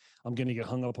afraid I'm going to get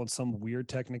hung up on some weird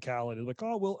technicality. Like,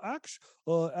 oh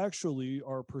well, actually,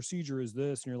 our procedure is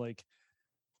this, and you're like,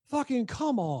 fucking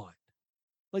come on,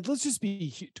 like let's just be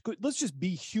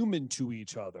human to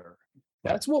each other.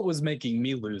 That's what was making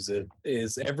me lose it.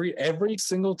 Is every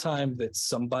single time that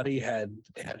somebody had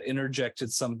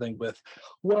interjected something with,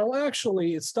 well,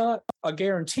 actually, it's not a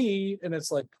guarantee, and it's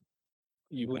like,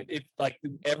 like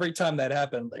every time that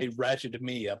happened, it ratcheted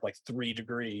me up like 3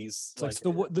 degrees. It's like,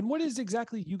 so then what is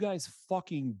exactly you guys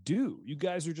fucking do? You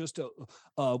guys are just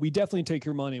we definitely take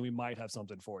your money. We might have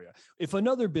something for you. If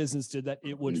another business did that,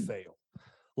 it would fail.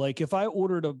 Like if I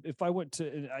went to,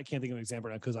 and I can't think of an example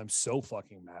now because I'm so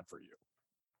fucking mad for you.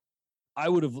 I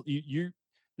would have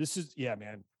this is, yeah,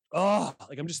 man. Oh,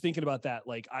 like I'm just thinking about that.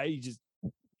 Like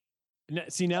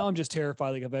see, now I'm just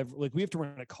terrified. Like we have to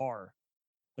rent a car.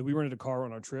 Like we rented a car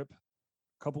on our trip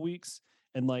a couple weeks,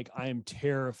 and like I am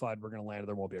terrified we're gonna land and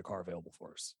there won't be a car available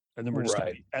for us. And then we're just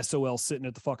gonna be SOL sitting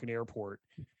at the fucking airport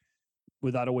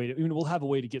without a way to, we'll have a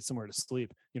way to get somewhere to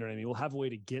sleep. You know what I mean? We'll have a way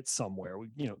to get somewhere.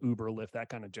 Uber, Lyft, that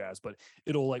kind of jazz, but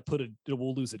it'll like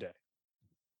we'll lose a day.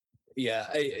 Yeah,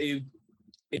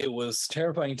 it was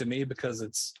terrifying to me because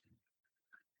it's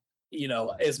you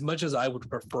know, as much as I would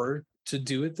prefer to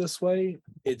do it this way,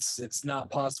 it's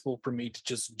not possible for me to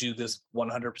just do this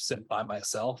 100% by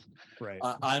myself. Right.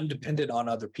 I'm dependent on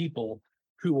other people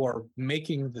who are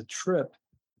making the trip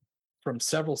from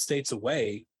several states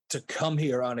away to come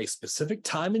here on a specific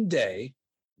time and day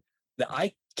that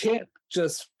I can't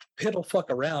just piddle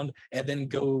fuck around and then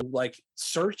go like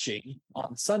searching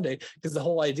on Sunday, because the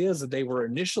whole idea is that they were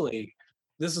initially,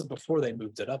 this is before they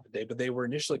moved it up a day, but they were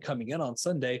initially coming in on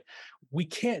Sunday. We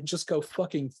can't just go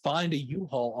fucking find a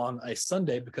U-Haul on a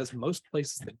Sunday because most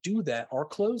places that do that are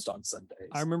closed on Sundays.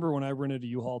 I remember when I rented a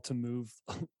U-Haul to move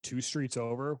 2 streets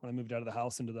over when I moved out of the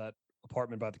house into that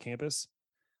apartment by the campus.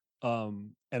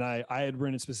 And I had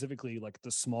rented specifically like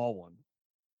the small one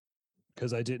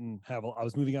because I didn't have, I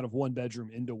was moving out of 1 bedroom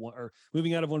into one, or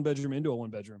moving out of 1 bedroom into a 1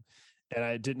 bedroom. And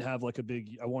I didn't have like a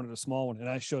big, I wanted a small one. And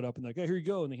I showed up and like, hey, here you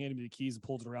go. And they handed me the keys and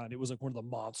pulled it around. It was like one of the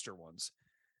monster ones.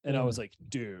 And I was like,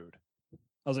 dude,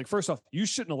 I was like, first off, you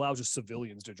shouldn't allow just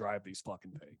civilians to drive these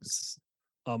fucking things.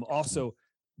 Also,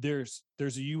 there's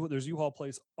U-Haul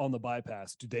place on the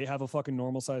bypass. Do they have a fucking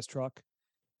normal sized truck?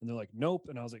 And they're like, nope.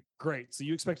 And I was like, great. So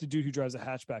you expect a dude who drives a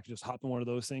hatchback to just hop in one of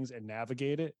those things and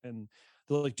navigate it? And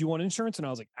they're like, do you want insurance? And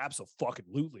I was like,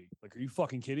 absolutely. Like, are you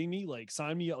fucking kidding me? Like,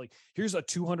 sign me up. Like, here's a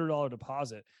 $200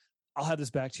 deposit. I'll have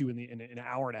this back to you in an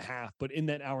hour and a half. But in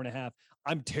that hour and a half,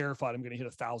 I'm terrified I'm going to hit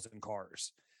 1,000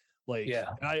 cars. Like, yeah.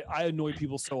 And I annoyed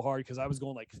people so hard because I was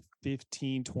going like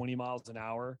 15, 20 miles an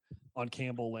hour on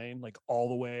Campbell Lane, like all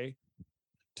the way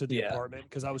to the apartment.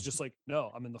 Because I was just like,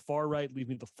 no, I'm in the far right. Leave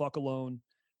me the fuck alone.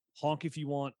 Honk if you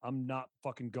want. I'm not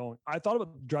fucking going. I thought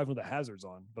about driving with the hazards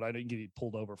on, but I didn't get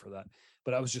pulled over for that.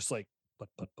 But I was just like,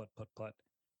 but.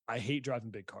 I hate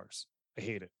driving big cars. I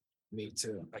hate it. Me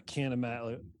too. I can't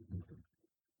imagine.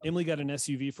 Emily got an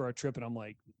SUV for our trip, and I'm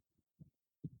like,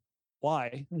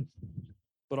 why?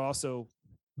 But also,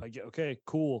 I get, okay,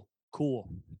 cool.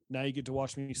 Now you get to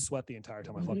watch me sweat the entire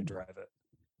time I fucking drive it.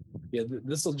 Yeah,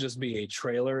 this will just be a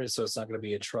trailer, so it's not going to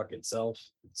be a truck itself.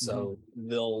 So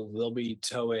they'll be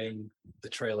towing the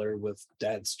trailer with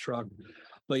Dad's truck.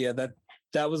 But yeah,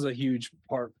 that was a huge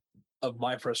part of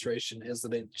my frustration, is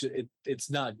that it's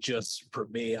not just for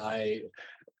me. I'm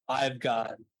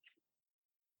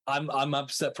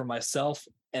upset for myself,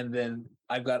 and then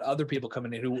I've got other people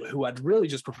coming in who I'd really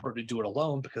just prefer to do it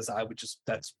alone, because I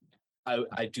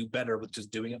do better with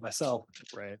just doing it myself.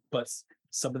 Right. But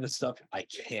some of the stuff I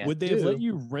can't. Would they have let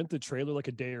you rent the trailer like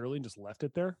a day early and just left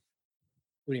it there?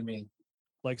 What do you mean?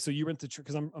 Like, so you rent the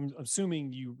because I'm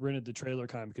assuming you rented the trailer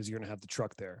kind because you're gonna have the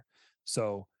truck there.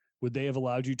 So would they have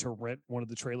allowed you to rent one of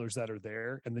the trailers that are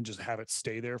there and then just have it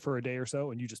stay there for a day or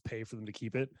so, and you just pay for them to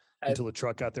keep it until the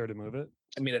truck got there to move it?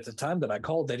 I mean, at the time that I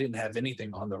called, they didn't have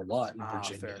anything on their lot in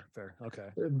Virginia. Fair. Okay.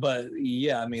 But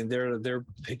yeah, I mean, they're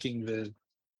picking the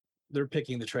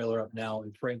trailer up now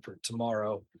in Frankfurt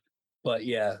tomorrow. But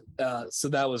yeah, so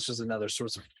that was just another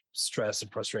source of stress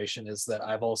and frustration, is that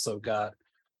I've also got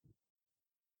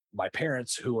my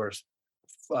parents who are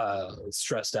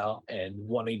stressed out and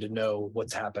wanting to know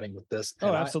what's happening with this.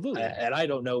 Oh, absolutely. And I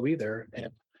don't know either. And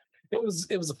it was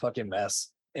a fucking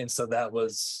mess. And so that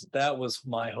was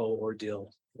my whole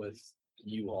ordeal with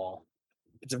U-Haul.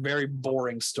 It's a very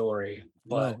boring story,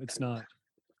 but no, it's not.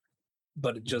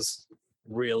 But it just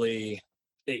really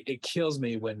it kills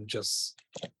me when just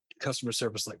customer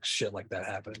service like shit like that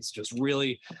happens. Just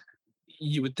really,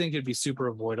 you would think it'd be super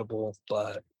avoidable,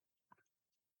 but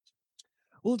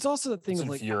well, it's also the thing It's of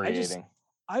like, infuriating.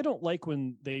 I don't like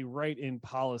when they write in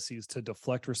policies to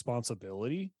deflect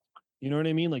responsibility. You know what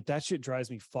I mean? Like, that shit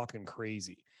drives me fucking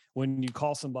crazy. When you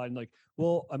call somebody and like,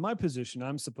 well, in my position,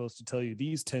 I'm supposed to tell you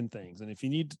these 10 things. And if you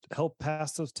need help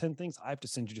pass those 10 things, I have to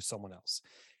send you to someone else.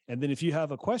 And then if you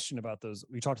have a question about those,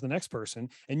 we talk to the next person,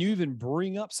 and you even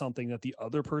bring up something that the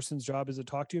other person's job is to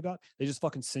talk to you about, they just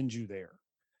fucking send you there.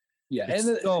 yeah. It's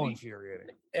And so infuriating.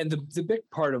 and the big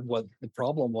part of what the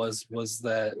problem was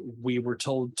that we were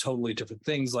told totally different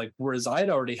things. Like, whereas I'd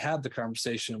already had the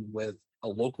conversation with a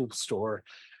local store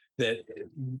that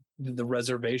the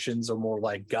reservations are more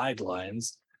like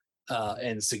guidelines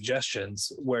and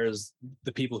suggestions, whereas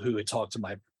the people who had talked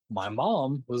to my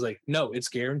mom was like, no, it's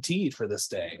guaranteed for this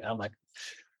day. And I'm like,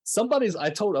 I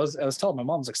was telling my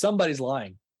mom, I was like, somebody's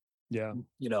lying, Yeah.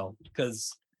 you know,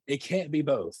 because it can't be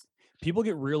both. People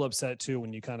get real upset too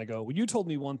when you kind of go, well, you told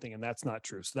me one thing and that's not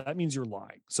true. So that means you're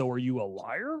lying. So are you a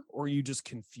liar or are you just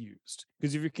confused?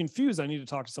 Because if you're confused, I need to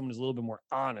talk to someone who's a little bit more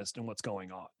honest in what's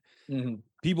going on. Mm-hmm.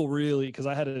 People really, because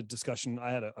I had a discussion, I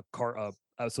had a car, I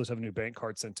was supposed to have a new bank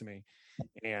card sent to me,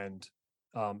 and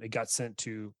it got sent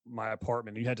to my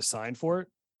apartment. You had to sign for it.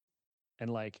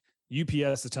 And like,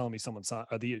 UPS is telling me someone signed,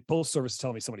 the Postal Service is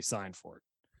telling me somebody signed for it.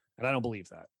 And I don't believe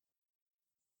that.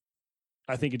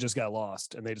 I think it just got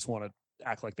lost and they just want to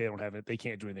act like they don't have it. They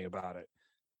can't do anything about it.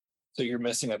 So you're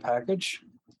missing a package?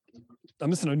 I'm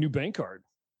missing a new bank card.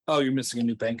 Oh, you're missing a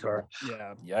new bank card.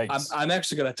 Yeah. Yikes. I'm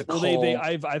actually gonna have to call. Well,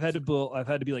 I've had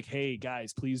to be like, hey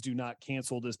guys, please do not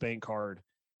cancel this bank card.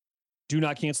 Do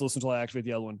not cancel this until I activate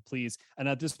the other one, please. And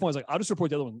at this point, I was like, I'll just report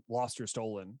the other one lost or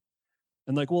stolen.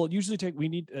 And like, well, usually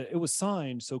it was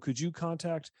signed. So could you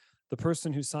contact the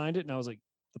person who signed it? And I was like,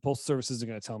 the Postal Service isn't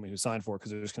going to tell me who signed for it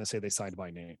because they're just going to say they signed my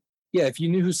name. Yeah, if you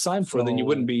knew who signed for it, then you So-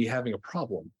 wouldn't be having a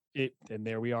problem. And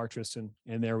there we are, Tristan.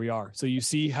 And there we are. So you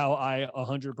see how I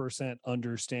 100%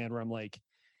 understand where I'm like,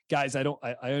 guys, I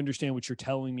understand what you're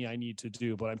telling me I need to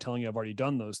do, but I'm telling you I've already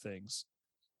done those things.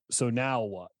 So now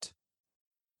what?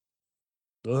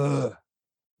 Ugh.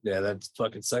 Yeah, that's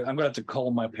fucking sick. I'm gonna have to call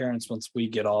my parents once we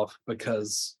get off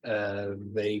because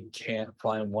they can't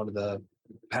find one of the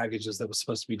packages that was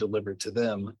supposed to be delivered to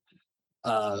them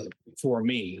for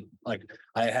me. Like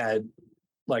I had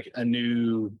like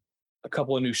a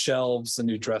couple of new shelves, a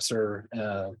new dresser,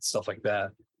 stuff like that.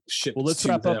 Shipped Well, let's to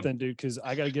wrap them. up then, dude, because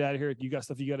I got to get out of here. You got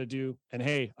stuff you got to do. And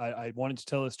hey, I wanted to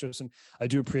tell this, Tristan, I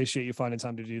do appreciate you finding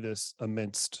time to do this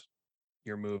amidst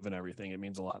your move and everything. It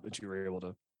means a lot that you were able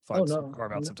to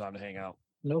carve out some time to hang out.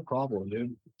 No problem,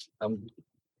 dude. I'm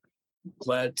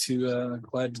glad to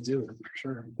do it for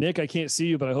sure. Nick, I can't see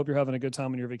you, but I hope you're having a good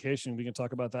time on your vacation. We can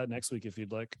talk about that next week if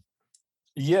you'd like.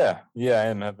 Yeah, I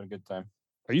am having a good time.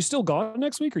 Are you still gone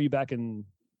next week? Or are you back in?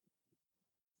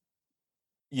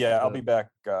 Yeah, I'll be back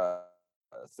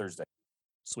Thursday.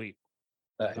 Sweet.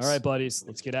 Nice. All right, buddies,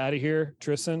 let's get out of here.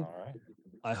 Tristan, All right.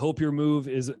 I hope your move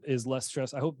is less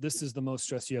stress. I hope this is the most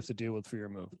stress you have to deal with for your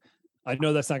move. I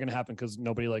know that's not going to happen because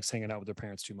nobody likes hanging out with their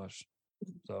parents too much.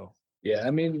 So Yeah,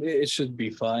 I mean, it should be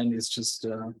fine. It's just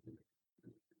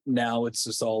now it's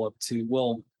just all up to,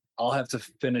 well, I'll have to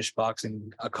finish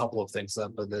boxing a couple of things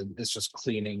up, but then it's just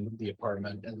cleaning the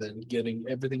apartment and then getting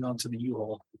everything onto the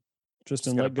U-Haul.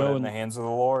 Tristan, Just gotta let put it go in the and hands of the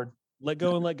Lord. let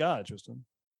go and let God, Tristan.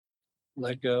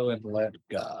 Let go and let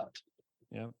God.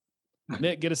 Yeah.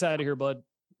 Nick, get us out of here, bud.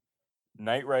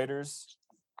 Night Riders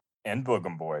and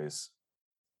Boogum Boys,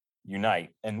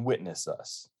 unite and witness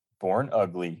us. Born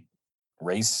ugly,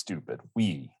 raised stupid.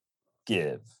 We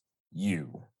give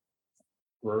you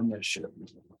Permission.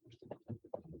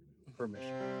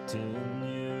 10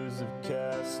 years of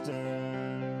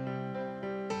casting,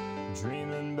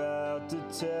 dreaming about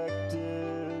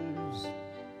detectives,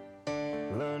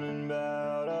 learning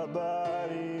about our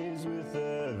bodies with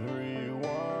everyone,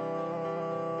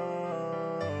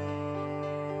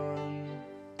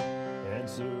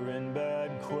 answering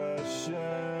bad questions,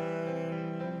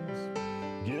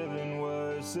 giving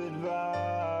worse advice,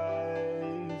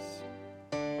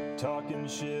 talking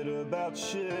shit about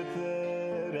shit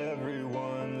that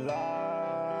everyone likes,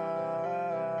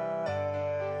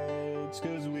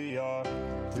 'cause we are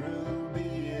through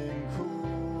being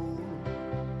cool.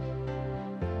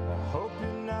 I hope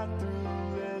you're not through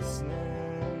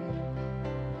listening.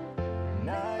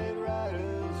 Night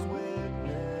Riders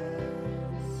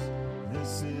witness,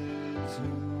 this is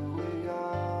who we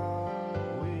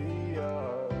are. We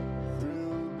are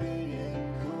through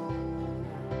being cool.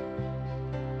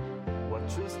 What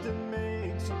Tristan